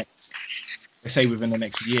within the next, let's say within the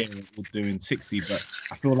next year, we're doing 60, but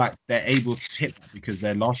I feel like they're able to hit that because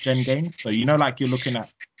they're last gen games. So like you're looking at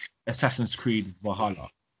Assassin's Creed Valhalla,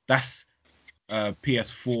 that's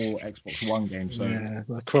PS4, Xbox One game. So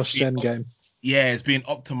a cross-gen game. Yeah, it's being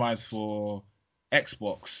optimized for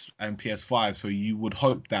Xbox and PS5, so you would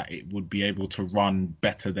hope that it would be able to run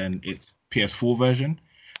better than its PS4 version.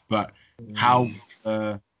 But how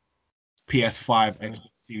PS5, Xbox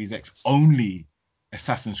Series X only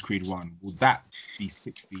Assassin's Creed 1, will that be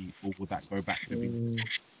 60 or will that go back to be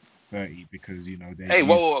 30? Because they. Hey,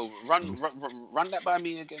 whoa! Run that by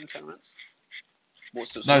me again, Terence.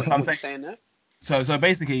 What you saying there? So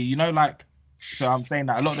basically, so I'm saying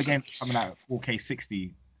that a lot of the games are coming out at 4K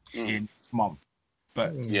 60 in this month,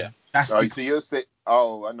 but that's so you're saying, I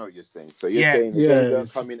know what you're saying. So you're saying the games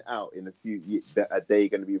are coming out in a few years, are they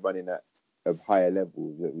going to be running at a higher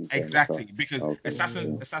level? Exactly, because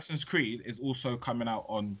Assassin's Creed is also coming out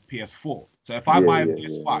on PS4. So if I buy a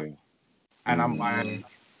PS5 and I'm buying Assassin's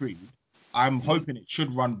Creed, I'm hoping it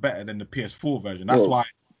should run better than the PS4 version. That's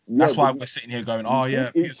why we're sitting here going,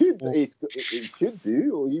 it should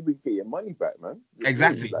do, or you would get your money back, man.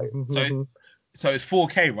 Exactly. So it's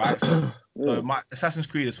 4K, right? So my Assassin's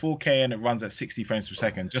Creed is 4K and it runs at 60 frames per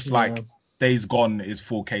second, just like Days Gone is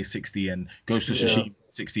 4K 60 and Ghost of Tsushima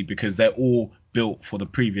 60, because they're all built for the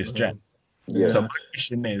previous gen. So my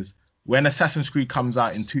question is, when Assassin's Creed comes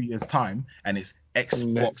out in 2 years' time and it's Xbox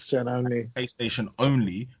next gen only, PlayStation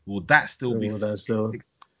only, will that still be?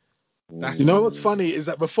 You know what's funny is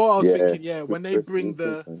that before I was thinking, when they bring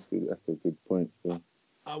that's a good point. Yeah.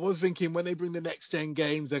 I was thinking when they bring the next gen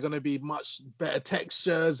games, they're going to be much better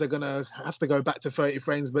textures. They're going to have to go back to 30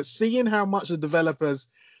 frames. But seeing how much the developers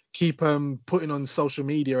keep putting on social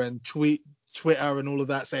media and Twitter and all of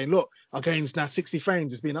that, saying, look, our game's now 60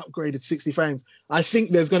 frames. It's been upgraded to 60 frames. I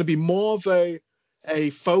think there's going to be more of a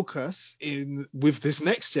focus with this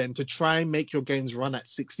next gen to try and make your games run at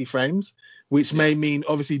 60 frames, which may mean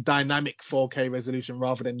obviously dynamic 4K resolution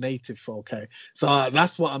rather than native 4K. So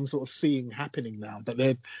that's what I'm sort of seeing happening now. But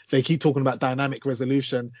they keep talking about dynamic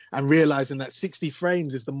resolution and realizing that 60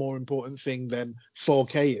 frames is the more important thing than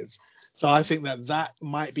 4K is. So I think that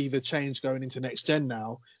might be the change going into next gen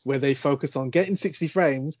now, where they focus on getting 60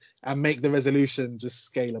 frames and make the resolution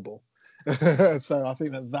just scalable. So I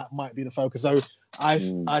think that might be the focus. So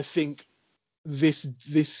I think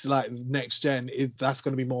this like next gen that's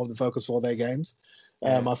going to be more of the focus for their games.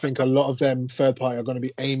 I think a lot of them third party are going to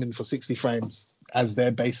be aiming for 60 frames as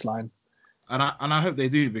their baseline. And I hope they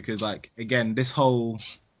do, because like again, this whole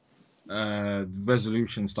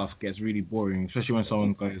resolution stuff gets really boring, especially when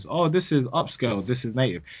someone goes, "Oh, this is upscale, this is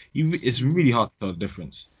native." It's really hard to tell the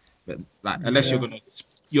difference. But like, unless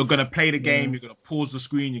you're gonna play the game, you're gonna pause the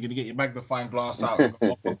screen, you're gonna get your magnifying glass out.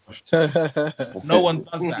 Oh my gosh. No one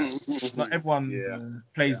does that. Not everyone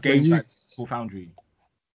plays games like Foundry.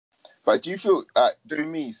 But do you feel, to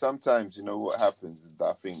me, sometimes what happens is that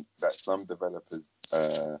I think that some developers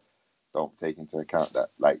don't take into account that,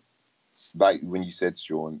 like when you said,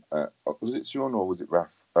 Sean, was it Sean or was it Raf?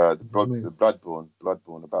 Bloodborne,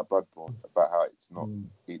 about how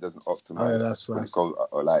it doesn't optimize. That's right.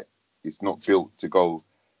 Like it's not built to go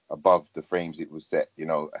above the frames it was set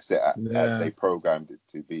at as they programmed it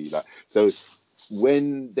to be. Like, so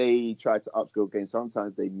when they try to upscale games,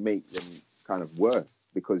 sometimes they make them kind of worse,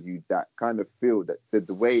 because that kind of feel that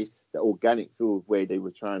the way, the organic feel of where they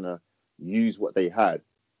were trying to use what they had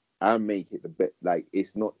and make it the bit, like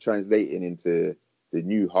it's not translating into the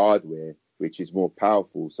new hardware, which is more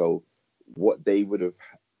powerful. So what they would have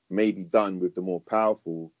maybe done with the more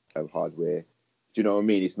powerful hardware, do you know what I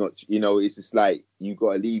mean? It's not, it's just like you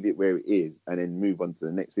got to leave it where it is and then move on to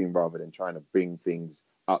the next thing, rather than trying to bring things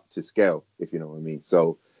up to scale, if you know what I mean.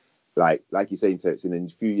 So like you're saying, Tex, in a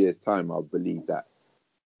few years' time, I believe that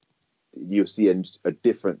you'll see a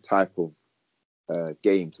different type of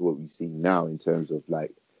game to what we see now, in terms of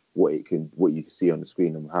like what you can see on the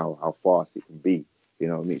screen and how fast it can be. You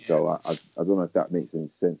know what I mean? So I don't know if that makes any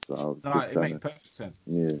sense. No, it makes perfect sense.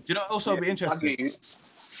 Yeah. Do you know? Also, be interested.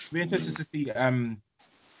 Be interested to see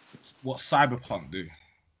what Cyberpunk do.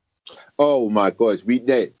 Oh my gosh,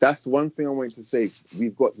 that's one thing I wanted to say.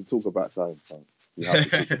 We've got to talk about Cyberpunk. We have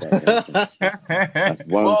to talk about Cyberpunk. That's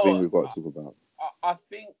one thing we've got to talk about.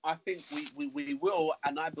 I I think we will,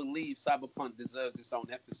 and I believe Cyberpunk deserves its own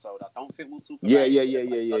episode. I don't think we'll talk about Yeah.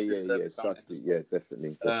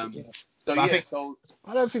 Definitely. So I think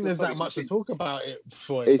I don't think there's that much to talk about it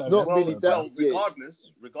for It's its own not really episode. that. Well,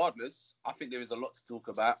 regardless, I think there is a lot to talk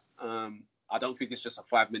about. I don't think it's just a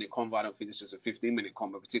 5-minute convo. I don't think it's just a 15-minute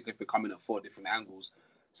convo, particularly if we're coming at 4 different angles.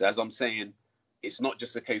 So as I'm saying, it's not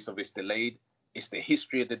just a case of it's delayed. It's the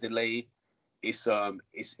history of the delay. It's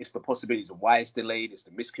the possibilities of why it's delayed. It's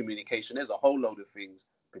the miscommunication. There's a whole load of things,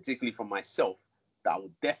 particularly for myself, that I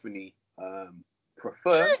would definitely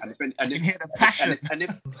prefer. And if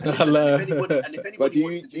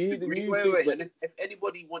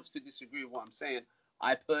anybody wants to disagree with what I'm saying,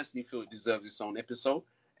 I personally feel it deserves its own episode.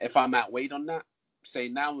 If I'm outweighed on that, say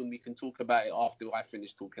now, and we can talk about it after I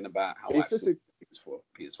finish talking about how it's for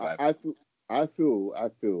PS5. I feel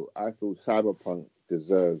Cyberpunk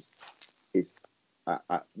deserves its.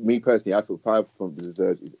 Me personally, I feel Cyberpunk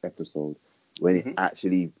deserves its episode when it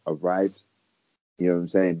actually arrives. You know what I'm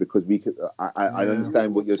saying? Because we could. I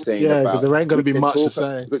understand what you're saying. Yeah, because there ain't going to be much to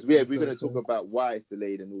say. Because we're going to talk about why it's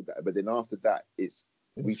delayed and all that, but then after that,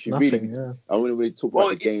 we should nothing, really. I want to really talk about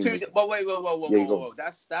the game. Whoa.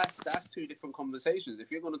 That's 2 different conversations.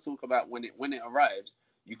 If you're going to talk about when it arrives,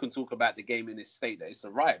 you can talk about the game in its state that it's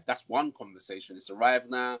arrived. That's one conversation. It's arrived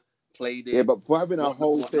now. Played it. Yeah, but for having a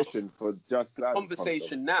whole session for just the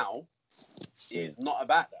conversation now is not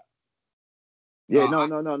about that. Yeah, no.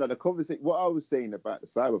 The conversation. What I was saying about the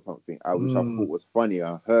Cyberpunk thing, which I thought was funny,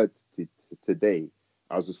 I heard today.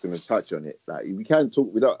 I was just going to touch on it. Like, we can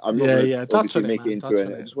talk without. I'm not going to obviously make it into it.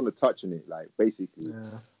 I just want to touch on it. Like, basically,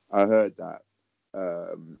 I heard that.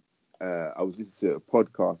 I was listening to a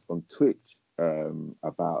podcast on Twitch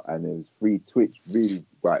about, and there was 3 Twitch really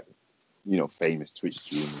famous Twitch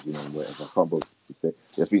streamers, whatever. I can't believe it.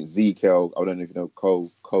 I think ZKL, I don't know if you know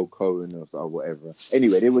Cohen or whatever.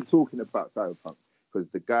 Anyway, they were talking about Cyberpunk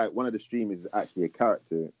because one of the streamers is actually a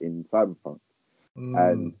character in Cyberpunk.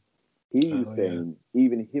 And he was saying,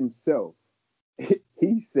 even himself,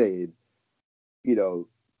 he's saying,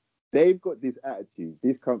 they've got this attitude.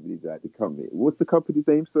 This company's the company. What's the company's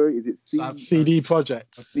name? Sorry, is it CD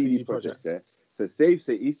Projekt? CD Projekt. Yeah. So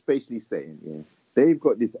he's basically saying, they've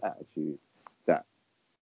got this attitude that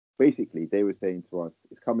basically they were saying to us,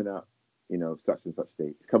 it's coming out, such and such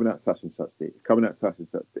date. It's coming out such and such date. It's coming out such and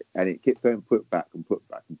such date. And it kept going put back.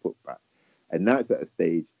 And now it's at a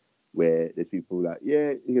stage where there's people like,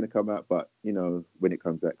 yeah, it's going to come out, but, when it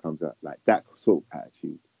comes out, like that sort of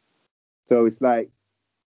attitude. So it's like,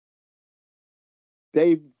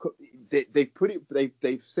 they've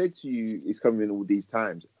said to you it's coming in all these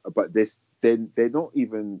times, but they're not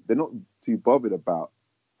too bothered about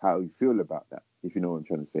how you feel about that, if you know what I'm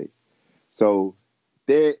trying to say. So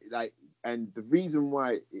they're like, and the reason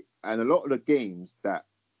why, and a lot of the games that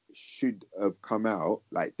should have come out,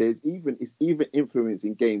 like it's even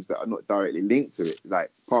influencing games that are not directly linked to it,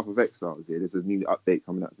 like Path of Exile. There's a new update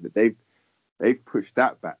coming out, but they've pushed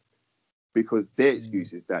that back because their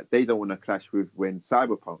excuse is that they don't want to clash with when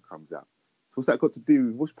Cyberpunk comes out. So what's that got to do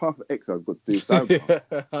with, what's Path of Exile got to do with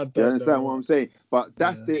Cyberpunk? You understand what I'm saying? But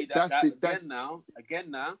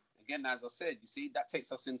again, as I said, you see, that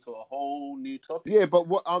takes us into a whole new topic. Yeah, but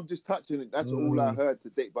what I'm just touching it, that's all I heard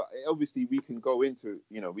today. But obviously we can go into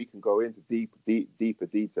deeper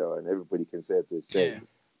detail, and everybody can say what they say. Yeah.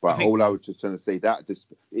 But all I was just trying to say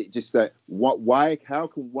how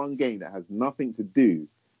can one game that has nothing to do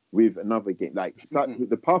with another game, like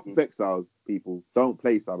the Path of Exiles people don't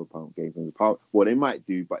play Cyberpunk games, well, they might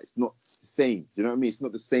do, but it's not the same. Do you know what I mean? It's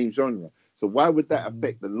not the same genre. So why would that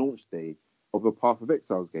affect the launch day of a Path of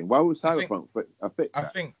Exiles game? Why would Cyberpunk affect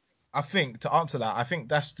that? I think to answer that, I think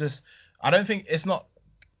that's just. I don't think it's not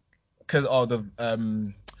because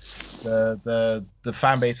the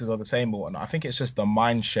fan bases are the same or whatnot. I think it's just the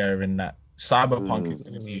mind share in that Cyberpunk is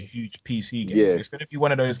going to be a huge PC game. Yeah. It's going to be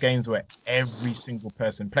one of those games where every single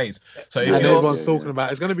person plays. So if everyone's talking about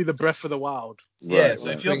it's going to be the Breath of the Wild. Yeah. So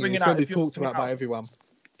if you're bringing out, it's going to be talked about by everyone.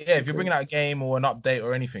 Yeah, if you're bringing out a game or an update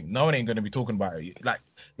or anything, no one ain't going to be talking about it. Like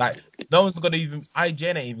no one's going to even.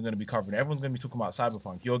 IGN ain't even going to be covering it. Everyone's going to be talking about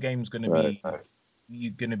Cyberpunk. Your game's going to be,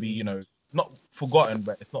 you're going to be, not forgotten,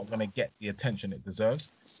 but it's not going to get the attention it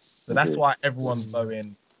deserves. So that's why everyone's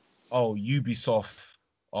going, oh, Ubisoft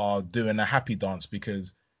are doing a happy dance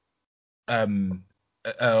because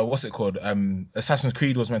what's it called? Assassin's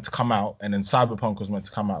Creed was meant to come out and then Cyberpunk was meant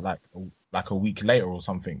to come out like a week later or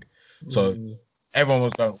something. So everyone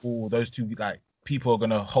was going, oh, those two, like, people are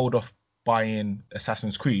gonna hold off buying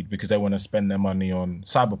Assassin's Creed because they want to spend their money on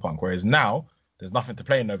Cyberpunk. Whereas now there's nothing to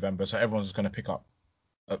play in November, so everyone's just gonna pick up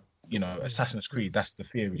Assassin's Creed. That's the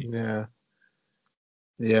theory. Yeah.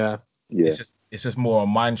 Yeah. Yeah. It's just more on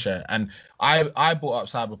mindshare. And I brought up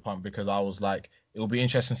Cyberpunk because I was like, it will be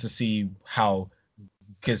interesting to see how,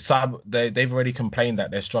 because they've already complained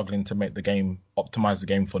that they're struggling to optimize the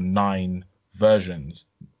game for 9 versions,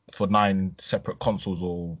 for 9 separate consoles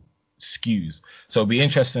or SKUs. So it'll be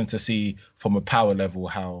interesting to see from a power level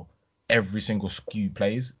how every single SKU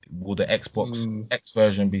plays. Will the Xbox X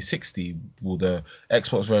version be 60? Will the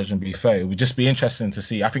Xbox version be 30? It would just be interesting to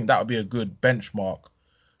see. I think that would be a good benchmark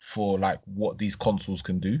for like what these consoles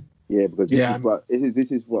can do. Yeah, because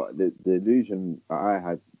this is what the illusion I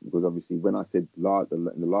had, because obviously when I said in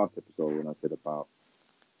the last episode, when I said about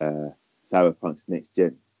Cyberpunk's next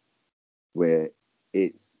gen, where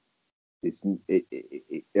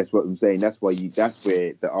that's what I'm saying. That's where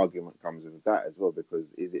the argument comes with that as well, because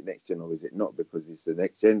is it next gen or is it not? Because it's the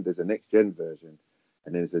next gen. There's a next gen version,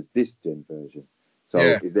 and then there's a this gen version. So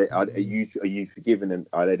are you forgiving them?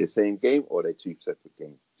 Are they the same game or are they 2 separate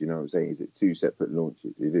games? Do you know what I'm saying? Is it 2 separate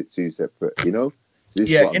launches? Is it 2 separate? You know, this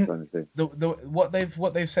is what I'm trying to say. What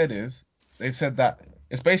they've said is they've said that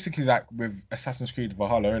it's basically like with Assassin's Creed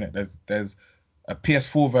Valhalla, isn't it? There's a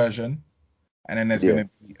PS4 version, and then there's going to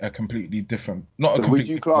be a completely different. Would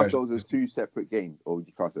you class those as 2 separate games, or would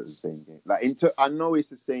you class it as the same game? Like I know it's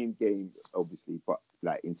the same game, obviously, but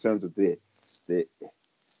like in terms of the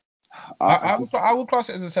I will class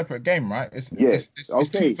it as a separate game, right? It's 2 versions.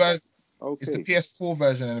 Okay. It's the PS4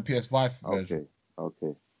 version and the PS5 version.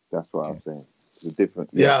 Okay, that's what I'm saying. It's a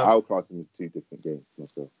different. I'll class them as 2 different games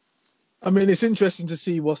myself. I mean, it's interesting to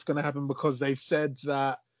see what's going to happen, because they've said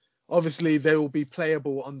that obviously they will be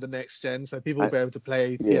playable on the next gen, so people will be able to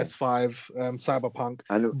play PS5 Cyberpunk,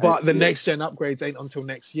 but the next gen upgrades ain't until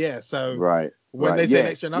next year. So when they say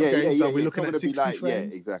next gen upgrades, are we looking at 60 frames? Yeah,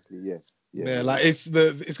 exactly. Yeah, like it's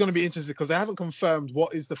going to be interesting, because they haven't confirmed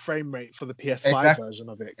what is the frame rate for the PS5 version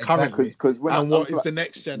of it currently, and what is the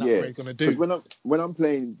next gen upgrade going to do. Because when I'm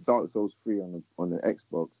playing Dark Souls 3 on the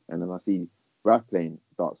Xbox, and then I see Raph playing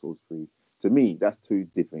Dark Souls 3, to me that's 2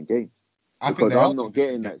 different games. Because I'm not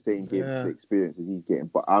getting that same game experience as he's getting,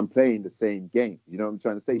 but I'm playing the same game. You know what I'm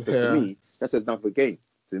trying to say? So to me, that's another game.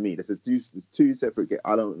 To me, that's 2 separate games.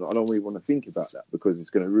 I don't really want to think about that, because it's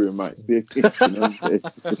going to ruin my experience. You know what I'm saying?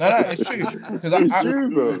 No, it's true. It's true,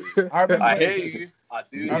 bro. I hear you. I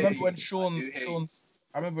remember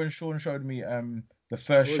when Sean showed me the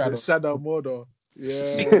first Shadow Mordor.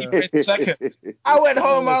 Yeah. Second. I went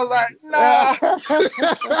home. I was like, nah.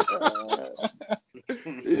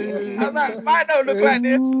 I'm like, mine don't look like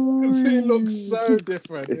this. It looks so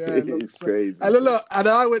different. Yeah, it looks crazy. And look, and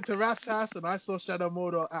I went to Raf's house and I saw Shadow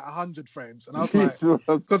Mordor at 100 frames, and I was like,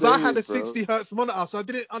 because I had a 60 hertz monitor, so I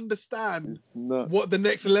didn't understand what the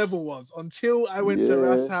next level was until I went to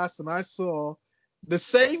Raf's house and I saw the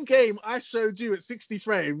same game I showed you at 60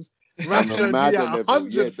 frames. Raf showed me at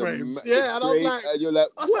 100 frames. And I was like,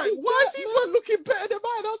 why is this one looking better than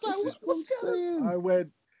mine? I was like, what's going on? I went,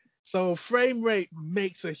 so frame rate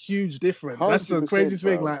makes a huge difference. That's the craziest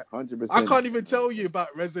thing. Like, 100%. I can't even tell you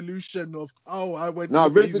about resolution of, I went to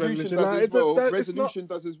resolution does as well. Resolution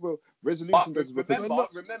does as well. Resolution does as well.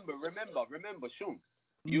 Remember, Sean.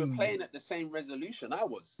 You were playing at the same resolution I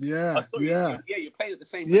was. You're playing at the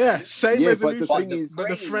same resolution. Same resolution. But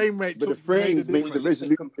the frame rate the frames make the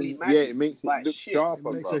resolution. It makes it look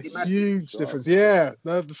sharper. It makes a huge difference. Yeah,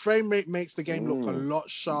 the frame rate makes the game look a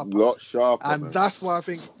lot sharper. And that's why I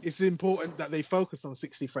think it's important that they focus on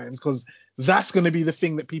 60 frames, because that's going to be the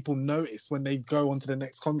thing that people notice when they go onto the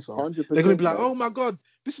next console. They're going to be like, oh my god,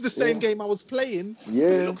 this is the same game I was playing. Yeah,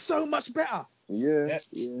 it looks so much better. Yeah.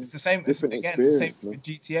 It's the same. The same with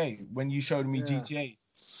GTA. When you showed me GTA,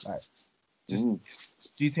 like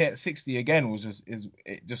GTA at 60 again was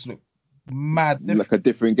it just looked mad different. Like a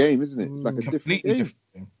different game, isn't it? It's like a completely different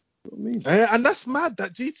game. What I mean? And that's mad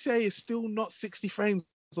that GTA is still not 60 frames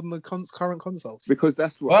on the current consoles. Because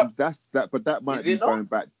that's what but that might be going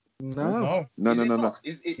back. No.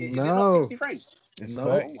 Is it not 60 frames? It's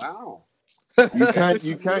no. Wow. You can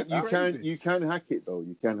hack it though.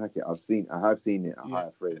 You can hack it. I have seen it at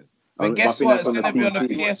higher frames. But guess what? It's going to be on the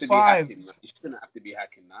PS5. You shouldn't have to be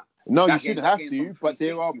hacking that. No, you shouldn't have to. But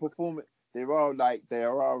there are people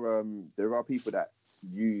that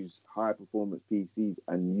use high performance PCs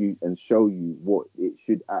and show you what it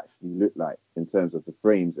should actually look like in terms of the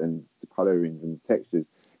frames and the colorings and the textures.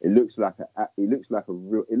 It looks like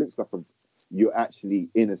you're actually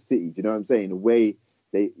in a city. Do you know what I'm saying? The way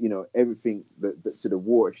they, everything to the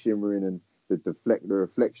water shimmering and the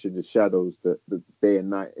reflection, the shadows, the day and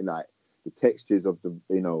night, and like the textures of the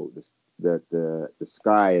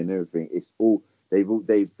sky and everything. It's all they've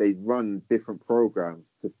run different programs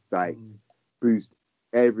to like boost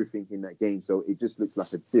everything in that game, so it just looks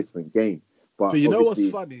like a different game. But you know what's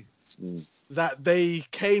obviously- funny? That they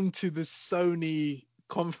came to the Sony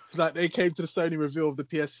they came to the Sony reveal of the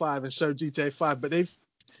PS5 and showed GTA 5, but they've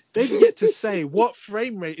yet to say what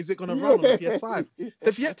frame rate is it going to run on the PS5.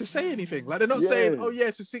 They've yet to say anything. Like, they're not saying, oh yeah,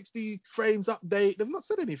 it's a 60 frames update. They've not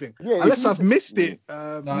said anything. Unless I've missed it.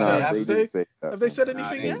 No, they didn't say that. Have they said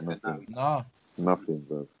anything yet? No. Nothing,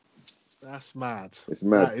 bro. That's mad. It's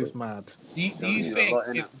mad. That is mad. Do you think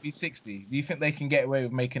it would be 60? Do you think they can get away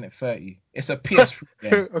with making it 30? It's a PS3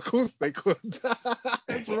 game. Of course they could.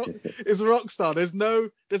 It's Rockstar. There's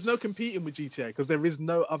no competing with GTA because there is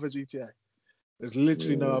no other GTA. There's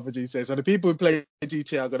literally no other GTA. So the people who play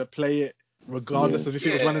GTA are gonna play it regardless of if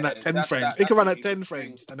it was running at 10 frames. It can run at 10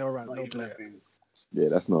 frames and they'll play it. Yeah,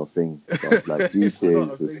 that's not a thing. But, like, GTA it's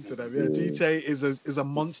not a thing is to them. Yeah, GTA is a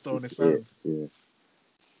monster on its own. Yeah.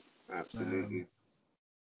 Absolutely.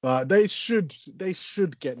 But they should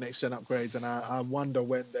get next gen upgrades, and I wonder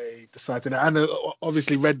when they decide to. And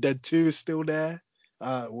obviously Red Dead 2 is still there.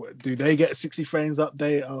 Do they get 60 frames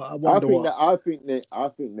update? I wonder I think that's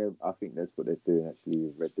what they're doing actually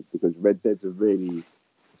with Red Dead, because Red Dead's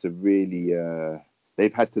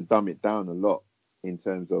they've had to dumb it down a lot in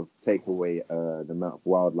terms of take away the amount of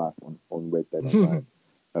wildlife on Red Dead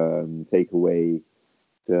Online, take away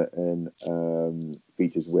certain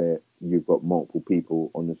features where you've got multiple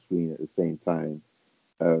people on the screen at the same time,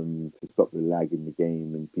 to stop the lag in the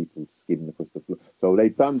game and people skidding across the floor. So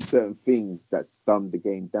they've done certain things that dumbed the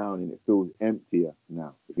game down, and it feels emptier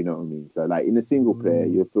now, if you know what I mean. So like in the single player,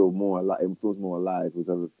 you feel more alive. It feels more alive with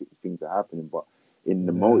other things are happening. But in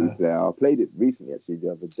the multiplayer, I played it recently actually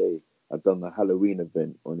the other day. I've done the Halloween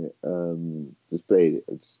event on it. Just played it.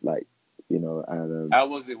 It's like, you know, and how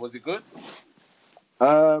was it? Was it good?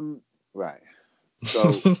 Right. So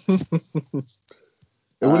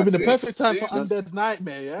it would have been the perfect time for Undead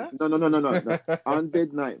Nightmare, yeah? No.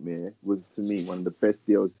 Undead Nightmare was, to me, one of the best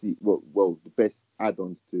DLC. Well, the best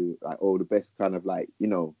add-ons to, like, or the best kind of, like, you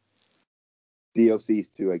know,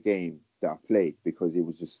 DLCs to a game that I played, because it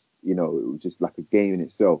was just, you know, it was just like a game in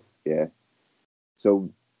itself, yeah.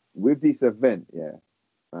 So with this event, yeah,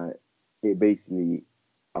 right, it basically,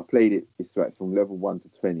 I played it. It's like from level 1 to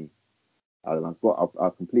 20. I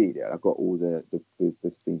completed it. I got all the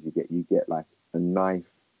things you get. You get like a knife.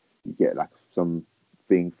 You get like some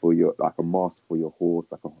thing for your, like a mask for your horse,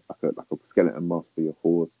 like a skeleton mask for your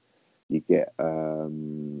horse. You get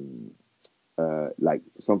like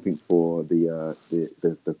something for the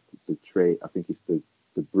trade. I think it's the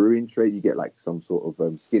brewing trade. You get like some sort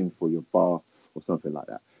of skin for your bar or something like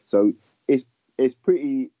that. So it's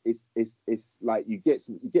pretty. It's like you get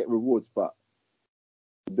rewards, but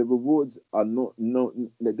the rewards are not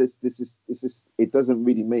this is it doesn't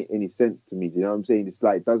really make any sense to me. Do you know what I'm saying? It's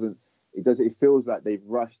like it feels like they've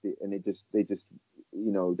rushed it, and they just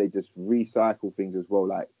you know, they just recycle things as well.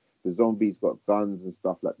 Like the zombies got guns and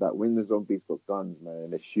stuff like that. When the zombies got guns, man,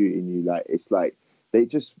 and they're shooting you, like it's like they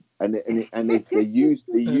just they use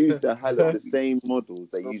the same models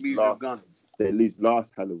they used last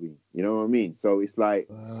Halloween. You know what I mean? So it's like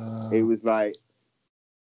it was like,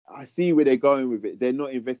 I see where they're going with it. They're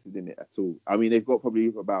not invested in it at all. I mean, they've got probably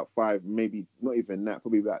about 5, maybe not even that,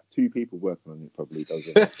 probably about 2 people working on it. Probably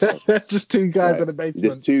just 2 guys in the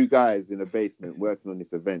basement. Just 2 guys in a basement working on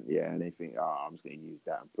this event, yeah, and they think, I'm just going to use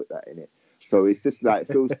that and put that in it. So it's just like,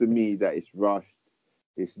 it feels to me that it's rushed.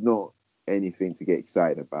 It's not anything to get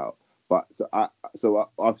excited about. But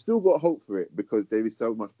I've still got hope for it, because there is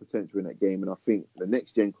so much potential in that game, and I think the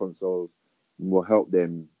next gen consoles will help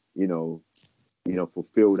them, you know,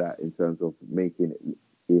 fulfill that in terms of making it,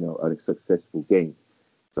 you know, a successful game.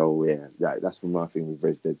 So yeah, that's my thing with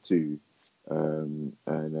Red Dead 2, and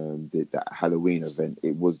that Halloween event.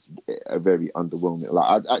 It was a very underwhelming.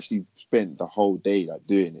 Like, I actually spent the whole day like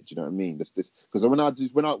doing it. Do you know what I mean? That's this, because when I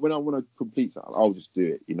want to complete something, I'll just do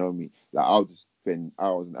it. You know what I mean? Like, I'll just spend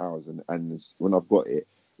hours and hours, and when I've got it,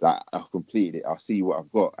 like, I've completed it, I'll see what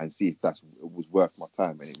I've got and see if it was worth my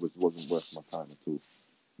time, and it wasn't worth my time at all.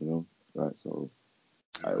 You know. Right, so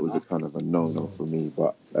it was a kind of a no-no for me,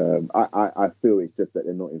 but I feel it's just that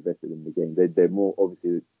they're not invested in the game. They're more,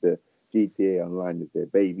 obviously, the GTA Online is their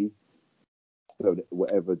baby, so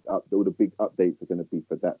whatever all the big updates are going to be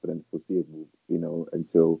for that for them foreseeable, you know,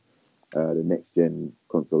 until the next gen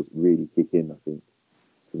consoles really kick in, I think,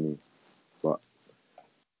 to me. But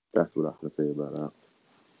that's what I have to say about that.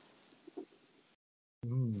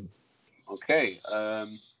 Okay,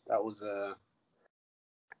 that was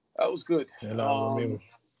good. I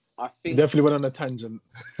think definitely went on a tangent.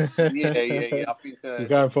 Yeah. I think we're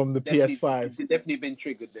going from the PS5. Definitely been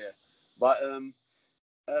triggered there. But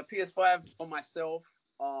PS5 for myself,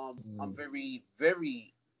 I'm very,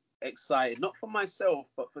 very excited, not for myself,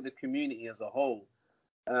 but for the community as a whole.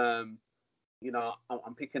 I'm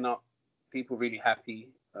picking up people really happy.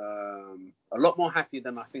 A lot more happy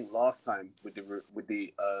than I think last time with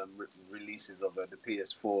the releases of the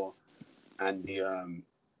PS4 and the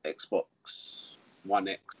Xbox One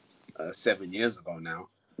X 7 years ago now.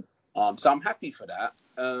 So I'm happy for that.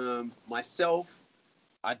 Myself,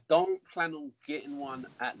 I don't plan on getting one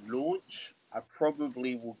at launch. I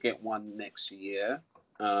probably will get one next year.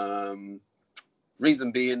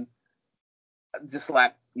 Reason being, just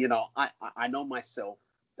like, I know myself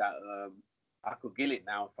that I could get it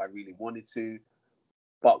now if I really wanted to,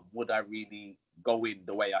 but would I really go in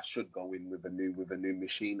the way I should go in with a new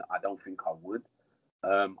machine? I don't think I would.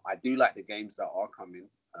 I do like the games that are coming.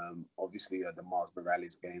 Obviously, the Miles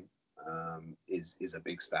Morales game is a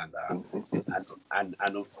big standout, and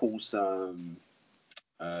of course,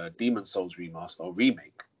 Demon Souls remaster or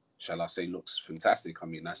remake, shall I say, looks fantastic. I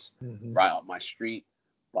mean, that's right up my street.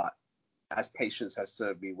 But as patience has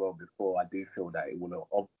served me well before, I do feel that it will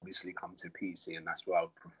obviously come to PC, and that's where I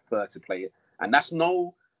would prefer to play it. And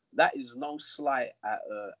that is no slight at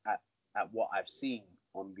what I've seen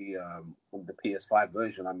on the PS5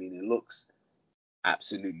 version. I mean, it looks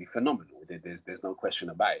absolutely phenomenal. There's no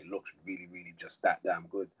question about it. It looks really, really just that damn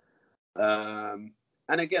good.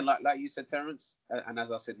 And again, like you said, Terence, and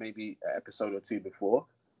as I said maybe an episode or two before,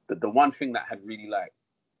 the one thing that had really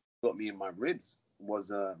got me in my ribs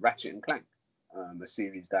was Ratchet and Clank, the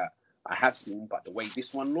series that I have seen, but the way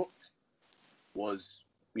this one looked was,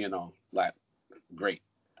 great.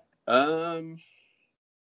 And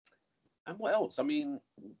what else? I mean,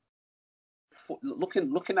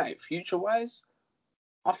 looking at it future-wise,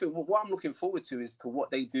 I think what I'm looking forward to is to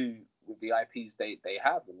what they do with the IPs they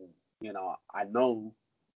have. And, I know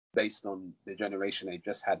based on the generation they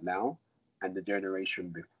just had now and the generation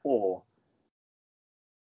before,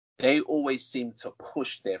 they always seem to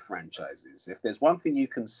push their franchises. If there's one thing you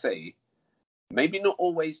can say, maybe not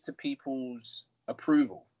always to people's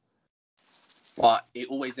approval, but it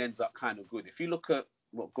always ends up kind of good. If you look at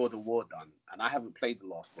what God of War done, and I haven't played the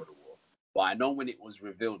last God of War, but I know when it was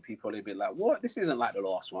revealed, people would be like, what? This isn't like the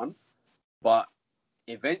last one. But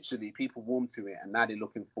eventually people warmed to it, and now they're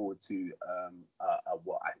looking forward to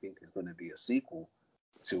what I think is going to be a sequel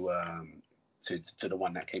to the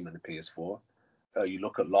one that came on the PS4. You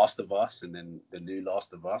look at Last of Us and then the new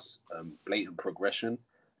Last of Us, blatant progression.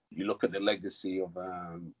 You look at the legacy of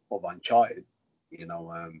Uncharted,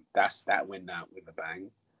 that went out with a bang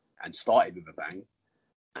and started with a bang.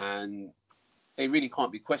 And they really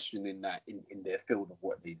can't be questioning that in their field of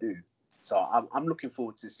what they do. So I'm looking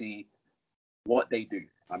forward to see what they do.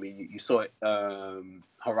 I mean, you saw it,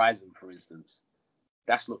 Horizon, for instance.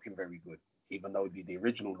 That's looking very good, even though the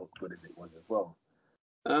original looked good as it was as well.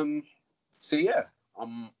 So yeah,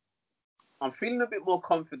 I'm feeling a bit more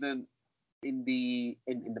confident in the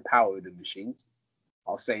power of the machines.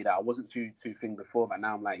 I'll say that I wasn't too thing before, but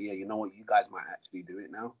now I'm like, yeah, you know what, you guys might actually do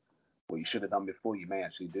it now. What you should have done before, you may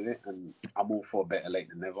actually do it, and I'm all for better late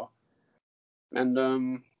than never.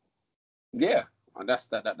 And yeah, and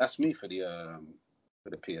that's me for the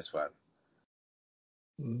PS5.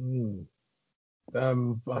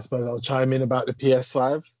 I suppose I'll chime in about the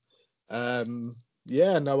PS5.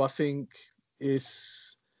 Yeah, no, I think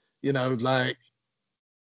it's, like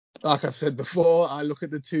I've said before, I look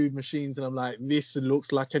at the two machines and I'm like, this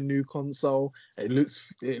looks like a new console. It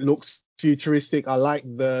looks futuristic. I like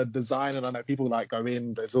the design, and I know people go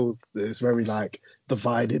in. It's very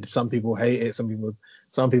divided. Some people hate it.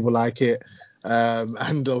 Some people like it.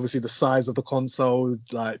 And obviously the size of the console,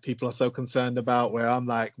 people are so concerned about. Where I'm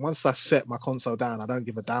like, once I set my console down, I don't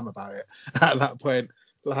give a damn about it. At that point,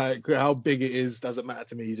 how big it is doesn't matter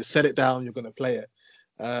to me. You just set it down, you're gonna play it.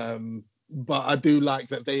 But I do like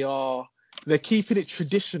that they're keeping it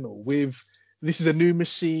traditional with, this is a new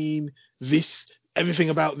machine,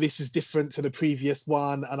 everything about this is different to the previous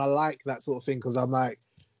one, and I like that sort of thing, because I'm like,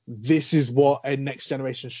 this is what a next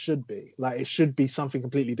generation should be. It should be something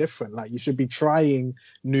completely different. You should be trying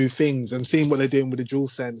new things and seeing what they're doing with the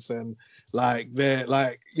DualSense, and they're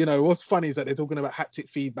what's funny is that they're talking about haptic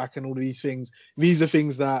feedback and all of these things. These are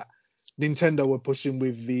things that Nintendo were pushing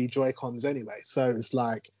with the Joy-Cons anyway. So it's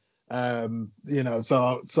so I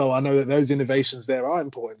know that those innovations there are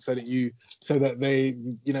important, so that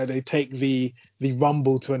they take the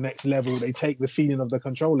rumble to a next level, they take the feeling of the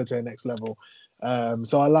controller to a next level.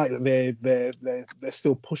 So I like that they're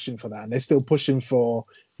still pushing for that, and they're still pushing for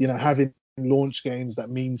having launch games that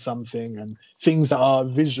mean something, and things that are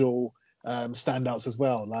visual standouts as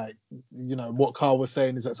well. What Carl was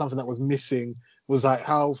saying is that something that was missing was like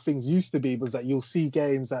how things used to be, was that you'll see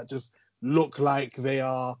games that just look like they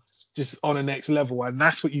are just on a next level, and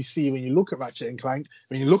that's what you see when you look at Ratchet and Clank.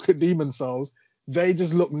 When you look at Demon Souls, they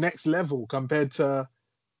just look next level compared to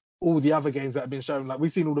all the other games that have been shown. Like,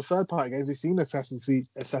 we've seen all the third party games, we've seen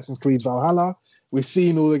Assassin's Creed Valhalla, we've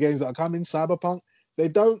seen all the games that are coming, Cyberpunk. They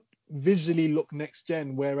don't visually look next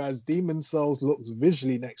gen, whereas Demon Souls looks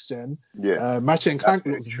visually next gen. Yeah, Ratchet and Clank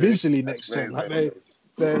looks true. visually That's next very, gen. Like,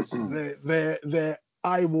 very they're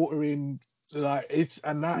eye watering. Like, yeah.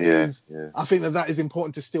 I think that is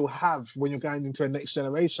important to still have when you're going into a next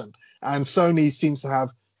generation. And Sony seems to have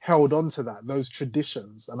held on to those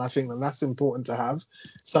traditions, and I think that that's important to have.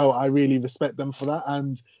 So I really respect them for that.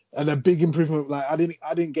 And a big improvement. Like, I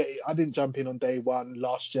didn't jump in on day one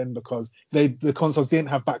last gen because the consoles didn't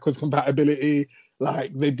have backwards compatibility.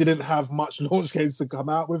 Like, they didn't have much launch games to come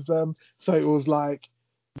out with them. So it was like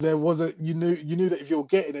there wasn't, you knew that if you were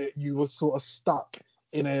getting it, you were sort of stuck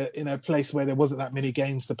in a place where there wasn't that many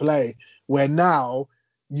games to play. Where now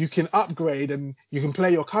you can upgrade and you can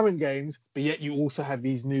play your current games, but yet you also have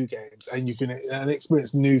these new games and you can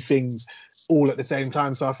experience new things all at the same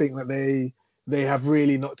time. So I think that they have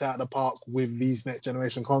really knocked out of the park with these next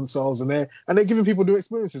generation consoles, and they're giving people new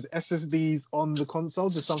experiences. SSDs on the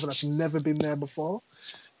consoles is something that's never been there before.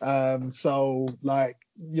 So, like,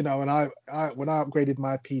 you know, when I upgraded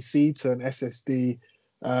my PC to an SSD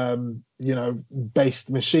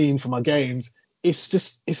based machine for my games,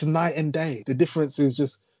 it's night and day. The difference is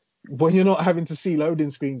just when you're not having to see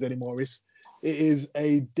loading screens anymore, it is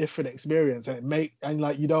a different experience, and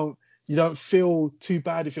you don't feel too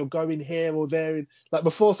bad if you're going here or there. Like,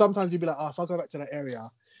 before, sometimes you'd be like, oh, if I go back to that area,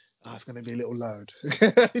 it's going to be a little load.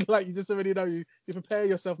 Like, you just already know, you prepare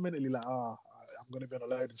yourself mentally, like, I'm going to be on a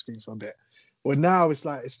loading screen for a bit. Well, now it's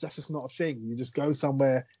like, it's just not a thing. You just go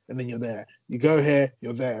somewhere and then you're there. You go here,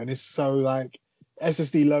 you're there. And it's so, like,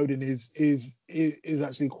 SSD loading is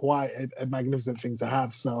actually quite a magnificent thing to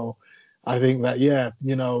have. So I think that, yeah,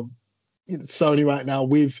 you know, Sony right now,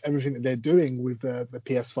 with everything that they're doing with the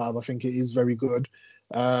PS5, I think it is very good.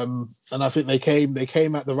 And I think they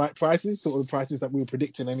came at the right prices, sort of the prices that we were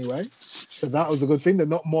predicting anyway. So that was a good thing. They're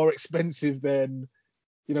not more expensive than,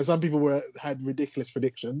 you know, some people had ridiculous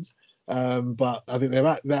predictions. But I think they're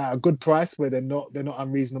at a good price where they're not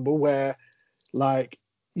unreasonable. Where, like,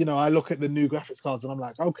 you know, I look at the new graphics cards and I'm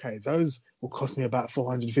like, okay, those will cost me about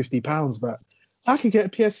 £450, but I could get a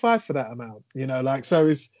PS5 for that amount. You know, like, so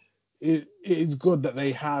it's good that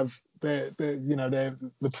they have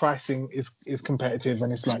the pricing is competitive,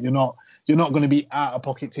 and it's like you're not going to be out of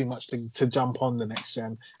pocket too much to jump on the next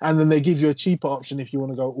gen. And then they give you a cheaper option if you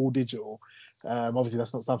want to go all digital. Obviously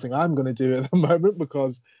that's not something I'm going to do at the moment,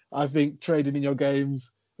 because I think trading in your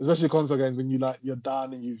games, especially console games, when you're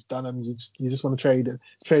done and you've done them, you just want to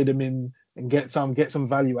trade them in and get some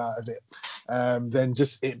value out of it. Then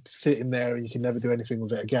just it sitting there and you can never do anything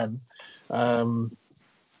with it again.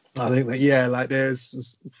 I think that, yeah, like,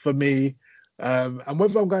 there's, for me, and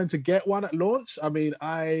whether I'm going to get one at launch, I mean,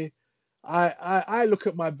 I look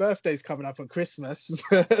at my birthdays coming up at Christmas,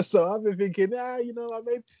 so I've been thinking, you know,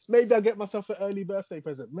 maybe I'll get myself an early birthday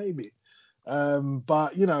present, maybe.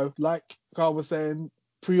 But, you know, like Carl was saying,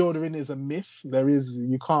 pre-ordering is a myth.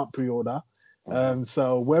 You can't pre-order.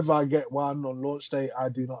 So whether I get one on launch day, I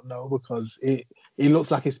do not know, because it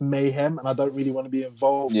looks like it's mayhem, and I don't really want to be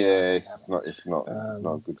involved. Yeah, it's not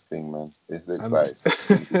a good thing, man. It looks like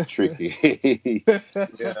it's tricky.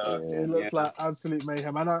 It looks like absolute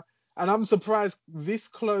mayhem, and I'm surprised this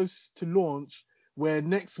close to launch, where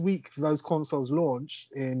next week those consoles launch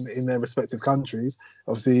in their respective countries.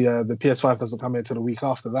 Obviously, the PS5 doesn't come in until the week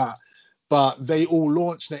after that, but they all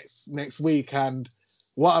launch next week. And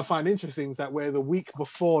what I find interesting is that we're the week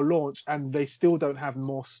before launch and they still don't have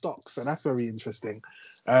more stock. So that's very interesting,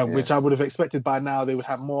 which I would have expected by now they would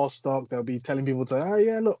have more stock. They'll be telling people to, oh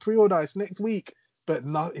yeah, look, pre-order, it's next week. But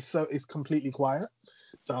no, it's completely quiet.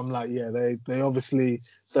 So I'm like, yeah, they obviously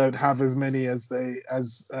don't have as many as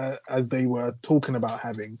they were talking about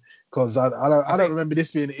having, because I don't remember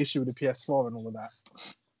this being an issue with the PS4 and all of that.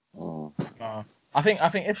 I think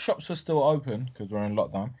if shops were still open, because we're in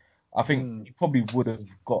lockdown, I think you probably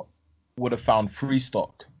would have found free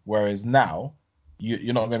stock, whereas now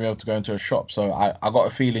you're not going to be able to go into a shop. So I got a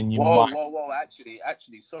feeling you might. Whoa!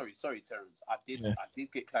 Actually, sorry, Terence. I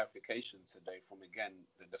did get clarification today from, again,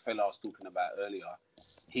 the fella I was talking about earlier.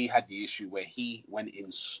 He had the issue where he went in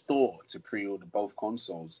store to pre-order both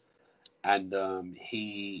consoles, and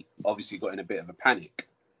he obviously got in a bit of a panic.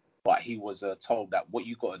 But he was told that what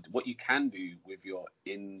you can do with your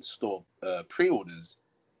in-store pre-orders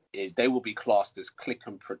is they will be classed as click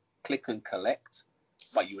and collect,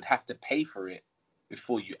 but you would have to pay for it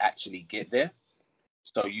before you actually get there.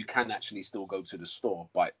 So you can actually still go to the store,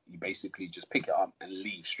 but you basically just pick it up and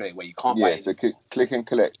leave straight away. You can't buy it. So click and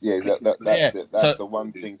collect. Yeah, that's the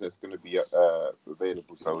one thing that's going to be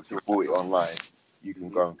available. So if you bought it online, you can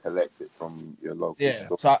go and collect it from your local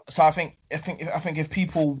store. So I think if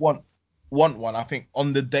people want one, I think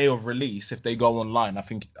on the day of release, if they go online, I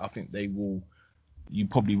think they will. You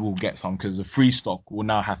probably will get some, because the free stock will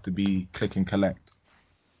now have to be click and collect.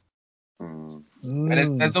 Mm.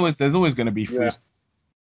 And there's always going to be free. Yeah.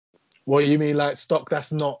 What you mean, like stock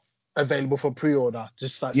that's not available for pre-order,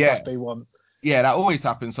 just like stuff they want? Yeah, that always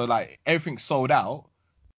happens. So like everything's sold out,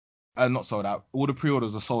 not sold out. All the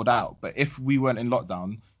pre-orders are sold out. But if we weren't in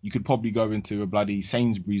lockdown, you could probably go into a bloody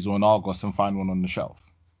Sainsbury's or an Argos and find one on the shelf.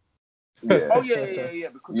 Yeah. Oh yeah.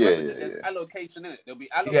 Because there's allocation in it. There'll be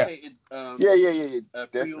allocated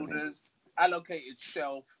pre-orders, allocated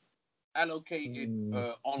shelf, allocated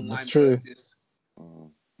online That's true. purchase.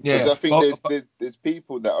 Yeah. Because I think there's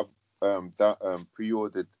people that have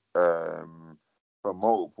pre-ordered from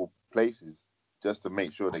multiple places just to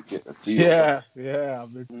make sure they get a deal. Yeah.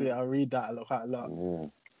 I read that quite a lot. Yeah.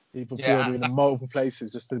 People pre-ordering in multiple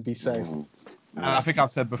places just to be safe. And I think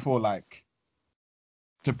I've said before, like,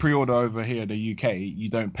 to pre-order over here in the UK, you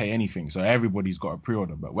don't pay anything, so everybody's got a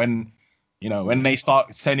pre-order. But when they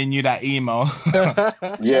start sending you that email,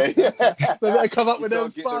 they better come up with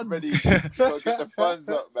them funds. Gotta get the funds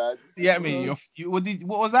up, man. Yeah,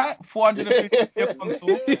 what was that? 450 for your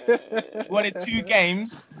console. You wanted 2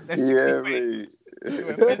 games. There's 60 quid.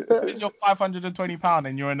 Where's your £520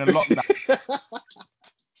 and you're in a lockdown?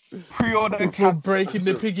 Pre-order for breaking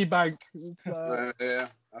the piggy bank. Yeah,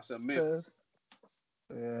 that's a myth.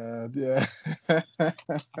 Yeah.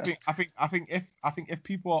 I think if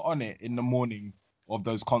people are on it in the morning of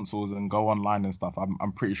those consoles and go online and stuff,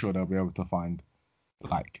 I'm pretty sure they'll be able to find,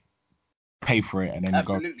 like, pay for it and then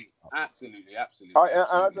absolutely. And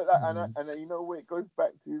you know what it goes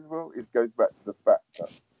back to as well? It goes back to the fact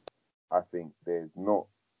that I think there's not.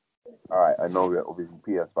 All right, I know that obviously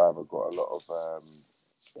PS5 have got a lot of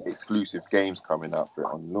exclusive games coming out for it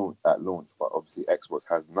at launch, but obviously Xbox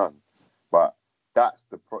has none. But that's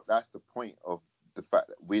the point of the fact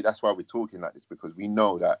that that's why we're talking like this, because we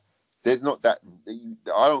know that there's not that.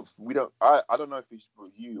 I don't know if it's for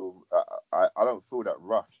you or I don't feel that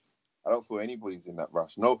rush. I don't feel anybody's in that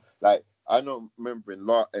rush. No, like I don't remember in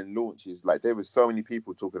launches, like there were so many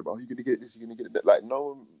people talking about, oh, you're gonna get this, you're gonna get that. Like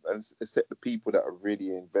no one except the people that are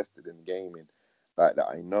really invested in gaming, like that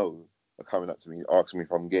I know, are coming up to me asking me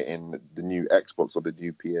if I'm getting the new Xbox or the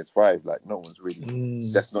new PS5. Like no one's really.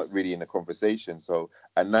 That's not really in the conversation. So,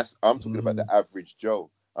 and I'm talking about the average Joe.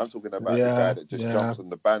 I'm talking about the guy that just jumps on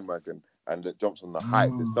the bandwagon and that jumps on the hype.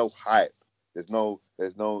 There's no hype. It's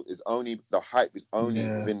only the hype is only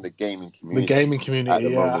within the gaming community. The gaming community, at the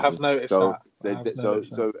moment. I have noticed that.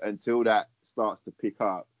 So until that starts to pick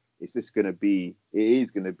up, it is going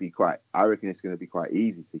to be quite, I reckon it's going to be quite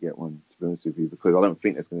easy to get one, to be honest with you, because I don't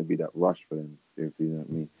think there's going to be that rush for them, if you know what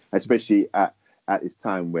I mean. Especially at this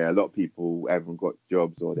time where a lot of people haven't got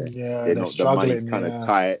jobs or they're not, the money's kind of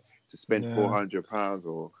tight to spend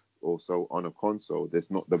 £400 or so on a console.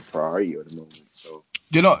 That's not the priority at the moment. So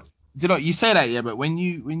you say that, but when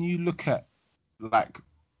you look at like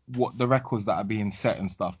what the records that are being set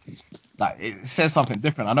and stuff, like it says something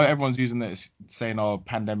different. I know everyone's using it saying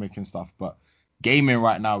pandemic and stuff, but gaming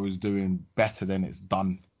right now is doing better than it's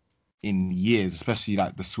done in years, especially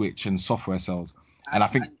like the Switch and software sales. And I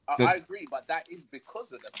think I agree, but that is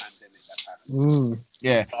because of the pandemic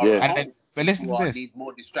that happened. But listen to this. Need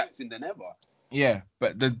more distracting than ever. Yeah,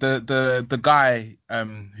 but the guy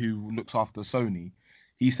who looks after Sony,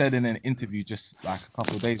 he said in an interview just like a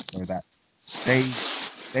couple of days ago that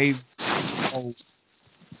they've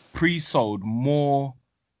pre-sold more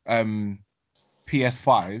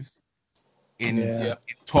PS5s in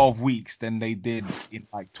 12 weeks than they did in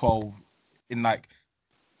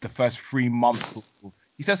the first 3 months.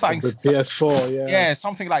 He said something. The PS4, yeah,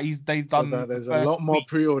 something like they've done. So there's a lot more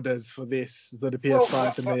pre-orders for the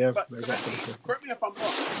PS5 than they have. Correct me if I'm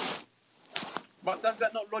wrong, but does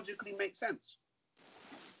that not logically make sense?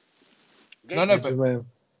 No, but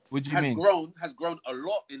what do you mean? Has grown a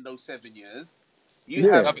lot in those 7 years.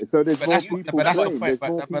 So there's more people but that's playing.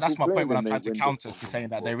 But that's my point when I'm trying to counter to saying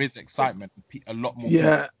that there is excitement, a lot more.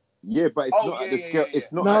 Yeah, but it's not at the scale.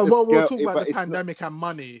 It's not. No, at the scale, we'll talk about the pandemic and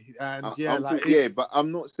money, and but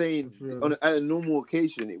I'm not saying at a normal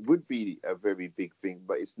occasion it would be a very big thing,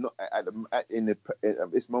 but it's not at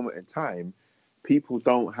this moment in time. people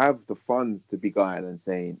don't have the funds to be going and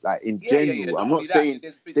saying, like, in Yeah. general. Not I'm only not that, saying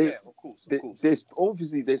there's been, there- yeah, of course. there's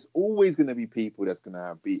obviously there's always going to be people that's going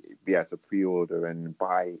to be able to pre-order and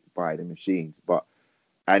buy the machines,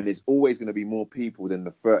 and there's always going to be more people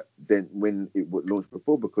than than when it would launch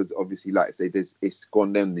before, because obviously, like I say, it's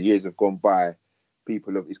gone. Then the years have gone by.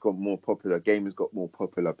 It's got more popular. Gamers got more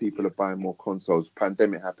popular. People are buying more consoles.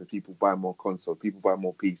 Pandemic happened. People buy more consoles. People buy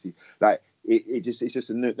more PC. Like it's just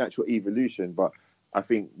a natural evolution. But I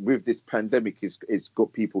think with this pandemic, it's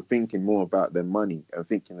got people thinking more about their money and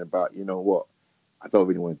thinking about, you know what, I don't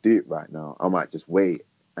really want to do it right now. I might just wait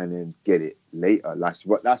and then get it later.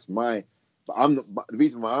 That's my. But I'm not. But the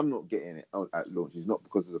reason why I'm not getting it at launch is not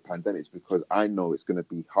because of the pandemic. It's because I know it's going to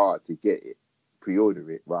be hard to get it, pre-order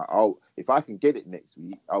it. Right. If I can get it next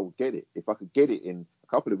week, I will get it. If I could get it in a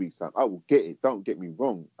couple of weeks' time, I will get it. Don't get me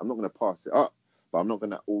wrong. I'm not going to pass it up, but I'm not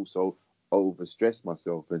going to also overstress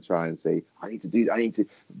myself and try and say I need to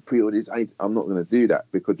pre-order this. I'm not going to do that,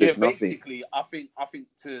 because there's nothing. Basically, I think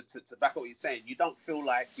to back up what you're saying, you don't feel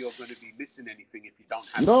like you're going to be missing anything if you don't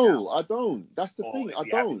have it now. No, I don't. That's the thing. I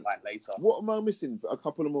don't. It, like, later. What am I missing? A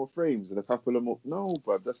couple of more frames and a couple of more. No,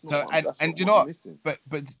 bro, that's not. So, What, that's and not you what know I'm what? missing.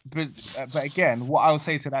 But again, what I'll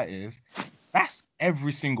say to that is that's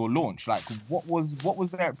every single launch. Like, what was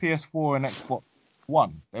there at PS4 and Xbox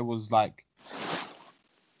One? There was like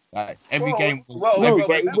every game was there were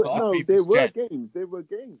games. There were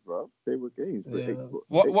games, bro. There were games. Yeah. Xbox,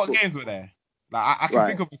 what games were there? Like I can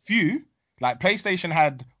think of a few. Like PlayStation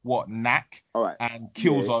had Knack and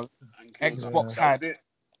Killzone. Yeah.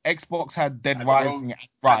 Xbox had Dead And Rising and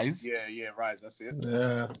Rise. Yeah, Rise. That's it.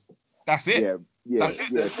 Yeah. That's it. Yeah.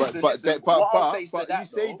 Listen, You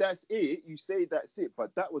say that's it.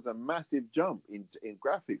 But that was a massive jump in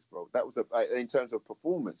graphics, bro. That was in terms of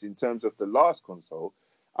performance, in terms of the last console.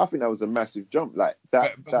 I think that was a massive jump, like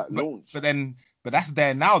that launch. But that's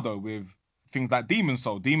there now though with things like Demon's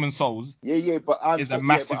Souls. Demon's Souls is a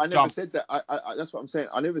massive I never jump. said that. I that's what I'm saying.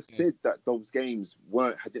 I never said that those games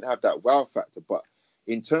didn't have that wow factor. But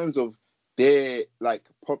in terms of their like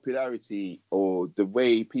popularity or the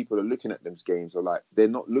way people are looking at those games, or like they're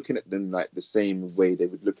not looking at them like the same way they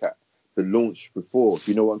would look at the launch before.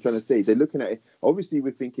 You know what I'm trying to say? They're looking at it. Obviously,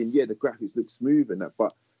 we're thinking, yeah, the graphics look smooth and that,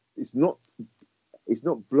 but it's not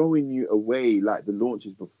blowing you away like the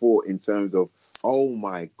launches before in terms of, oh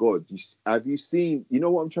my god, have you seen? You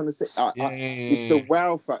know what I'm trying to say? It's the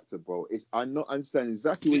wow factor, bro. I understand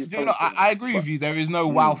exactly what you're saying. I agree with you. There is no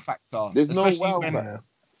wow factor. There's no wow factor.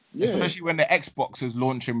 Yeah. Especially when the Xbox is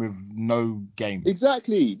launching with no game.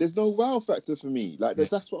 Exactly. There's no wow factor for me. Like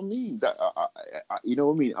that's what I mean. That you know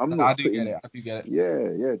what I mean? I do get it.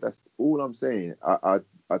 Yeah. That's all I'm saying. I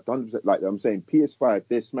 100%, like I'm saying, PS5,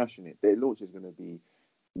 they're smashing it. Their launch is going to be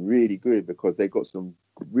really good because they got some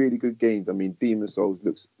really good games. I mean, Demon's Souls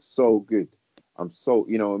looks so good.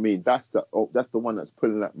 You know what I mean? That's the one that's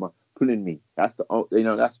pulling me. That's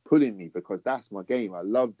that's pulling me because that's my game. I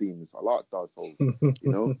love Demons. I like Dark Souls. You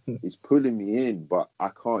know, it's pulling me in, but I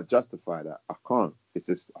can't justify that. I can't. I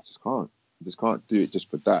just can't. I just can't do it just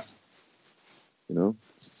for that. You know.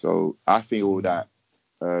 So I think all that.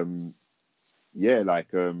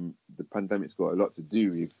 The pandemic's got a lot to do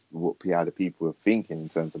with what the people are thinking in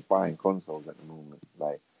terms of buying consoles at the moment.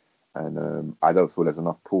 And I don't feel there's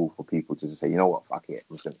enough pull for people to just say, you know what, fuck it,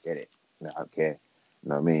 I'm just gonna get it. I don't care. You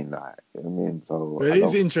know what I mean? You know what I mean? So it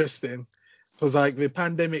is interesting because like the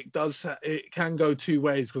pandemic it can go two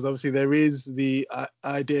ways, because obviously there is the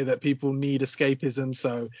idea that people need escapism,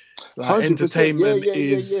 so like entertainment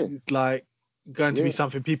is like going to be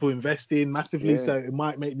something people invest in massively, so it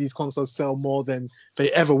might make these consoles sell more than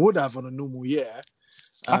they ever would have on a normal year.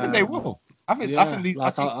 I think they will. I think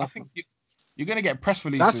you're gonna get press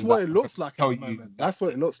releases. That's what it looks like at the moment. That's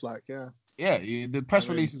what it looks like. Yeah, the press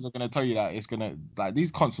releases are gonna tell you that it's gonna, like,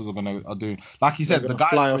 these consoles are doing, like you said, the guys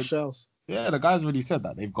fly off shelves. Yeah, the guys really said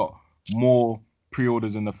that they've got more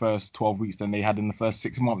pre-orders in the first 12 weeks than they had in the first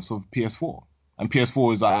 6 months of PS4, and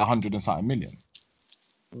PS4 is like 100 and something million.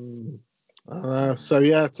 So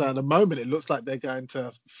at the moment it looks like they're going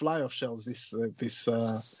to fly off shelves this fall.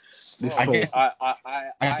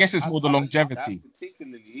 I guess it's more the longevity.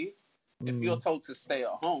 Particularly if you're told to stay at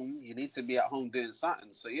home, you need to be at home doing something.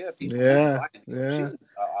 So people machines.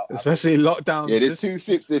 Especially lockdowns. Yeah, there's two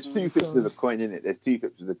flips of the coin in it. There's two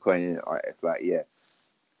flips of the coin in it. Right? It's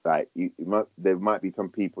like there might be some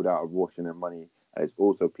people that are washing their money, and there's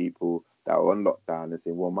also people that are on lockdown and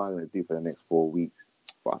saying, what am I going to do for the next 4 weeks?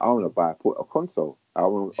 But I want to buy a console. I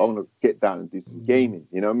want to get down and do some gaming.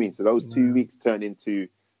 You know what I mean? So those 2 weeks turn into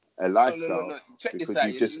a lifestyle. Look. Check because this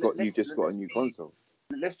out. you just got a new console.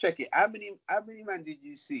 Let's check it. How many man did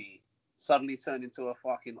you see suddenly turned into a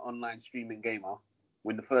fucking online streaming gamer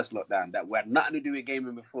when the first lockdown that had nothing to do with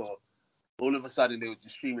gaming before. All of a sudden, they were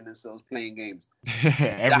just streaming themselves playing games.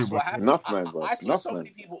 That's what happened. Enough, man, bro. I saw Enough, so man.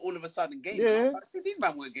 many people all of a sudden gaming. Yeah. I was like, these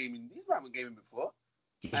men weren't gaming. These men weren't gaming before.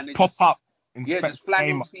 And they Pop just, up. just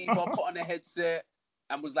flag on FIFA, put on a headset,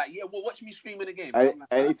 and was like, yeah, well, watch me streaming a game. And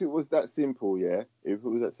if it was that simple,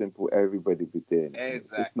 everybody would be doing it.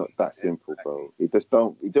 Exactly. It's not that simple, bro. You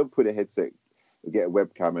don't put a headset, get a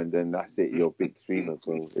webcam, and then that's it. You're a big streamer,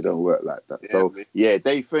 bro. It don't work like that. Yeah, So man. yeah,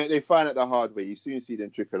 they find it the hard way. You soon see them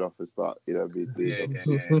trickle off and start, Definitely.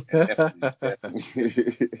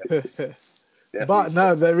 But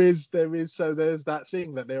no, there's that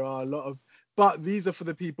thing that there are a lot of, but these are for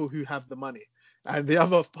the people who have the money. And the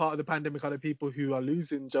other part of the pandemic are the people who are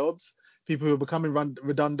losing jobs, people who are becoming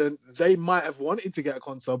redundant. They might have wanted to get a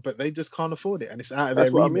console, but they just can't afford it, and it's out of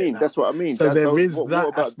their remit now. That's what I mean. So what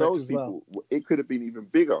about those people? Well. It could have been even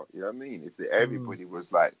bigger. You know what I mean? If everybody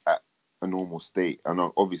was like at a normal state, I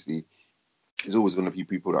know obviously there's always going to be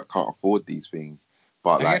people that can't afford these things,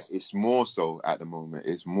 but it's more so at the moment.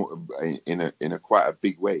 It's more in a quite a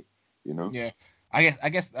big way. You know? Yeah. I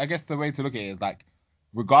guess the way to look at it is like,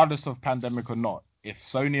 regardless of pandemic or not, if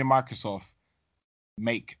Sony and Microsoft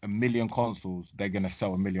make 1 million consoles, they're gonna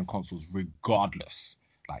sell 1 million consoles regardless.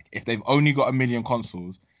 Like, if they've only got 1 million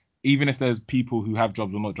consoles, even if there's people who have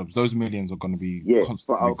jobs or not jobs, those millions are gonna be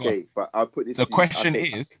but I'll put this. The question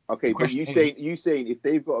is, but you saying if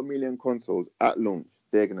they've got 1 million consoles at launch,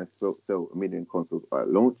 they're gonna sell 1 million consoles at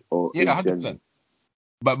launch, or 100%.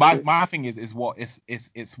 But my thing is what it's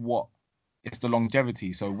the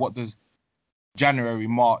longevity. So what does January,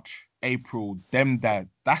 March, April,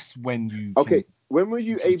 that's when you can. When were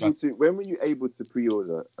you able to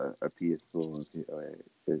pre-order a PS4?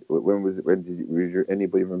 When did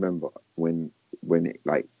anybody remember when it,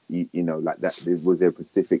 like, like that? Was there a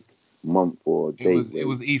specific month or date? It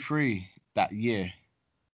was E3 that year.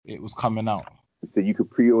 It was coming out. So you could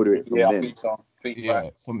pre-order it from then? I think so.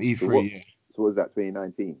 From E3. So what was that,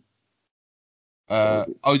 2019?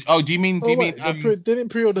 Do you mean didn't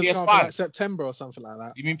pre-orders PS5? come for like September or something like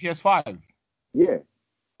that? You mean PS5? Yeah.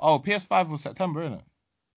 Oh, PS5 was September, isn't it?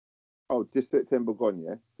 Oh, just September gone,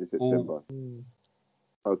 yeah? Just September.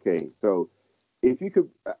 Okay, so if you could,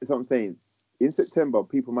 so I'm saying, in September,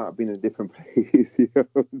 people might have been in a different place. You know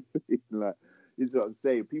what I'm saying? Like, this is what I'm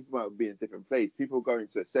saying. People might have been in a different place. People are going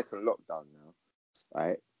to a second lockdown now,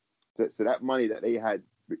 right? So that money that they had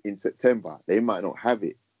in September, they might not have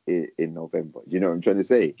it in November. Do you know what I'm trying to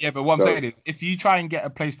say? Yeah, but what I'm saying is, if you try and get a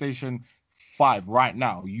PlayStation 5 right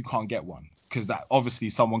now, you can't get one, because that obviously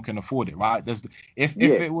someone can afford it, right? If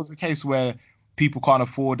it was a case where people can't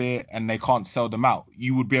afford it and they can't sell them out,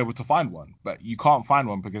 you would be able to find one, but you can't find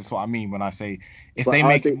one, because that's what I mean when I say if they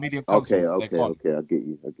make 1 million consoles, they're gone. Okay, I get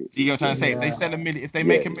you. See what I'm trying to say? If they sell 1 million, if they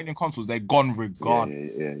make 1 million consoles, they're gone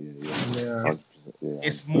regardless.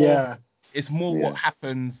 Yeah. It's more what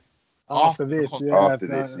happens after this. After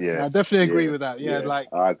this, yeah. I definitely agree with that. Yeah, like,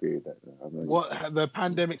 I agree with that. What the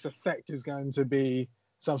pandemic's effect is going to be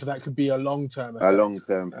something that could be a long-term effect. A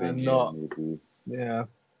long-term thing, and not. Maybe. Yeah.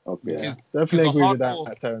 Okay. Yeah, definitely agree with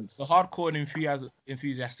that, Terence. The hardcore and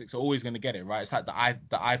enthusiasts are always going to get it, right? It's like the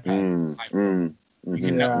iPad. You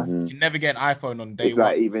can never get an iPhone on day one. It's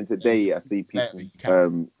like even today, I see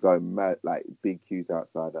people going mad, like big queues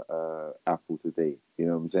outside Apple today. You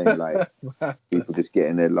know what I'm saying? Like people just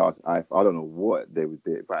getting their last iPhone. I don't know what they would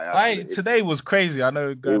do. But today was crazy. I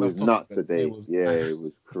know it was nuts today. It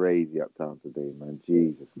was crazy uptown today, man.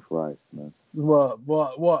 Jesus Christ, man.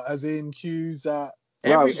 What? As in queues at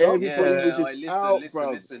everybody was just out,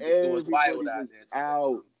 bro. Listen. It was wild out there.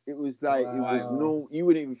 Out. It was like, it was no, you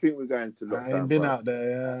wouldn't even think we're going to lockdown. I ain't been out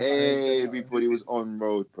there, yeah. Everybody was on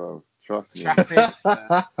road, bro. Trust me. Traffic.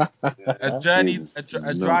 A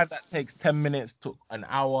drive that takes 10 minutes took an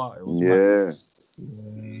hour. It was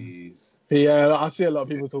Yeah, I see a lot of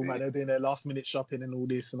people talking about they're doing their last minute shopping and all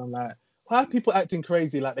this, and I'm like, why are people acting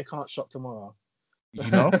crazy like they can't shop tomorrow? You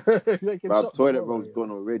know? Toilet roll's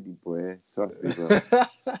gone already, boy. Trust me, bro.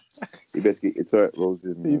 You best get your toilet rolls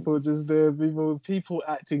in. People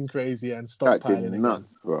acting crazy and stockpiling nuts,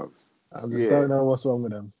 bro. I just don't know what's wrong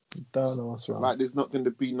with them. Don't know what's wrong. Like, there's not going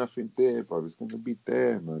to be nothing there, bro. It's going to be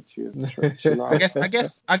there, man.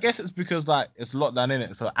 I guess it's because, like, it's lockdown, in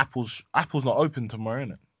it. So Apple's not open tomorrow,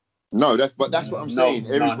 innit? No, that's what I'm saying.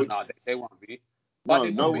 No, they won't be. But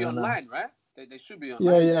they're going to be online, right? They should be Yeah,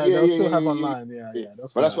 online. yeah, they'll still have online. Yeah, yeah, they'll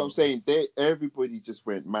But still that's have what I'm saying. Everybody just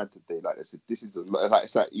went mad today. Like I said, this is like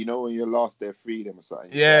it's like when you lost their freedom or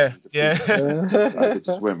something. Yeah, yeah. Like they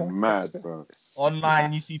just went it. mad, bro.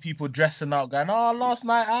 Online, you see people dressing up, going, "Oh, last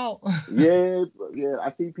night out." Yeah, yeah.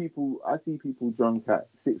 I see people drunk at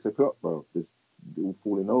 6 o'clock, bro. Just all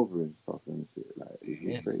falling over and stuff and shit. Like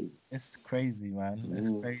it's crazy. It's crazy, man. It's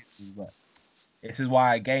Mm. crazy, but this is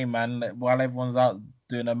why I game, man. While everyone's out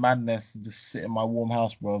doing a madness, just sit in my warm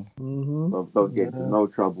house, bro. Mm-hmm. Don't get into no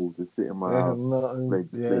trouble. Just sit in my house, play, not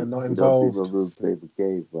you know, be in involved. my room, play the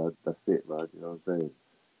game, bro. That's it, bro. You know what I'm saying?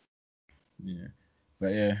 Yeah, but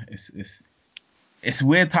yeah, it's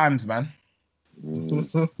weird times, man.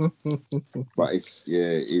 But but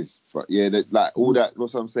yeah, that, like all that.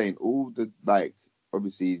 What's I'm saying? All the like,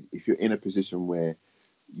 obviously, if you're in a position where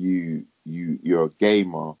you're a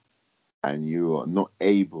gamer and you are not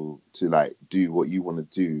able to like do what you want to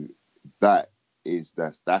do, that's when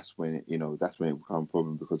that's when it becomes a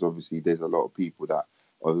problem, because obviously there's a lot of people that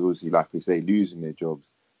are obviously, like we say, losing their jobs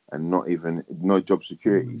and no job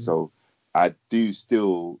security. So I do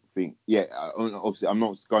still think, obviously I'm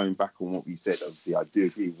not going back on what you said. Obviously I do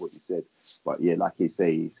agree with what you said, but yeah, like you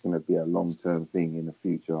say, it's going to be a long-term thing in the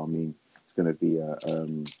future. I mean, it's going to be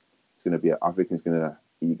I think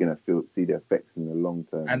you're going to see the effects in the long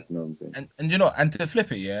term. And you know what I'm saying? and and to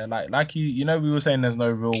flip it, yeah, like we were saying, there's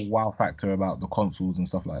no real wow factor about the consoles and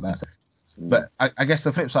stuff like that. But I guess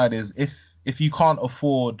the flip side is, if you can't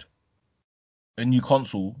afford a new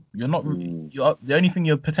console, you're the only thing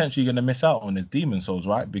you're potentially going to miss out on is Demon's Souls,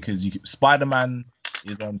 right? Because Spider-Man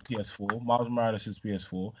is on PS4, Miles Morales is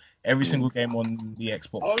PS4, every single game on the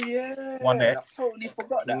Xbox Oh yeah, One I X. totally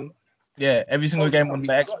forgot that. Yeah, every single game on Totally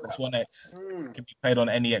the forgot Xbox that. One X can be played on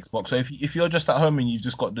any Xbox. So if you're just at home and you've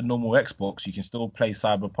just got the normal Xbox, you can still play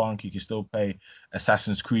Cyberpunk, you can still play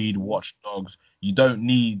Assassin's Creed, Watch Dogs. You don't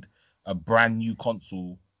need a brand new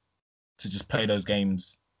console to just play those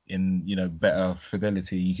games in better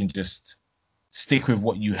fidelity. You can just stick with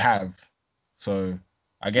what you have. So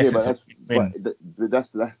I guess it's a win.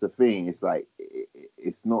 That's the thing. It's like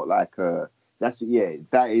it's not like that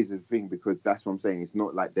is the thing, because that's what I'm saying. It's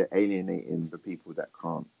not like they're alienating the people that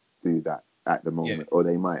can't do that at the moment, or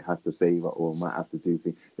they might have to save up, or might have to do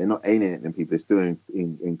things. They're not alienating them people. They're still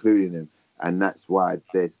including them, and that's why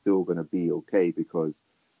they're still going to be okay, because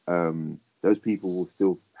those people will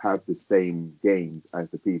still have the same games as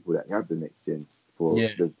the people that have the next gen for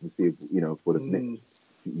the foreseeable, for the next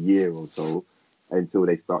year or so, until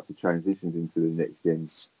they start to transition into the next gen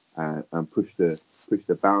and push the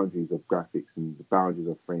boundaries of graphics and the boundaries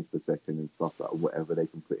of frames per second and stuff, like whatever they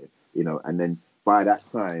can put in, and then by that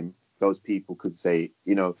time those people could say,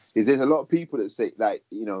 because there's a lot of people that say, like,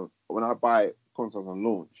 when I buy consoles on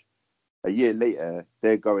launch, a year later,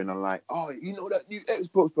 they're going on like, oh, that new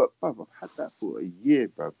Xbox, but bruv, I've had that for a year,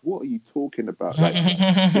 bruv. What are you talking about? Like, you know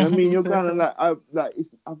what I mean? You're kind of like,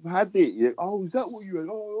 I've had it. Yeah. Oh, is that what you had?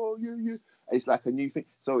 Oh, yeah, yeah. It's like a new thing.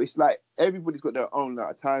 So it's like everybody's got their own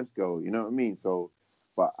like time scale. You know what I mean? So,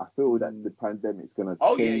 but I feel that the pandemic's gonna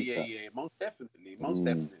change that. Yeah, most definitely,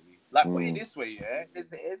 definitely. Like, put it this way, yeah.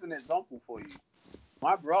 Here's an example for you.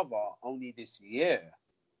 My brother only this year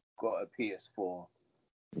got a PS4.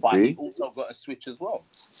 But he also got a Switch as well.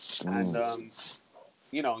 And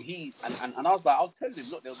he and I was telling him,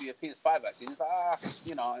 look, there'll be a PS5 actually. He's like,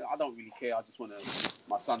 I don't really care. I just want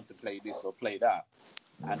my son to play this or play that.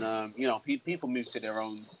 And people move to their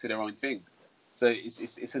own thing. So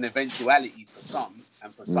it's an eventuality for some,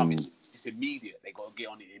 and for some it's immediate. They got to get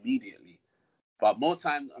on it immediately. But more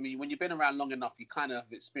time, I mean, when you've been around long enough, you kind of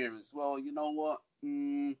have experienced. Well, you know what?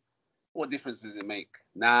 What difference does it make?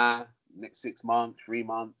 Nah, next 6 months, 3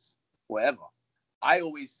 months, whatever. I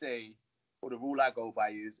always say, or the rule I go by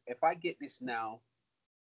is, if I get this now,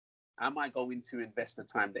 am I going to invest the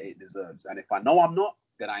time that it deserves? And if I know I'm not,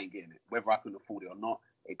 then I ain't getting it. Whether I can afford it or not,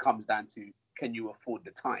 it comes down to, can you afford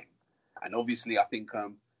the time? And obviously, I think,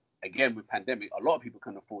 again, with pandemic, a lot of people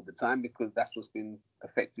can afford the time, because that's what's been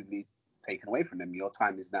effectively taken away from them. Your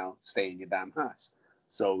time is now stay in your damn house.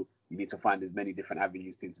 So you need to find as many different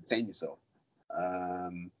avenues to entertain yourself.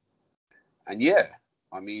 And yeah,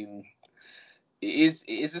 I mean, it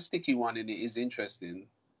is a sticky one, and it is interesting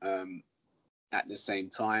at the same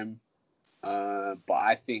time. But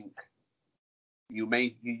I think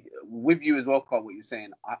with you as well, Carl, what you're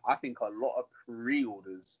saying, I think a lot of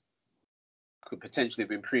pre-orders could potentially have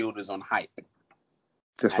been pre-orders on hype.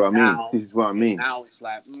 That's what I mean. This is what I mean. Now it's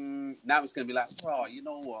like, now it's gonna be like, bro, you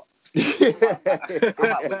know what? I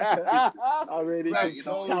might wait for pictures. I really Right, just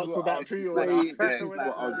cancel that pre-order.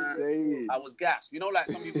 I was gassed. You know, like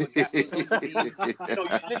some people are gassed.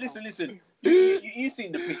 Listen. You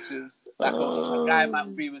seen the pictures? Like a guy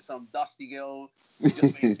might be with some dusty girl, just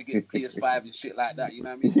waiting to get PS5 and shit like that. You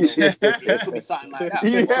know what I mean? So it could be something like that.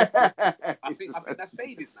 But I think that's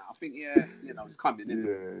faded now. I think it's coming in.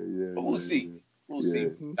 Yeah. But we'll see. We'll see.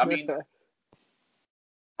 I mean,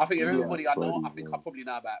 I think everybody I know, I probably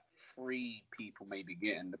know about 3 people maybe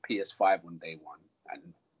getting the PS5 on day one,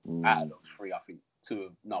 and out of those 3, I think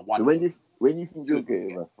 1. So when you think you'll get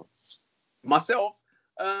it, Rafa? Myself,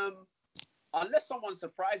 unless someone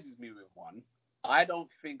surprises me with one, I don't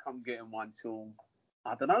think I'm getting one till,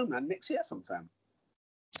 I don't know, man, next year sometime.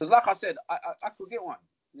 Because like I said, I could get one,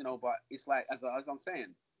 but it's like, as I'm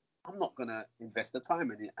saying, I'm not gonna invest the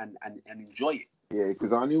time in it and enjoy it. Yeah, because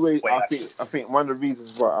the only way I think one of the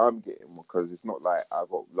reasons why I'm getting one, because it's not like I've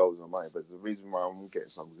got loads of money, but the reason why I'm getting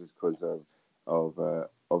something is because of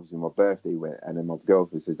obviously my birthday went, and then my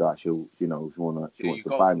girlfriend said that she wants to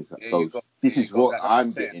buy me something. So this is what I'm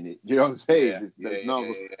getting. It. You know what I'm saying?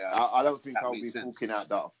 I don't think I'll be forking out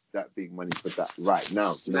that big money for that right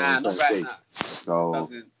now. You know what I'm saying? So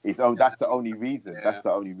that's the only reason. Yeah. That's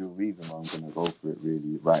the only real reason why I'm gonna go for it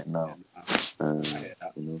really right now.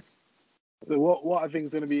 So what I think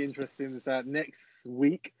is going to be interesting is that next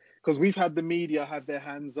week, because we've had the media have their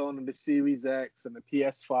hands on the Series X and the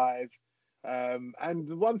PS5. And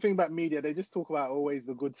one thing about media, they just talk about always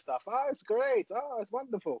the good stuff. Oh, it's great. Oh, it's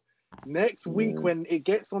wonderful. Next week, when it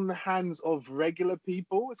gets on the hands of regular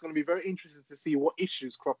people, it's going to be very interesting to see what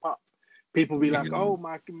issues crop up. People be like, oh,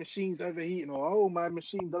 my machine's overheating, or oh, my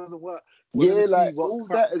machine doesn't work. We're like all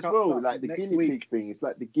that as well, like the guinea pig thing. It's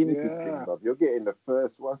like the guinea pig thing, bruv. You're getting the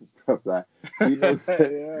first ones, bruv. Like, you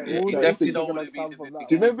definitely don't want to be do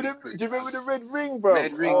you remember the red ring, bruv?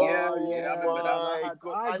 Red ring, I remember that.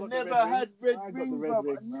 I never had red ring,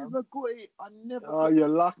 bruv. I never got it. Oh, you're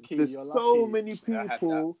lucky. There's so many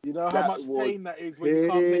people. You know how much pain that is when you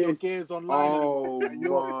can't play your Gears online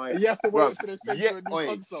anymore. And you have to wait for the same new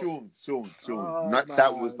console. Sean.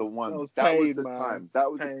 That was the one. That was the time. That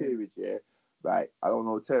was the period, yeah. Right. I don't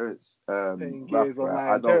know, Terrence. I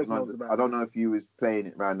don't know if you was playing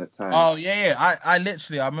it around that time. Oh yeah. I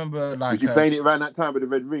remember like. Was you playing it around that time with the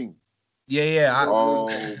red ring? Yeah.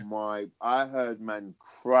 I heard man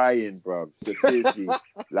crying, bro. So seriously,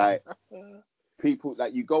 like people,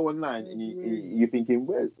 like you go online and you're thinking,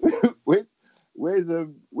 where's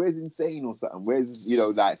Insane or something? Where's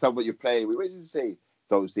like somebody you're playing with? Where's Insane?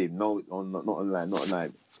 Don't see him. No, not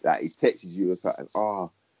online. Like he texts you or something.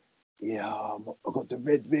 Oh, yeah, I got the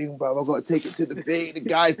red ring, bro. I got to take it to the thing. The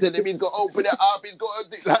guy's telling him he's got to open it up. He's got to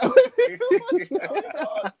listen.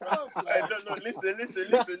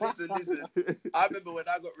 I remember when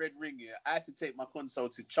I got red ring here, I had to take my console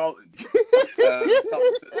to Charlton. Why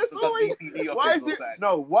is it?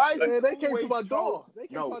 No, why? They came to my door.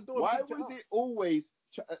 Why was it always?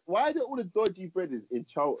 Why are there all the dodgy brothers in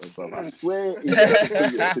Charlton, bro? I swear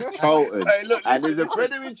it's Charlton. And there's a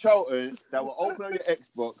brother in Charlton that will open on your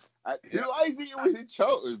Xbox. Why is it was in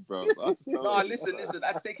Charlton, bro? No, listen.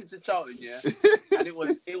 I take it to Charlton, yeah, and it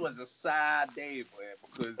was a sad day, boy,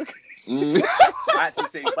 because I had to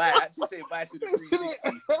say bye to the 360,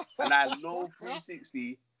 and I had no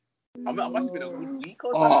 360. I must have been a good week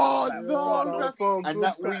or something. And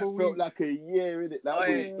that week felt like a year, innit?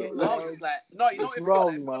 I was like, no, you know what it felt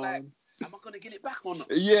like? Like, am I gonna get it back or not?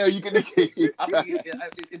 Yeah, you're gonna get it.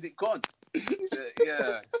 Is it gone?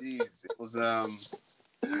 Yeah, jeez, it was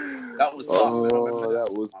that was tough. That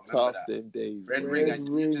was tough them days. Red ring.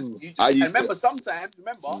 You just remember sometimes.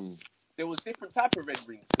 There was different type of red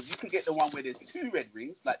rings, because you could get the one where there's 2 red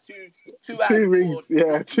rings, like two rings,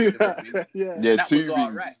 yeah, 2 red rings. Yeah, that 2 was rings.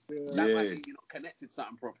 Alright. That might be you're not connected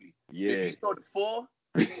something properly. Yeah. If you saw the 4,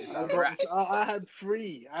 I had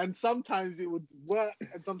 3, and sometimes it would work,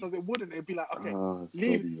 and sometimes it wouldn't. It'd be like, okay,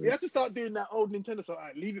 leave. You have to start doing that old Nintendo. So, all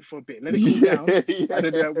right, leave it for a bit, let it cool down,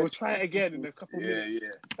 and then we'll try it again in a couple minutes.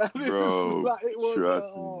 Yeah. Bro, it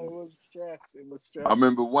was stress. It was stress. I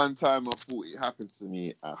remember one time I thought it happened to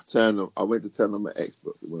me. I went to turn on my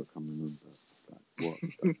Xbox. It won't come on. Like, what?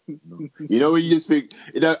 No. You know when you just think,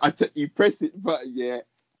 you press it button,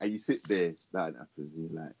 and you sit there. That happens. You're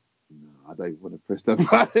like, no, I don't even want to press the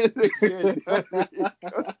button again.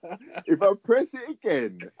 If I press it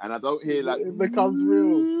again and I don't hear like it becomes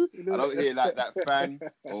real. I don't hear like that fan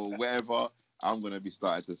or whatever, I'm gonna be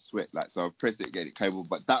starting to sweat. Like, so I press it again, it came on.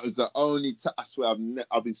 But that was the only time. I swear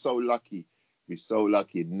I've been so lucky.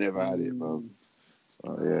 Never had it, bro.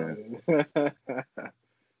 Oh yeah.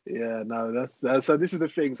 Yeah, no, that's so. This is the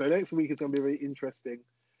thing. So next week is going to be very interesting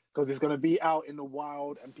because it's going to be out in the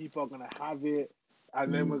wild and people are going to have it,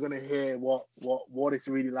 and then we're going to hear what it's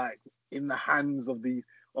really like in the hands of the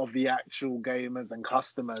actual gamers and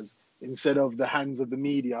customers instead of the hands of the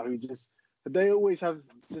media who just they always have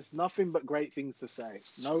just nothing but great things to say,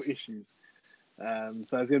 no issues. So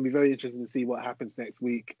it's going to be very interesting to see what happens next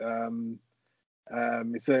week.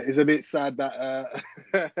 It's a bit sad that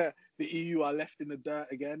the EU are left in the dirt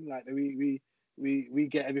again. Like we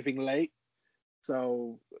get everything late.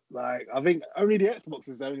 So like I think only the Xbox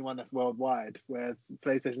is the only one that's worldwide, whereas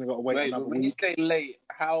PlayStation have got to wait another when week. you say late,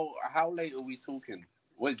 how late are we talking?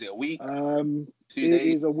 What is it? A week? 2 It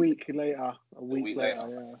days? is a week later. A week later.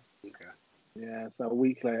 Yeah. Okay. Yeah, so a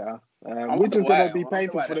week later, I which wonder is going why. to be I wonder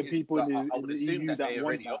painful why for that the is, people 'cause in I would the assume EU that that they're want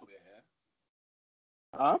already that. over here.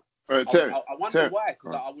 Huh? Terry, I wonder why,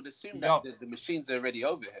 because I would assume that the machines are already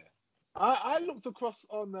over here. I looked across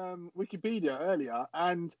on Wikipedia earlier,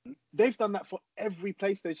 and they've done that for every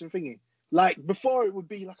PlayStation thingy. Like before, it would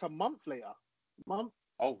be like a month later,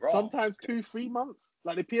 Oh, right. sometimes 2-3 months.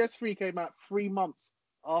 Like the PS3 came out 3 months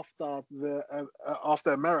after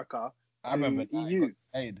after America. I remember to EU.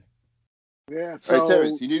 Aid. Yeah. So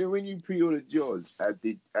Terrence, you know when you pre-ordered yours, have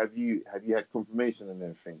you had confirmation and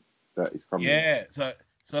everything that it's coming? Yeah. So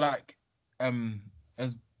like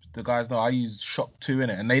as the guys know, I use Shop 2 in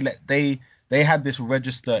it, and they had this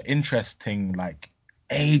register interest thing like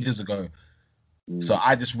ages ago. So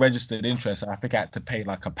I just registered interest, and I think I had to pay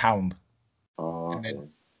like £1. Oh,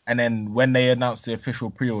 and then when they announced the official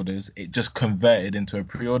pre-orders, it just converted into a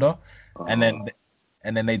pre-order, and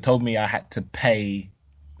then they told me I had to pay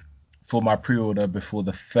for my pre-order before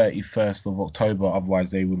the 31st of October,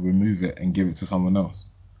 otherwise they would remove it and give it to someone else.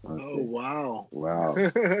 Okay. Oh wow! Wow! See,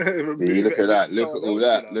 look at that! Look at all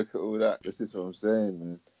that! Look at all that! This is what I'm saying,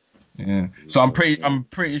 man. Yeah. So I'm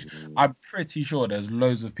pretty sure there's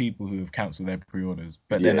loads of people who have cancelled their pre-orders,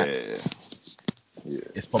 but then it's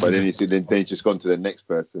probably. But then they just gone to the next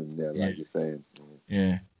person. Yeah, like you're saying.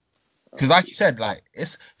 Yeah. Because like you said, like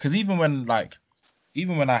it's because even when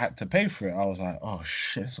I had to pay for it, I was like, oh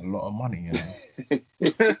shit, it's a lot of money, you know.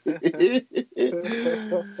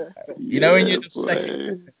 You know, when you're just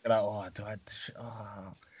second, like, oh, do I?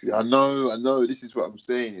 Oh. Yeah, I know. This is what I'm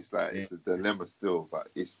saying. It's like it's a dilemma still, but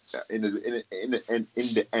it's in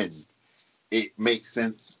the end, it makes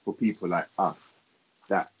sense for people like us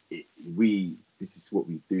that this is what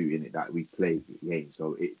we do in it, that we play the game,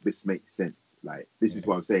 so it just makes sense. Like this is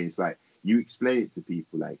what I'm saying. It's like you explain it to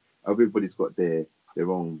people, like everybody's got their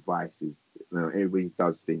own vices. You know, everybody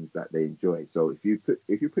does things that they enjoy. So if you're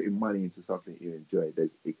putting money into something you enjoy,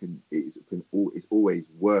 it's always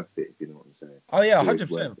worth it. If you know what I'm saying. Oh yeah,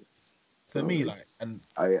 100%. For me, like, and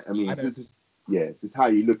it's just how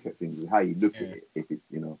you look at things, how you look at it. If it's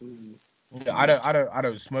Yeah, I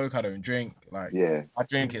don't smoke, I don't drink. Like, I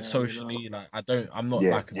drink it socially. Like, I'm not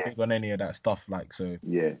like big on any of that stuff. Like, so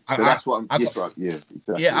that's what I'm. Exactly.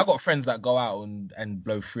 Yeah, I got friends that go out and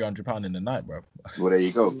blow £300 in the night, bro. Well, there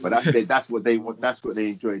you go. But that's what they want. That's what they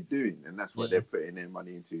enjoy doing, and that's what they're putting their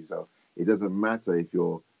money into. So it doesn't matter if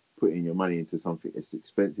you're putting your money into something that's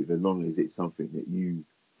expensive, as long as it's something that you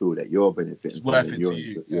feel that you're benefiting from. It's worth it to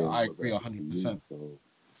you. Yeah, I agree 100%. So,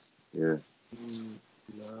 yeah.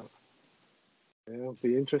 Yeah, it'll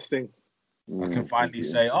be interesting. I can finally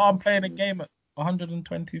say, I'm playing a game at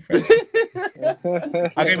 120 frames. I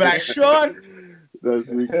can be like, Sean, that's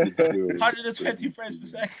wicked. 120 frames per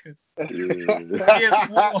second.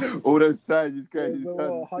 All those times you can't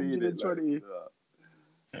 120.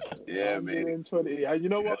 Yeah, 120. And you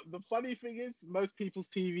know what? The funny thing is, most people's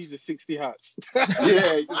TVs are 60 hertz.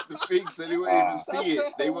 Yeah, just the thing, so they won't even see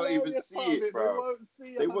it. They won't even see it, bro.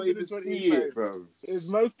 They won't even see it, bro.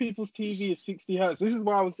 Most people's TV is 60 hertz. This is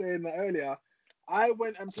why I was saying that earlier. I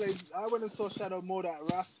went and saw Shadow Mordor at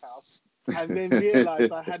Raf's house, and then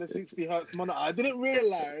realized I had a 60 hertz monitor. I didn't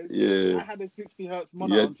realize I had a 60 hertz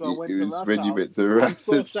monitor until I went to Raf's house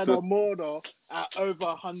and saw Shadow Mordor at over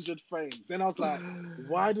 100 frames. Then I was like,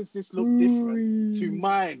 why does this look different to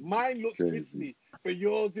mine? Mine looks crispy, but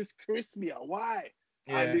yours is crispier. Why?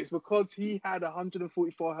 Yeah. And it's because he had a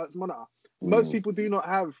 144 hertz monitor. Most people do not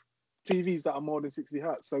have TVs that are more than 60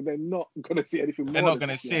 hertz, so they're not gonna see anything more. They're not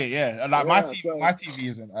gonna see it, yeah. Like my TV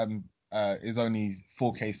isn't is only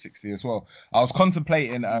 4K 60 as well. I was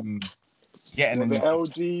contemplating getting the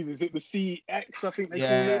LG. Is it the CX? I think they call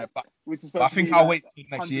it. Which is I think I'll wait till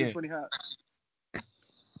next year. Hertz.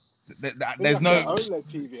 There's no OLED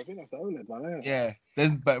TV. I think that's OLED one. Yeah.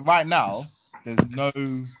 But right now there's no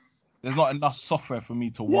there's not enough software for me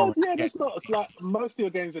to Yeah, warrant. yeah, there's not like most of your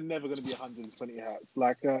games are never going to be 120 hertz.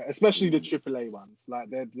 Like especially the AAA ones, like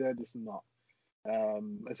they're just not.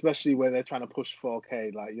 Especially where they're trying to push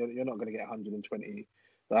 4K, like you're not going to get 120.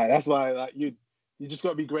 Like that's why like you just got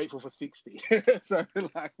to be grateful for 60. So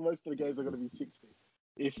like most of the games are going to be 60,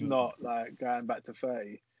 if not like going back to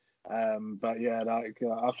 30. But yeah, like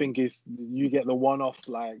I think it's you get the one-offs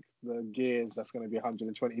like the Gears that's going to be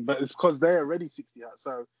 120, but it's because they're already 60 hertz.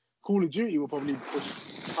 So Call of Duty will probably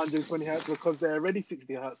push 120 hertz because they're already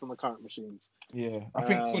 60 hertz on the current machines. Yeah, I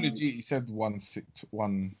think Call of Duty said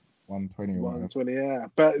 120 or whatever.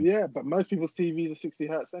 120, but most people's TVs are 60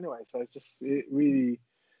 hertz anyway, so it really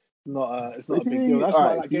not it's not a big deal. That's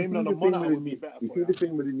why like gaming on a monitor would be better. You see the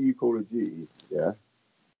thing with the new Call of Duty, yeah,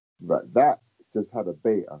 but that just had a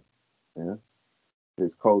beta, yeah.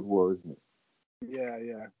 It's Cold War, isn't it?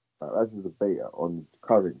 Yeah. That's just a beta on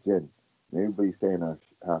current gen. And everybody's saying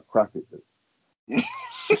how crap it looks.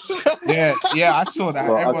 yeah, I saw that.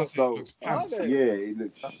 Everyone said it looks pants. Yeah, it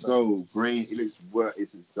looks so green. It looks worse.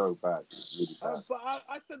 It's so bad. It's really bad. But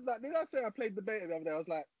I said that. Did I say I played the beta the other day? I was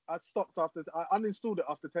like, I stopped after. I uninstalled it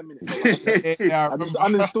after 10 minutes. I just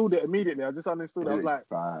uninstalled it immediately. I just uninstalled it. I was like,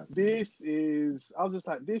 I was just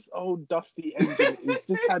like, this old dusty engine is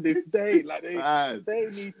just had this day. Like they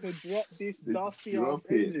need to drop this dusty ass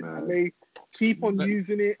engine, man. And they keep on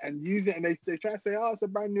using it, and they try to say, oh, it's a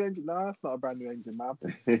brand new engine. No, it's not a brand new engine, man.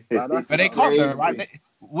 But they can't though, right?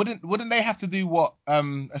 Wouldn't they have to do what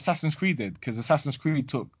Assassin's Creed did? Because Assassin's Creed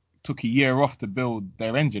took a year off to build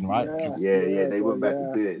their engine, right? Yeah, they went back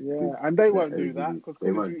to do it. Yeah, and they won't do that because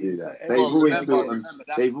they won't do that. Remember,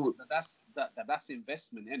 that's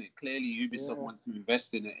investment, isn't it? Clearly, Ubisoft wants to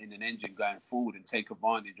invest in an engine going forward and take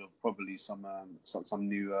advantage of probably some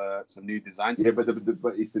new design. Yeah, but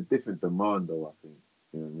it's a different demand, though. I think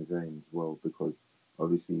you know what I'm saying as well, because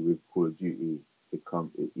obviously with Call of Duty,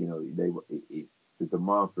 the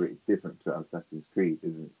demand for it is different to Assassin's Creed,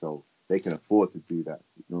 isn't it? So they can afford to do that.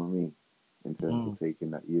 You know what I mean? In terms of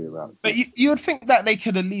taking that year out. But you would think that they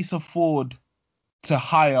could at least afford to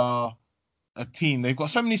hire a team. They've got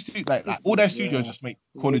so many studios, like all their studios just make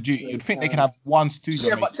Call of Duty. You'd think they can have one studio.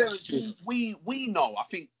 Yeah, but we know. I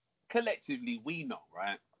think collectively we know,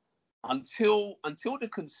 right? Until the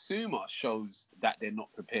consumer shows that they're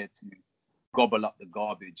not prepared to gobble up the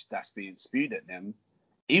garbage that's being spewed at them,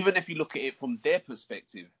 even if you look at it from their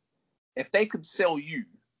perspective, if they could sell you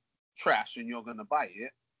trash and you're going to buy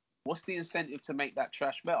it, what's the incentive to make that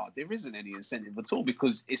trash better? There isn't any incentive at all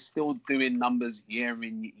because it's still doing numbers year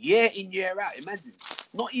in, year out. Imagine,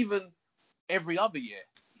 not even every other year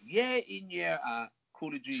in, year out,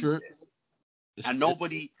 Call of Duty. Sure. And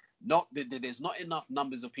there's not enough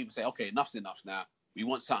numbers of people say, okay, enough's enough now. We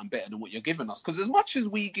want something better than what you're giving us. Because as much as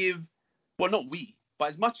we give, well, not we, but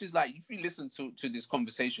as much as like if you listen to this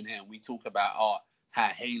conversation here and we talk about how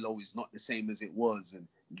Halo is not the same as it was and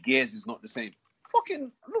Gears is not the same.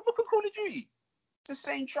 Fucking look at Call of Duty. It's the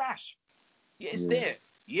same trash. Yeah, it's there.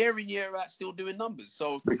 Year in, year out, still doing numbers.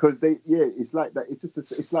 So because it's like that.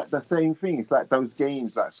 It's like the same thing. It's like those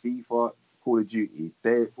games like FIFA, Call of Duty.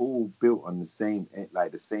 They're all built on the same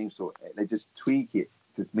sort. They just tweak it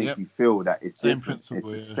to make you feel that it's same different.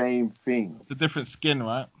 principle. It's the same thing. The different skin,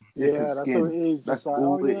 right? That's how it is. That's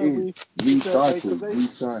all it is.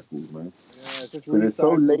 Recycle, man. So they're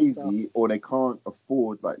so lazy, or they can't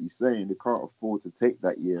afford, like you're saying, they can't afford to take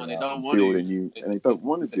that year out and build a new, and they don't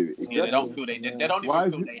want to do it. Exactly. Yeah, they don't feel they don't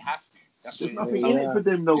even feel they have to. There's nothing in it for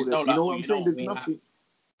them, though. You know what I'm saying? There's nothing.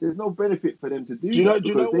 There's no benefit for them to do that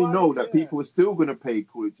because they know that people are still going to pay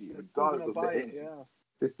Call of Duty regardless of the engine.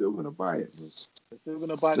 They're still going to buy it. They're still going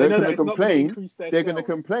to buy it. They're going to complain. They're going to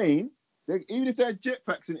complain. Even if they had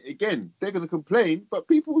jetpacks in it again, they're going to complain, but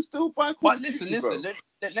people will still buy Call of Duty. Listen.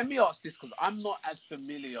 Let me ask this because I'm not as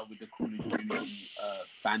familiar with the Call of Duty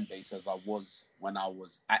fan base as I was when I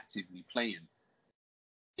was actively playing.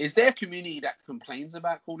 Is there a community that complains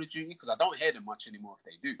about Call of Duty? Because I don't hear them much anymore if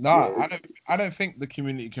they do. No, I don't think the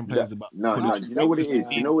community complains about Call of Duty. You know what it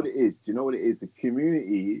is? You know what it is? The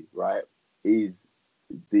community, right, is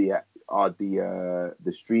the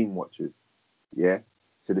stream watchers. Yeah.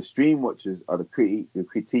 So the stream watchers are the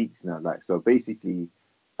critiques now. Like, so basically,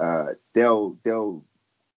 they'll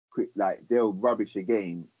rubbish a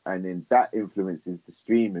game, and then that influences the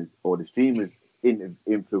streamers, or the streamers'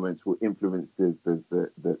 influence will influence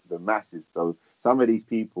the masses. So some of these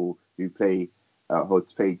people who play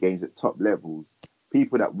games at top levels,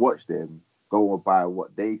 people that watch them go by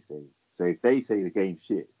what they say. So if they say the game's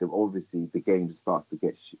shit, then obviously the game starts to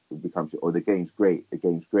become shit, or the game's great.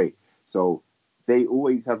 So they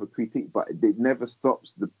always have a critique, but it never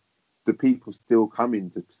stops the the people still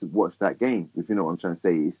coming to watch that game. If you know what I'm trying to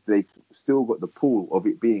say, they've still got the pull of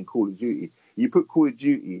it being Call of Duty. You put Call of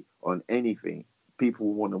Duty on anything,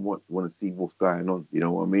 people want to see what's going on. You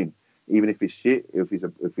know what I mean? Even if it's shit, if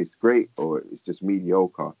it's great or it's just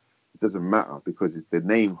mediocre, it doesn't matter because the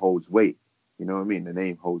name holds weight. You know what I mean? The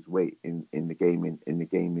name holds weight in the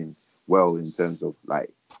gaming well in terms of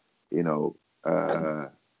like to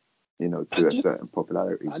a certain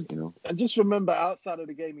popularity. And just remember, outside of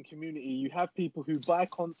the gaming community, you have people who buy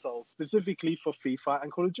consoles specifically for FIFA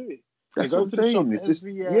and Call of Duty. That's what I'm saying. It's just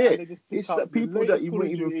it's that people that you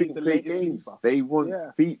wouldn't even think play games. FIFA. They want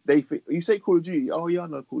you say Call of Duty. Oh yeah, I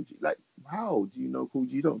know Call of Duty. Like, how do you know Call of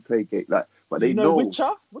Duty? You don't play game. Like, but they know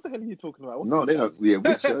Witcher. What the hell are you talking about? No, they don't. Yeah,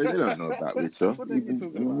 Witcher. They don't know about Witcher. What are you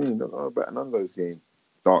talking about? They don't know about none of those games.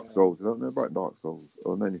 Dark Souls. They don't know about Dark Souls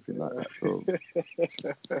or anything like that. So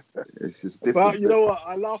it's just different. But you know what?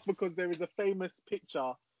 I laugh because there is a famous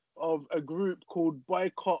picture of a group called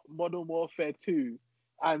Boycott Modern Warfare 2.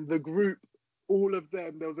 And the group, all of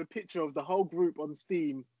them, there was a picture of the whole group on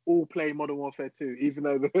Steam all playing Modern Warfare 2, even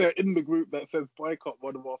though they're in the group that says Boycott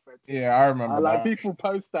Modern Warfare 2. Yeah, I remember that. People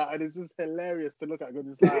post that, and it's just hilarious to look at because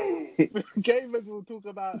it's like, gamers will talk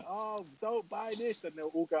about, oh, don't buy this, and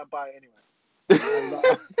they'll all go and buy it anyway.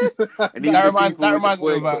 And that reminds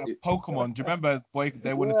me of Pokemon. Do you remember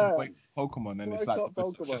they wanted to play Pokemon, and it's like a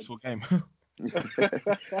successful game.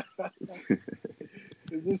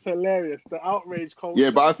 It's just hilarious. The outrage culture.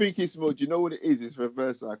 Yeah, but I think it's more. Do you know what it is? It's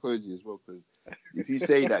reverse psychology as well. Because if you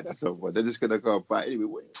say that to someone, they're just gonna go buy it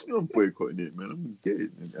anyway. I'm boycotting it, man. I'm gonna get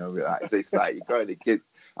it. So it's like you're going to get.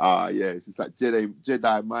 It's just like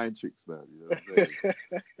Jedi mind tricks, man. You know what I'm saying?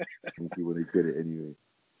 If you want to get it anyway.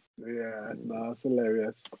 Yeah, no, it's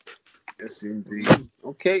hilarious. Yes, indeed.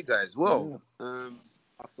 Okay, guys. Well, I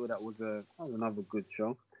thought that was another good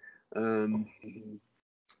show. And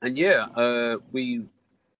we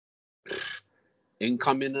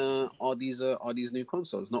incoming are these new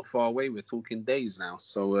consoles not far away. We're talking days now,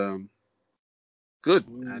 so good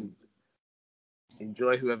and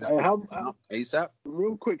enjoy whoever's picking up ASAP.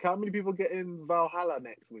 Real quick, how many people get in Valhalla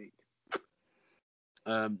next week?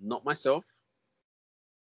 Not myself.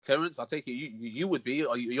 Terrence, I take it you would be.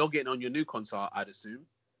 You're getting on your new console, I'd assume.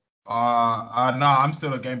 No, I'm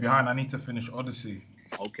still a game behind. I need to finish Odyssey.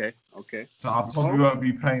 Okay. So I probably won't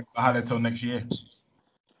be playing Valhalla till next year.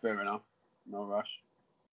 Fair enough. No rush.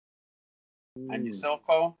 And yourself,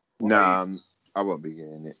 Paul? Nah, I won't be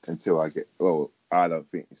getting it until I get. Well, I don't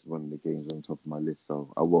think it's one of the games on top of my list,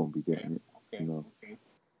 so I won't be getting it. Okay. Okay.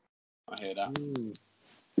 I hear that.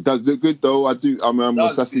 It does look good though. I'm an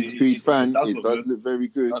Assassin's Creed fan. It does look very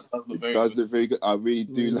good. It does look very good. I really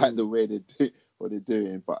do like the way they do what they're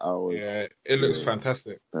doing, but it looks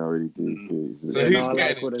fantastic. I really do. So who's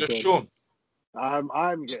getting it? Just Sean.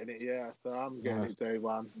 I'm getting it, yeah. So I'm getting it day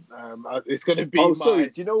one. It's going to be sorry.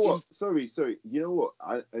 Do you know what? Sorry. You know what?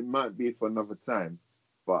 It might be for another time,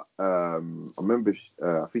 but I remember.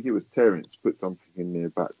 I think it was Terrence put something in there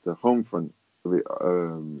about the Homefront.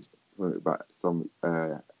 About some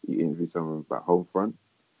you interviewed someone about Homefront.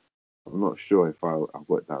 I'm not sure if I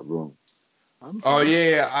got that wrong.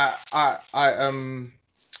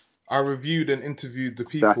 I reviewed and interviewed the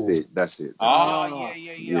people. That's it. Yeah.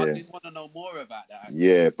 I did want to know more about that. Actually.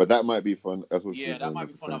 Yeah, but that might be fun. That might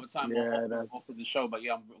be for another time. Off of the show, but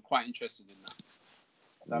yeah, I'm quite interested in that.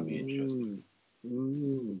 That'd be interesting.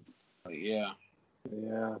 But yeah.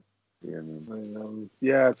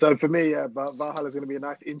 So for me, Valhalla's going to be a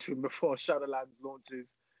nice interim before Shadowlands launches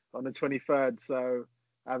on the 23rd. So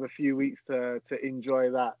I have a few weeks to enjoy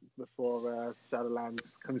that before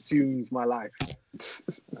Shadowlands consumes my life.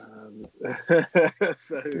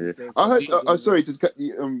 I heard. Sorry to cut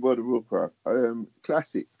you. World of Warcraft.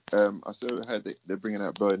 Classic. I saw they're bringing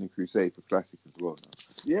out Burning Crusade for Classic as well now.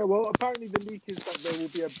 Yeah, well, apparently the leak is that there will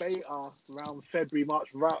be a beta around February, March,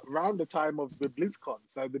 around the time of the BlizzCon.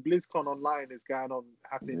 So the BlizzCon online is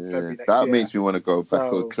happening February next year. That makes me want to go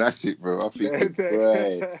back on Classic, bro. I think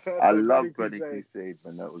I love Burning Crusade,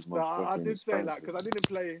 man. That was my I did say that because I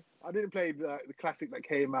didn't play the Classic that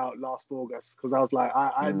came out last August because I was like,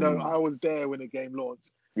 I know I was there when the game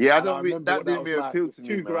launched. Yeah, that didn't really appeal to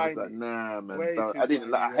me, man. I was like, nah, man.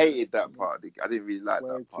 I hated that part. I didn't really like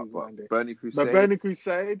that part. But Burning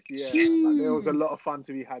Crusade, there was a lot of fun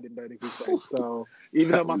to be had in Burning Crusade. So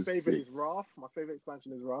even though my favorite is Wrath, my favorite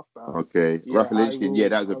expansion is Wrath. Wrath of Lich King,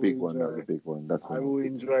 that was a big one. That was a big one. I will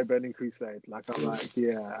enjoy Burning Crusade.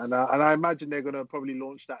 And I imagine they're gonna probably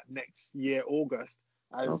launch that next year, August,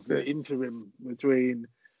 as the interim between.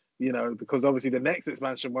 Because obviously the next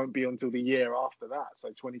expansion won't be until the year after that, so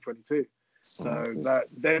 2022. So that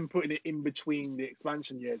them putting it in between the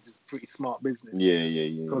expansion years is pretty smart business. Yeah.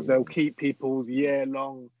 Because they'll keep people's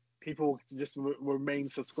year-long. People just remain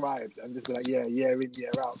subscribed and just be like, year in,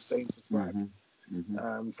 year out, staying subscribed.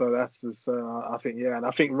 So that's just, I think, and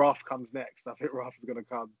I think Wrath comes next. I think Wrath is gonna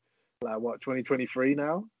come, 2023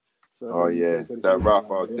 now. So that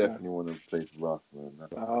Wrath, I definitely want to play for Wrath, man.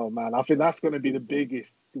 Oh man, I think that's gonna be the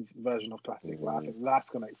biggest version of Classic. I think that's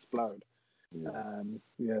gonna explode.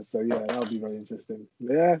 So that'll be very interesting.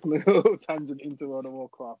 Yeah, little tangent into World of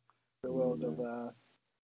Warcraft, the world of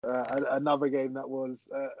another game that was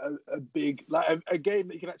a big, a game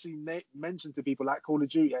that you can actually mention to people like Call of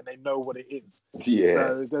Duty and they know what it is.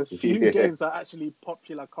 So there's few games that are actually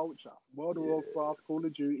popular culture. World of Warcraft, Call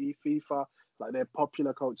of Duty, FIFA, like they're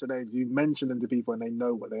popular culture names. You mention them to people and they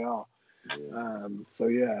know what they are. It's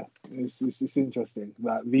interesting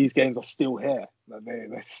that these games are still here. That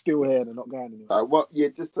they're still here. They're not going anywhere.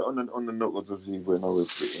 Just on the note of obviously when I was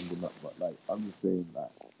ending up, but I'm just saying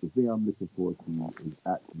the thing I'm looking forward to is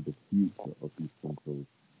actually the future of these consoles,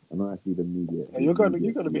 and not actually the media. You got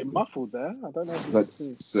a bit muffled there. I don't know if you can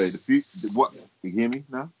see. So the future, what you hear me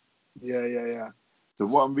now? Yeah. So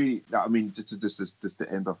what I'm really, just to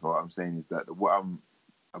end off what I'm saying is that what I'm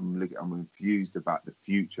confused about the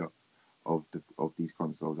future of these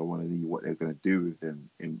consoles. I want to see what they're going to do with them,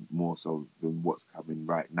 in more so than what's coming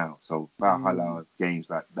right now. So Valhalla, games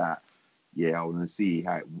like that, I want to see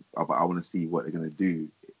I want to see what they're going to do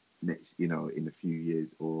next, in a few years,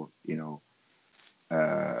 or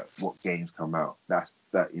what games come out. That's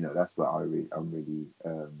what I'm really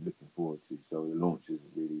looking forward to. So the launch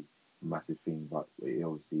isn't really a massive thing, but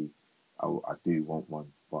obviously I do want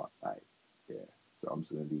one, but so I'm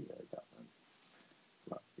just going to leave it at that, man.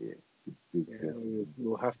 But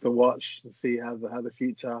we'll have to watch and see how the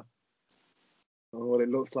future, or what it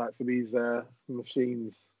looks like for these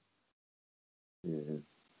machines.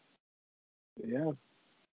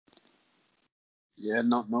 Yeah,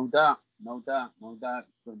 no doubt. It's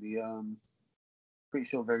gonna be pretty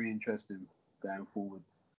sure very interesting going forward,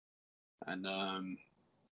 and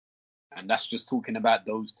that's just talking about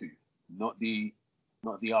those two, not the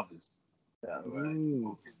others.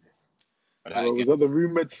 But we've got the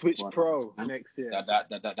rumored Switch Pro next year.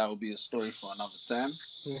 That will be a story for another time.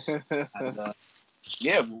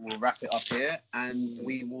 And we'll wrap it up here, and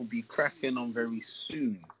we will be cracking on very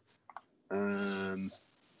soon.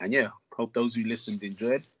 Hope those who listened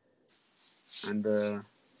enjoyed, and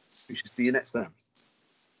we should see you next time.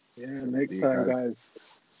 Next time,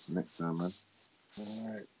 guys. Next time, man. All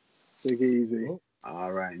right. Take it easy.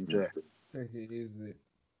 All right, enjoy. Take it easy.